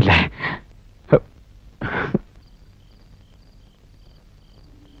 ஒண்ணு இல்ல.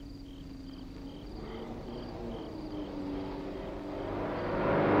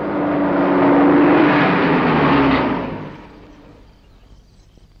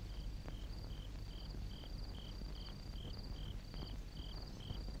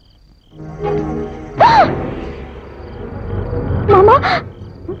 மாமா,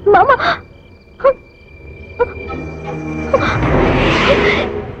 மாமா,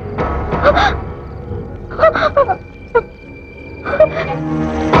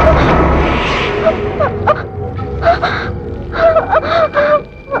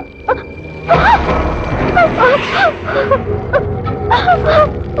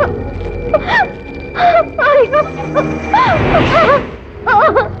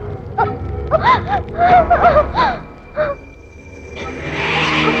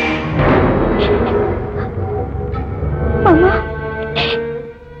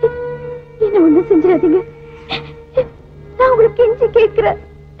 என்ன ஒண்ணு செஞ்சிடாதீங்க. நான் உங்களுக்கு கெஞ்சி கேட்கிறேன்.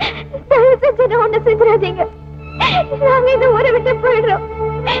 தயவு செஞ்சு என்ன ஒண்ணு செஞ்சிடாதீங்க. நாங்க இந்த ஊரை விட்டு போயிடுறோம்.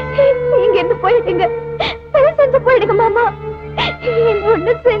 நீங்க இருந்து போயிடுங்க. தயவு செஞ்சு போயிடுங்க மாமா. என்ன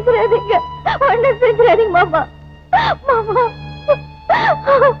ஒண்ணு செஞ்சிடாதீங்க. ஒண்ணு செஞ்சிடாதீங்க மாமா. மாமா,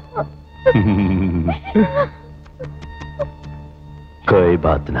 कोई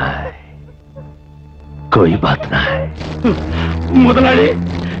बात नहीं, कोई बात नहीं. முதலாளி,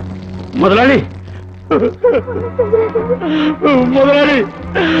 முதலாளி, முதலாளி,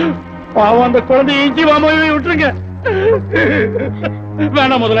 பாவம் அந்த குழந்தை இஞ்சி மாமாவை விட்டுருங்க.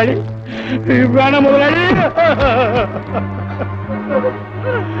 வேணாம் முதலாளி, வேணாம் முதலாளி.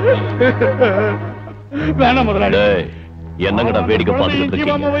 வேணாம் முதலாளி. என்னங்கடா வேடிக்கை பார்த்துட்டு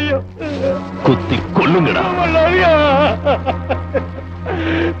இருக்கீங்க? குத்தி கொல்லுங்கடா.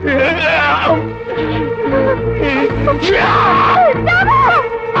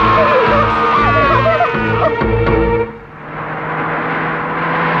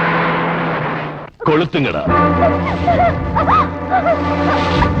 கொளுத்துங்கடா.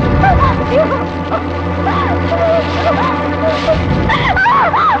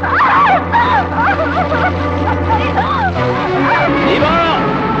 தேவா,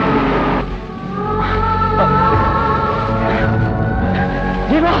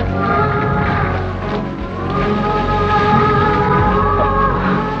 தேவா,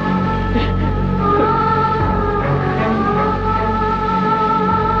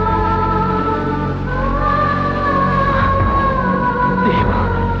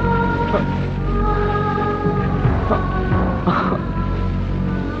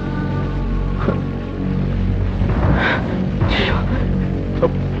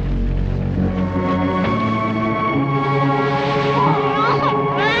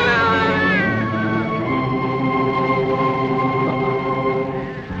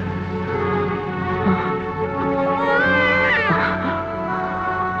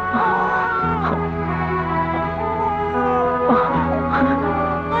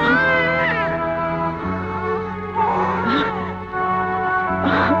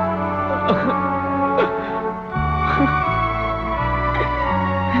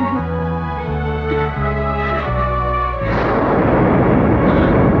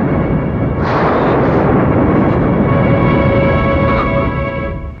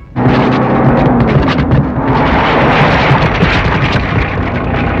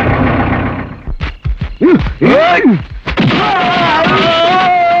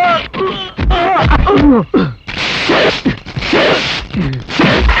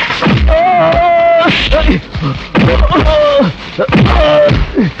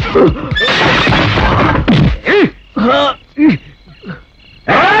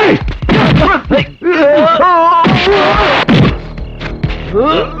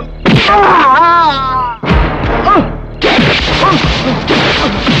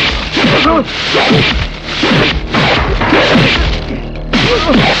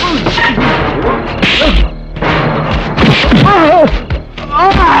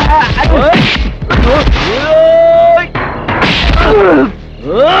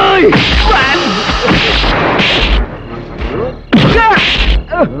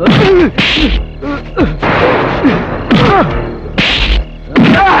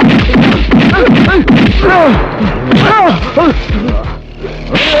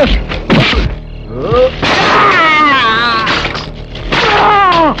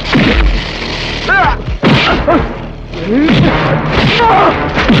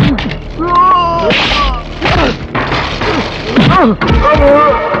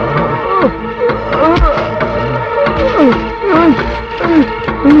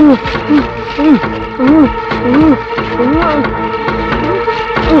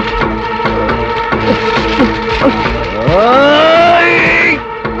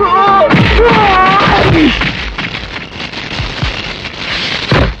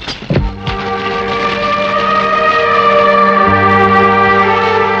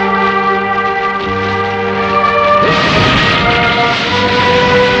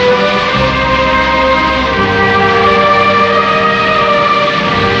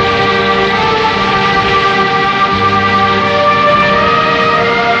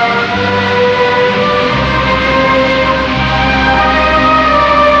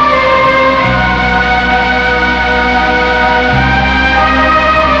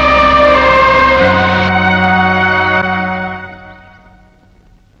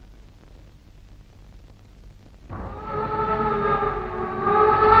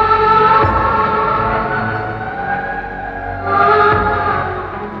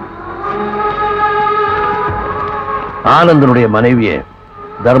 ஆனந்தனுடைய மனைவியை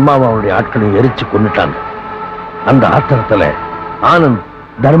தர்மாவை அவனுடைய ஆட்களையும் எரிச்சு கொண்டுட்டாங்க. அந்த ஆத்திரத்துல ஆனந்த்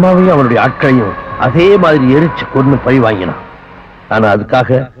தர்மாவையும் அவனுடைய ஆட்களையும் அதே மாதிரி எரிச்சு கொண்டு பழி வாங்கினான். ஆனா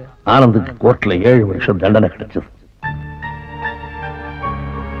அதுக்காக ஆனந்துக்கு கோர்ட்ல 7 வருஷம் தண்டனை கிடைச்சது.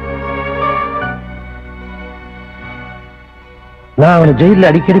 நான் அவனை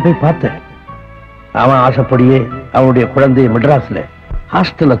ஜெயில அடிக்கடி போய் பார்த்தேன். அவன் ஆசைப்படியே அவனுடைய குழந்தையை மெட்ராஸ்ல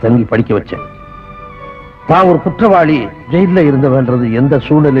ஹாஸ்டல்ல தங்கி படிக்க வச்சேன். தான் ஒரு குற்றவாளி ஜெயில இருந்த வேண்டது எந்த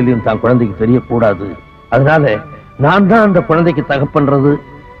சூழ்நிலையிலும் தான் குழந்தைக்கு தெரியக்கூடாது. அதனால நான் தான் அந்த குழந்தைக்கு தகப்பன்றது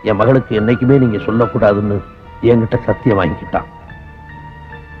என் மகளுக்கு என்னைக்குமே நீங்க சொல்லக்கூடாதுன்னு என்கிட்ட சத்தியம் வாங்கிக்கிட்டான்.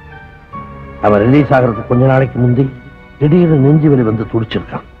 அவன் ரிலீஸ் ஆகிறதுக்கு கொஞ்ச நாளைக்கு முந்தி திடீர்னு நெஞ்சு வலி வந்து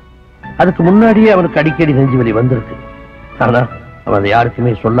துடிச்சிருக்கான். அதுக்கு முன்னாடியே அவனுக்கு அடிக்கடி நெஞ்சு வலி வந்திருக்கு. ஆனா அவன் அதை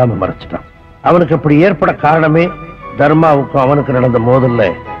யாருக்குமே சொல்லாம மறைச்சிட்டான். அவனுக்கு அப்படி ஏற்பட காரணமே தர்மாவுக்கும் அவனுக்கு நடந்த மோதல்ல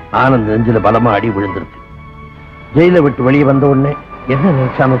ஆனந்த் நெஞ்சில பலமா அடி விழுந்திருக்கு. ஜெயில விட்டு வெளியே வந்த உடனே என்ன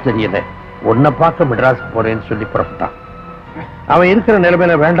நினைச்சானோ தெரியல, உன்னை பார்க்க மெட்ராஸுக்கு போறேன்னு சொல்லி புறப்பட்டான். அவன் இருக்கிற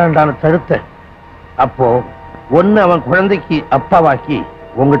நிலைமையில வேண்டாண்டான்னு தடுத்த. அப்போ ஒன்னு அவன் குழந்தைக்கு அப்பாவாக்கி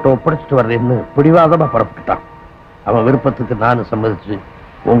உங்ககிட்ட ஒப்படைச்சிட்டு வர்றேன்னு பிடிவாதமா புறப்பட்டுட்டான். அவன் விருப்பத்துக்கு நானும் சம்மதிச்சு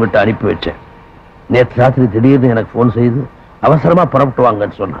உங்ககிட்ட அனுப்பி வச்சேன். நேற்று ராத்திரி திடீர்னு எனக்கு போன் செய்து அவசரமா புறப்பட்டு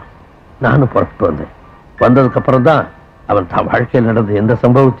வாங்கன்னு சொன்னான். நானும் புறப்பட்டு வந்தேன். வந்ததுக்கு அப்புறம் தான் அவன் தான் வாழ்க்கையில் நடந்த எந்த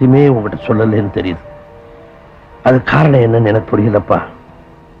சம்பவத்தையுமே உங்ககிட்ட சொல்லலன்னு தெரியுது. அது காரணம் என்னன்னு எனக்கு புரியலப்பா.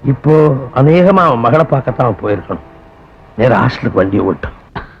 இப்போ அநேகமா அவன் மகளை பார்க்கத்தான் அவன் போயிருக்கணும். நேர ஹாஸ்டலுக்கு வண்டியை ஓட்டான்.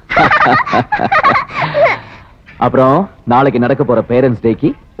 அப்புறம் நாளைக்கு நடக்க போற பேரண்ட்ஸ் டேக்கு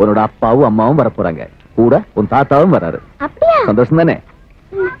உன்னோட அப்பாவும் அம்மாவும் வர போறாங்க. கூட உன் தாத்தாவும் வராரு. சந்தோஷம் தானே?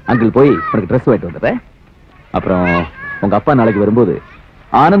 அங்கிள் போய் உனக்கு ட்ரெஸ் வாங்கிட்டு வந்துடுறேன். அப்புறம் உங்க அப்பா நாளைக்கு வரும்போது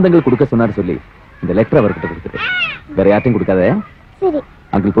ஆனந்தங்கள் கொடுக்க சொன்னாரு சொல்லி இந்த லெட்டர் அவர்கிட்ட கொடுத்துட்டு வேற யார்ட்டையும் கொடுக்காத.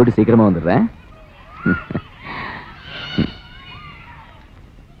 அங்கிள் போயிட்டு சீக்கிரமா வந்துடுறேன்.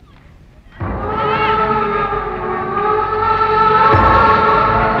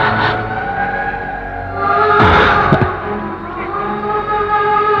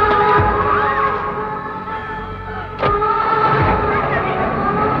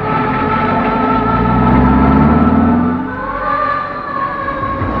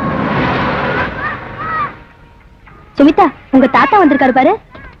 சுமிதா, உங்க தாத்தா வந்திருக்காரு பாரு.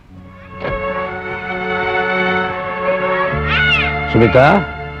 சுமிதா,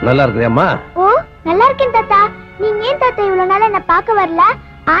 நல்லா இருக்கிறியாம்மா? ஓ, நல்லா இருக்கேன் தாத்தா. நீங்க ஏன் தாத்தா இவ்வளவு நாளா என்ன பார்க்க வரல?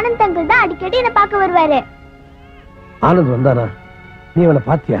 ஆனந்த் அங்கிள் தான் அடிக்கடி என்ன பார்க்க வருவாரு. ஆனந்த் வந்தானா? நீ அவனை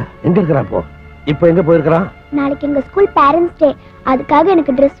பாத்தியா? எங்க இருக்கிறான்? இப்போ எங்க போயிருக்கான்? நாளைக்கு எங்க ஸ்கூல் பேரண்ட்ஸ் டே. அதுக்காக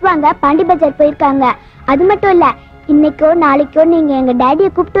எனக்கு ட்ரெஸ் வாங்க பாண்டி பஜார் போயிருக்காங்க. அது மட்டும் இல்ல, இன்னைக்கோ நாளைக்கோ நீங்க எங்க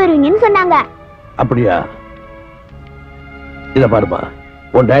டாடியை கூப்பிட்டு வருவீங்கன்னு சொன்னாங்க. அப்படியா? இத பாருமா,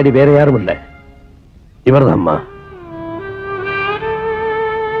 உன் டாடி வேற யாரும் இல்ல, இவர்தான்மா.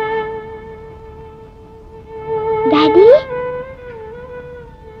 டாடி,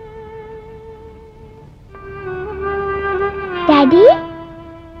 டாடி,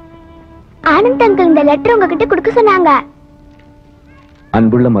 ஆனந்த் அங்கிள் இந்த லெட்டர் உங்ககிட்ட கொடுக்க சொன்னாங்க.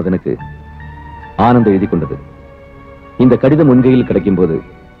 அன்புள்ள மதனுக்கு ஆனந்த் எழுதி கொண்டது. இந்த கடிதம் உன்கையில் கிடைக்கும் போது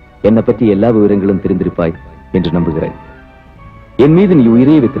என்னை பற்றி எல்லா விவரங்களும் தெரிந்திருப்பாய் என்று நம்புகிறேன். என் மீது நீ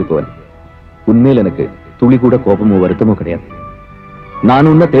உயிரையே வைத்திருப்பவன். உன்மேல் எனக்கு துளி கூட கோபமோ வருத்தமோ கிடையாது. நான்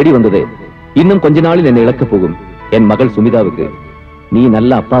உன்னை தேடி வந்ததே இன்னும் கொஞ்ச நாளில் என்னை இழக்கப் போகும் என் மகள் சுமிதாவுக்கு நீ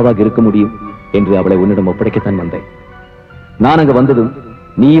நல்ல அப்பாவாக இருக்க முடியும் என்று அவளை உன்னிடம் ஒப்படைக்கத்தான் வந்தேன். நான் அங்க வந்ததும்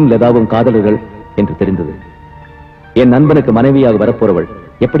நீயும் லதாவும் காதலர்கள் என்று தெரிந்தது. என் நண்பனுக்கு மனைவியாக வரப்போறவள்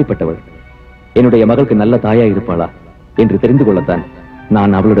எப்படிப்பட்டவள், என்னுடைய மகளுக்கு நல்ல தாயா இருப்பாளா என்று தெரிந்து கொள்ளத்தான்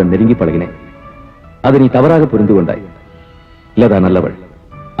நான் அவளுடன் நெருங்கி பழகினேன். அதை நீ தவறாக புரிந்து கொண்டாய். லதா நல்லவள்,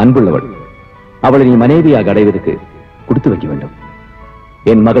 அன்புள்ளவள். அவளை நீ மனைவியாக அடைவதற்கு கொடுத்து வைக்க வேண்டும்.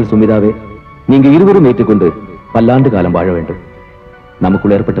 என் மகள் சுமிதாவே, நீங்க இருவரும் ஏற்றுக்கொண்டு பல்லாண்டு காலம் வாழ வேண்டும்.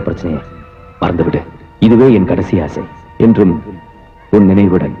 நமக்குள் ஏற்பட்ட பிரச்சனையை மறந்துவிடு. இதுவே என் கடைசி ஆசை. என்றும் உன்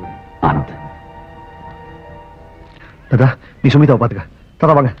நினைவுடன் ஆனந்த். தாதா, நீ சுமிதாவை பாத்துக்க.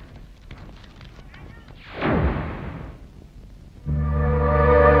 தாதா வாங்க.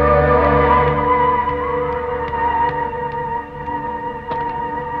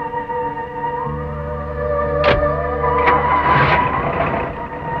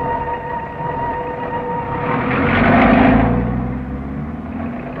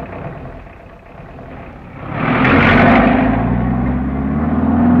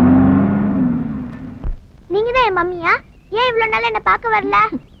 மம்மியா, ஏன் இவ்வளவு நாள் என்ன பார்க்க வரல?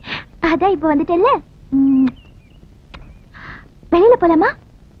 அதான் இப்ப வந்துட்டல்ல. வெளியில போலாமா?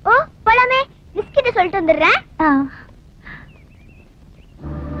 ஓ போலாமே. பிஸ்கட் சொல்லிட்டு வந்துடுறேன்.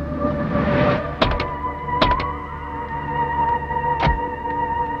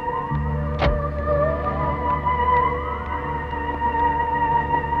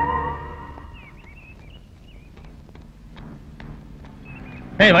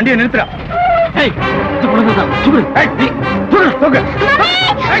 ஏய், வண்டியை நிறுத்துறா. ஏய், இது பொண்ணுதான். சுகுரு. ஏய், நீ சுகுரு போங்க.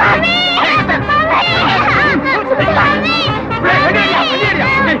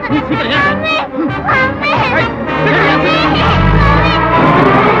 நீ சீக்கிரம்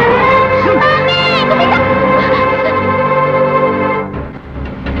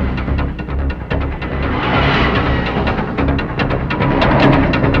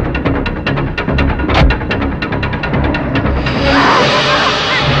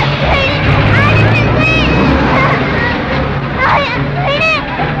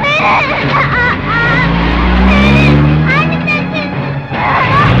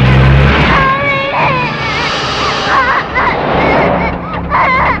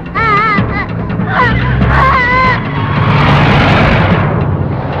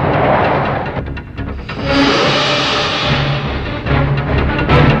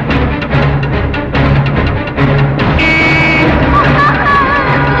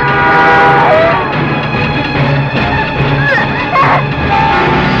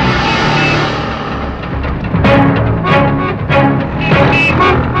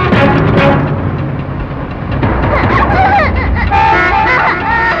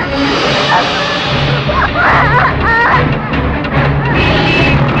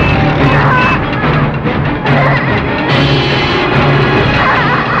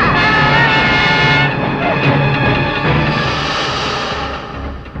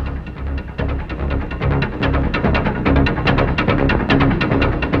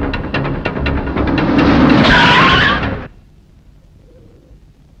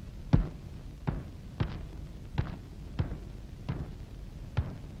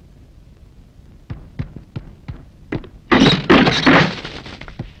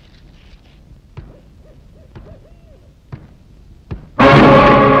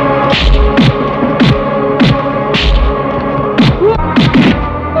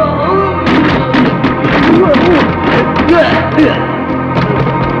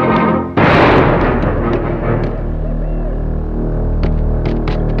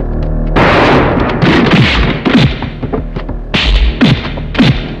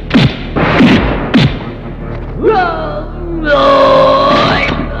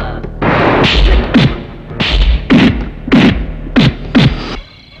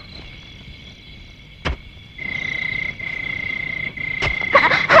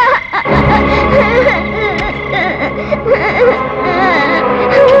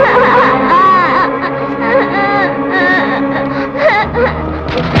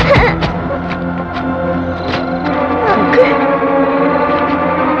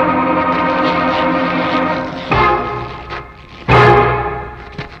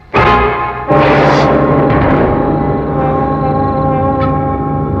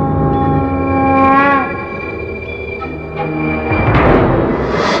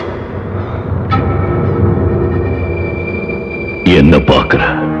என்ன பாக்குற?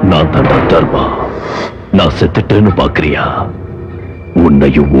 நான் தான் தர்மா. நான் செத்துட்டேன்னு பாக்குறியா?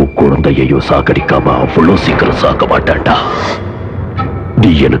 உன்னையும் உன் குழந்தையையும் சாகடிக்காம அவ்வளவு சீக்கிரம் சாக மாட்டேன்டா.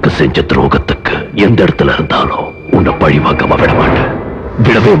 நீ எனக்கு செஞ்ச துரோகத்துக்கு எந்த இடத்துல இருந்தாலும் உன்னை பழி வாங்காம விட மாட்டேன்,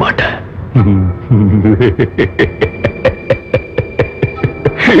 விடவே மாட்டேன்.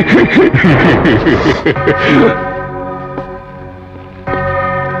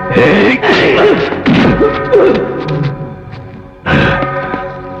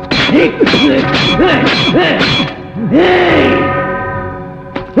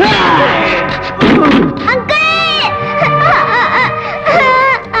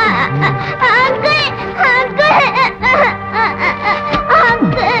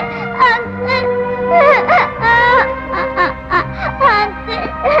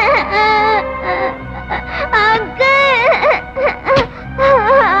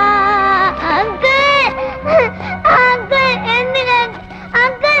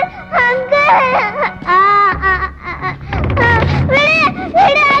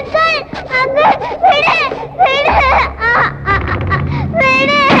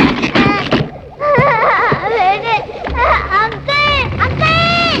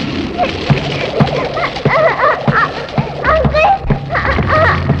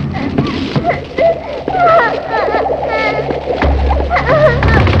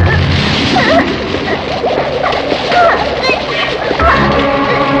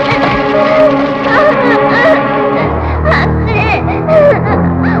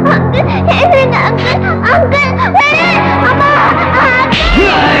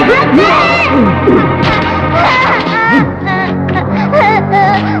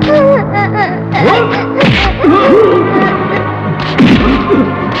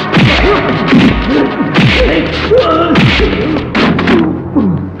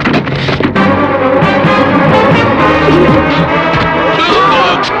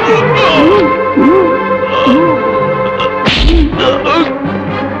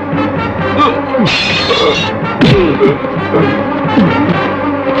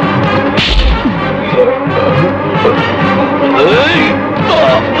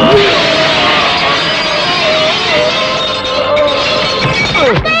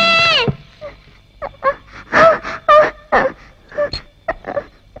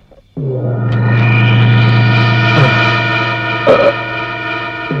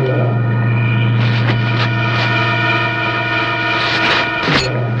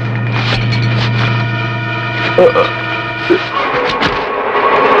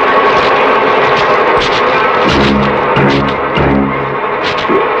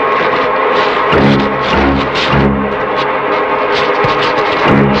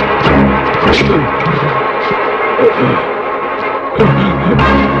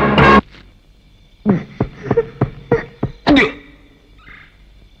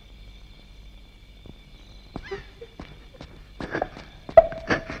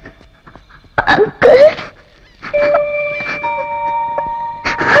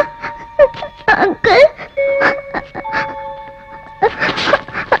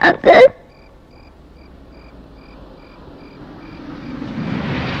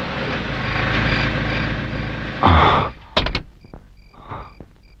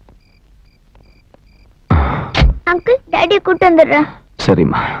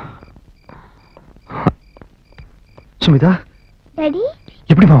 சரிம்மா. சுமிதா, டாடி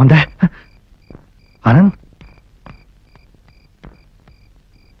எப்படிமா வந்த? ஆனந்த்,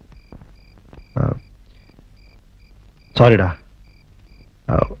 சாரிடா,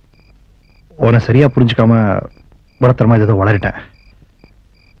 உன்னை சரியா புரிஞ்சுக்காம உடத்தரமா ஏதோ வளரிட்டேன்.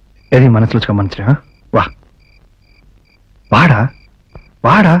 எதையும் மனசுல வச்சுக்க மன்னிச்சிட்டேன். வா வாடா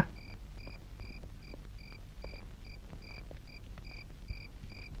வாடா.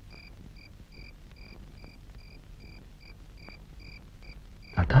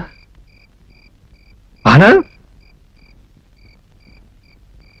 ஆனந்த்,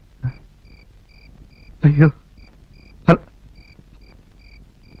 ஐயோ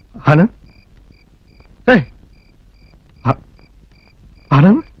ஆனந்த்,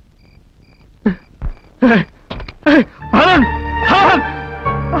 ஆனந்த்,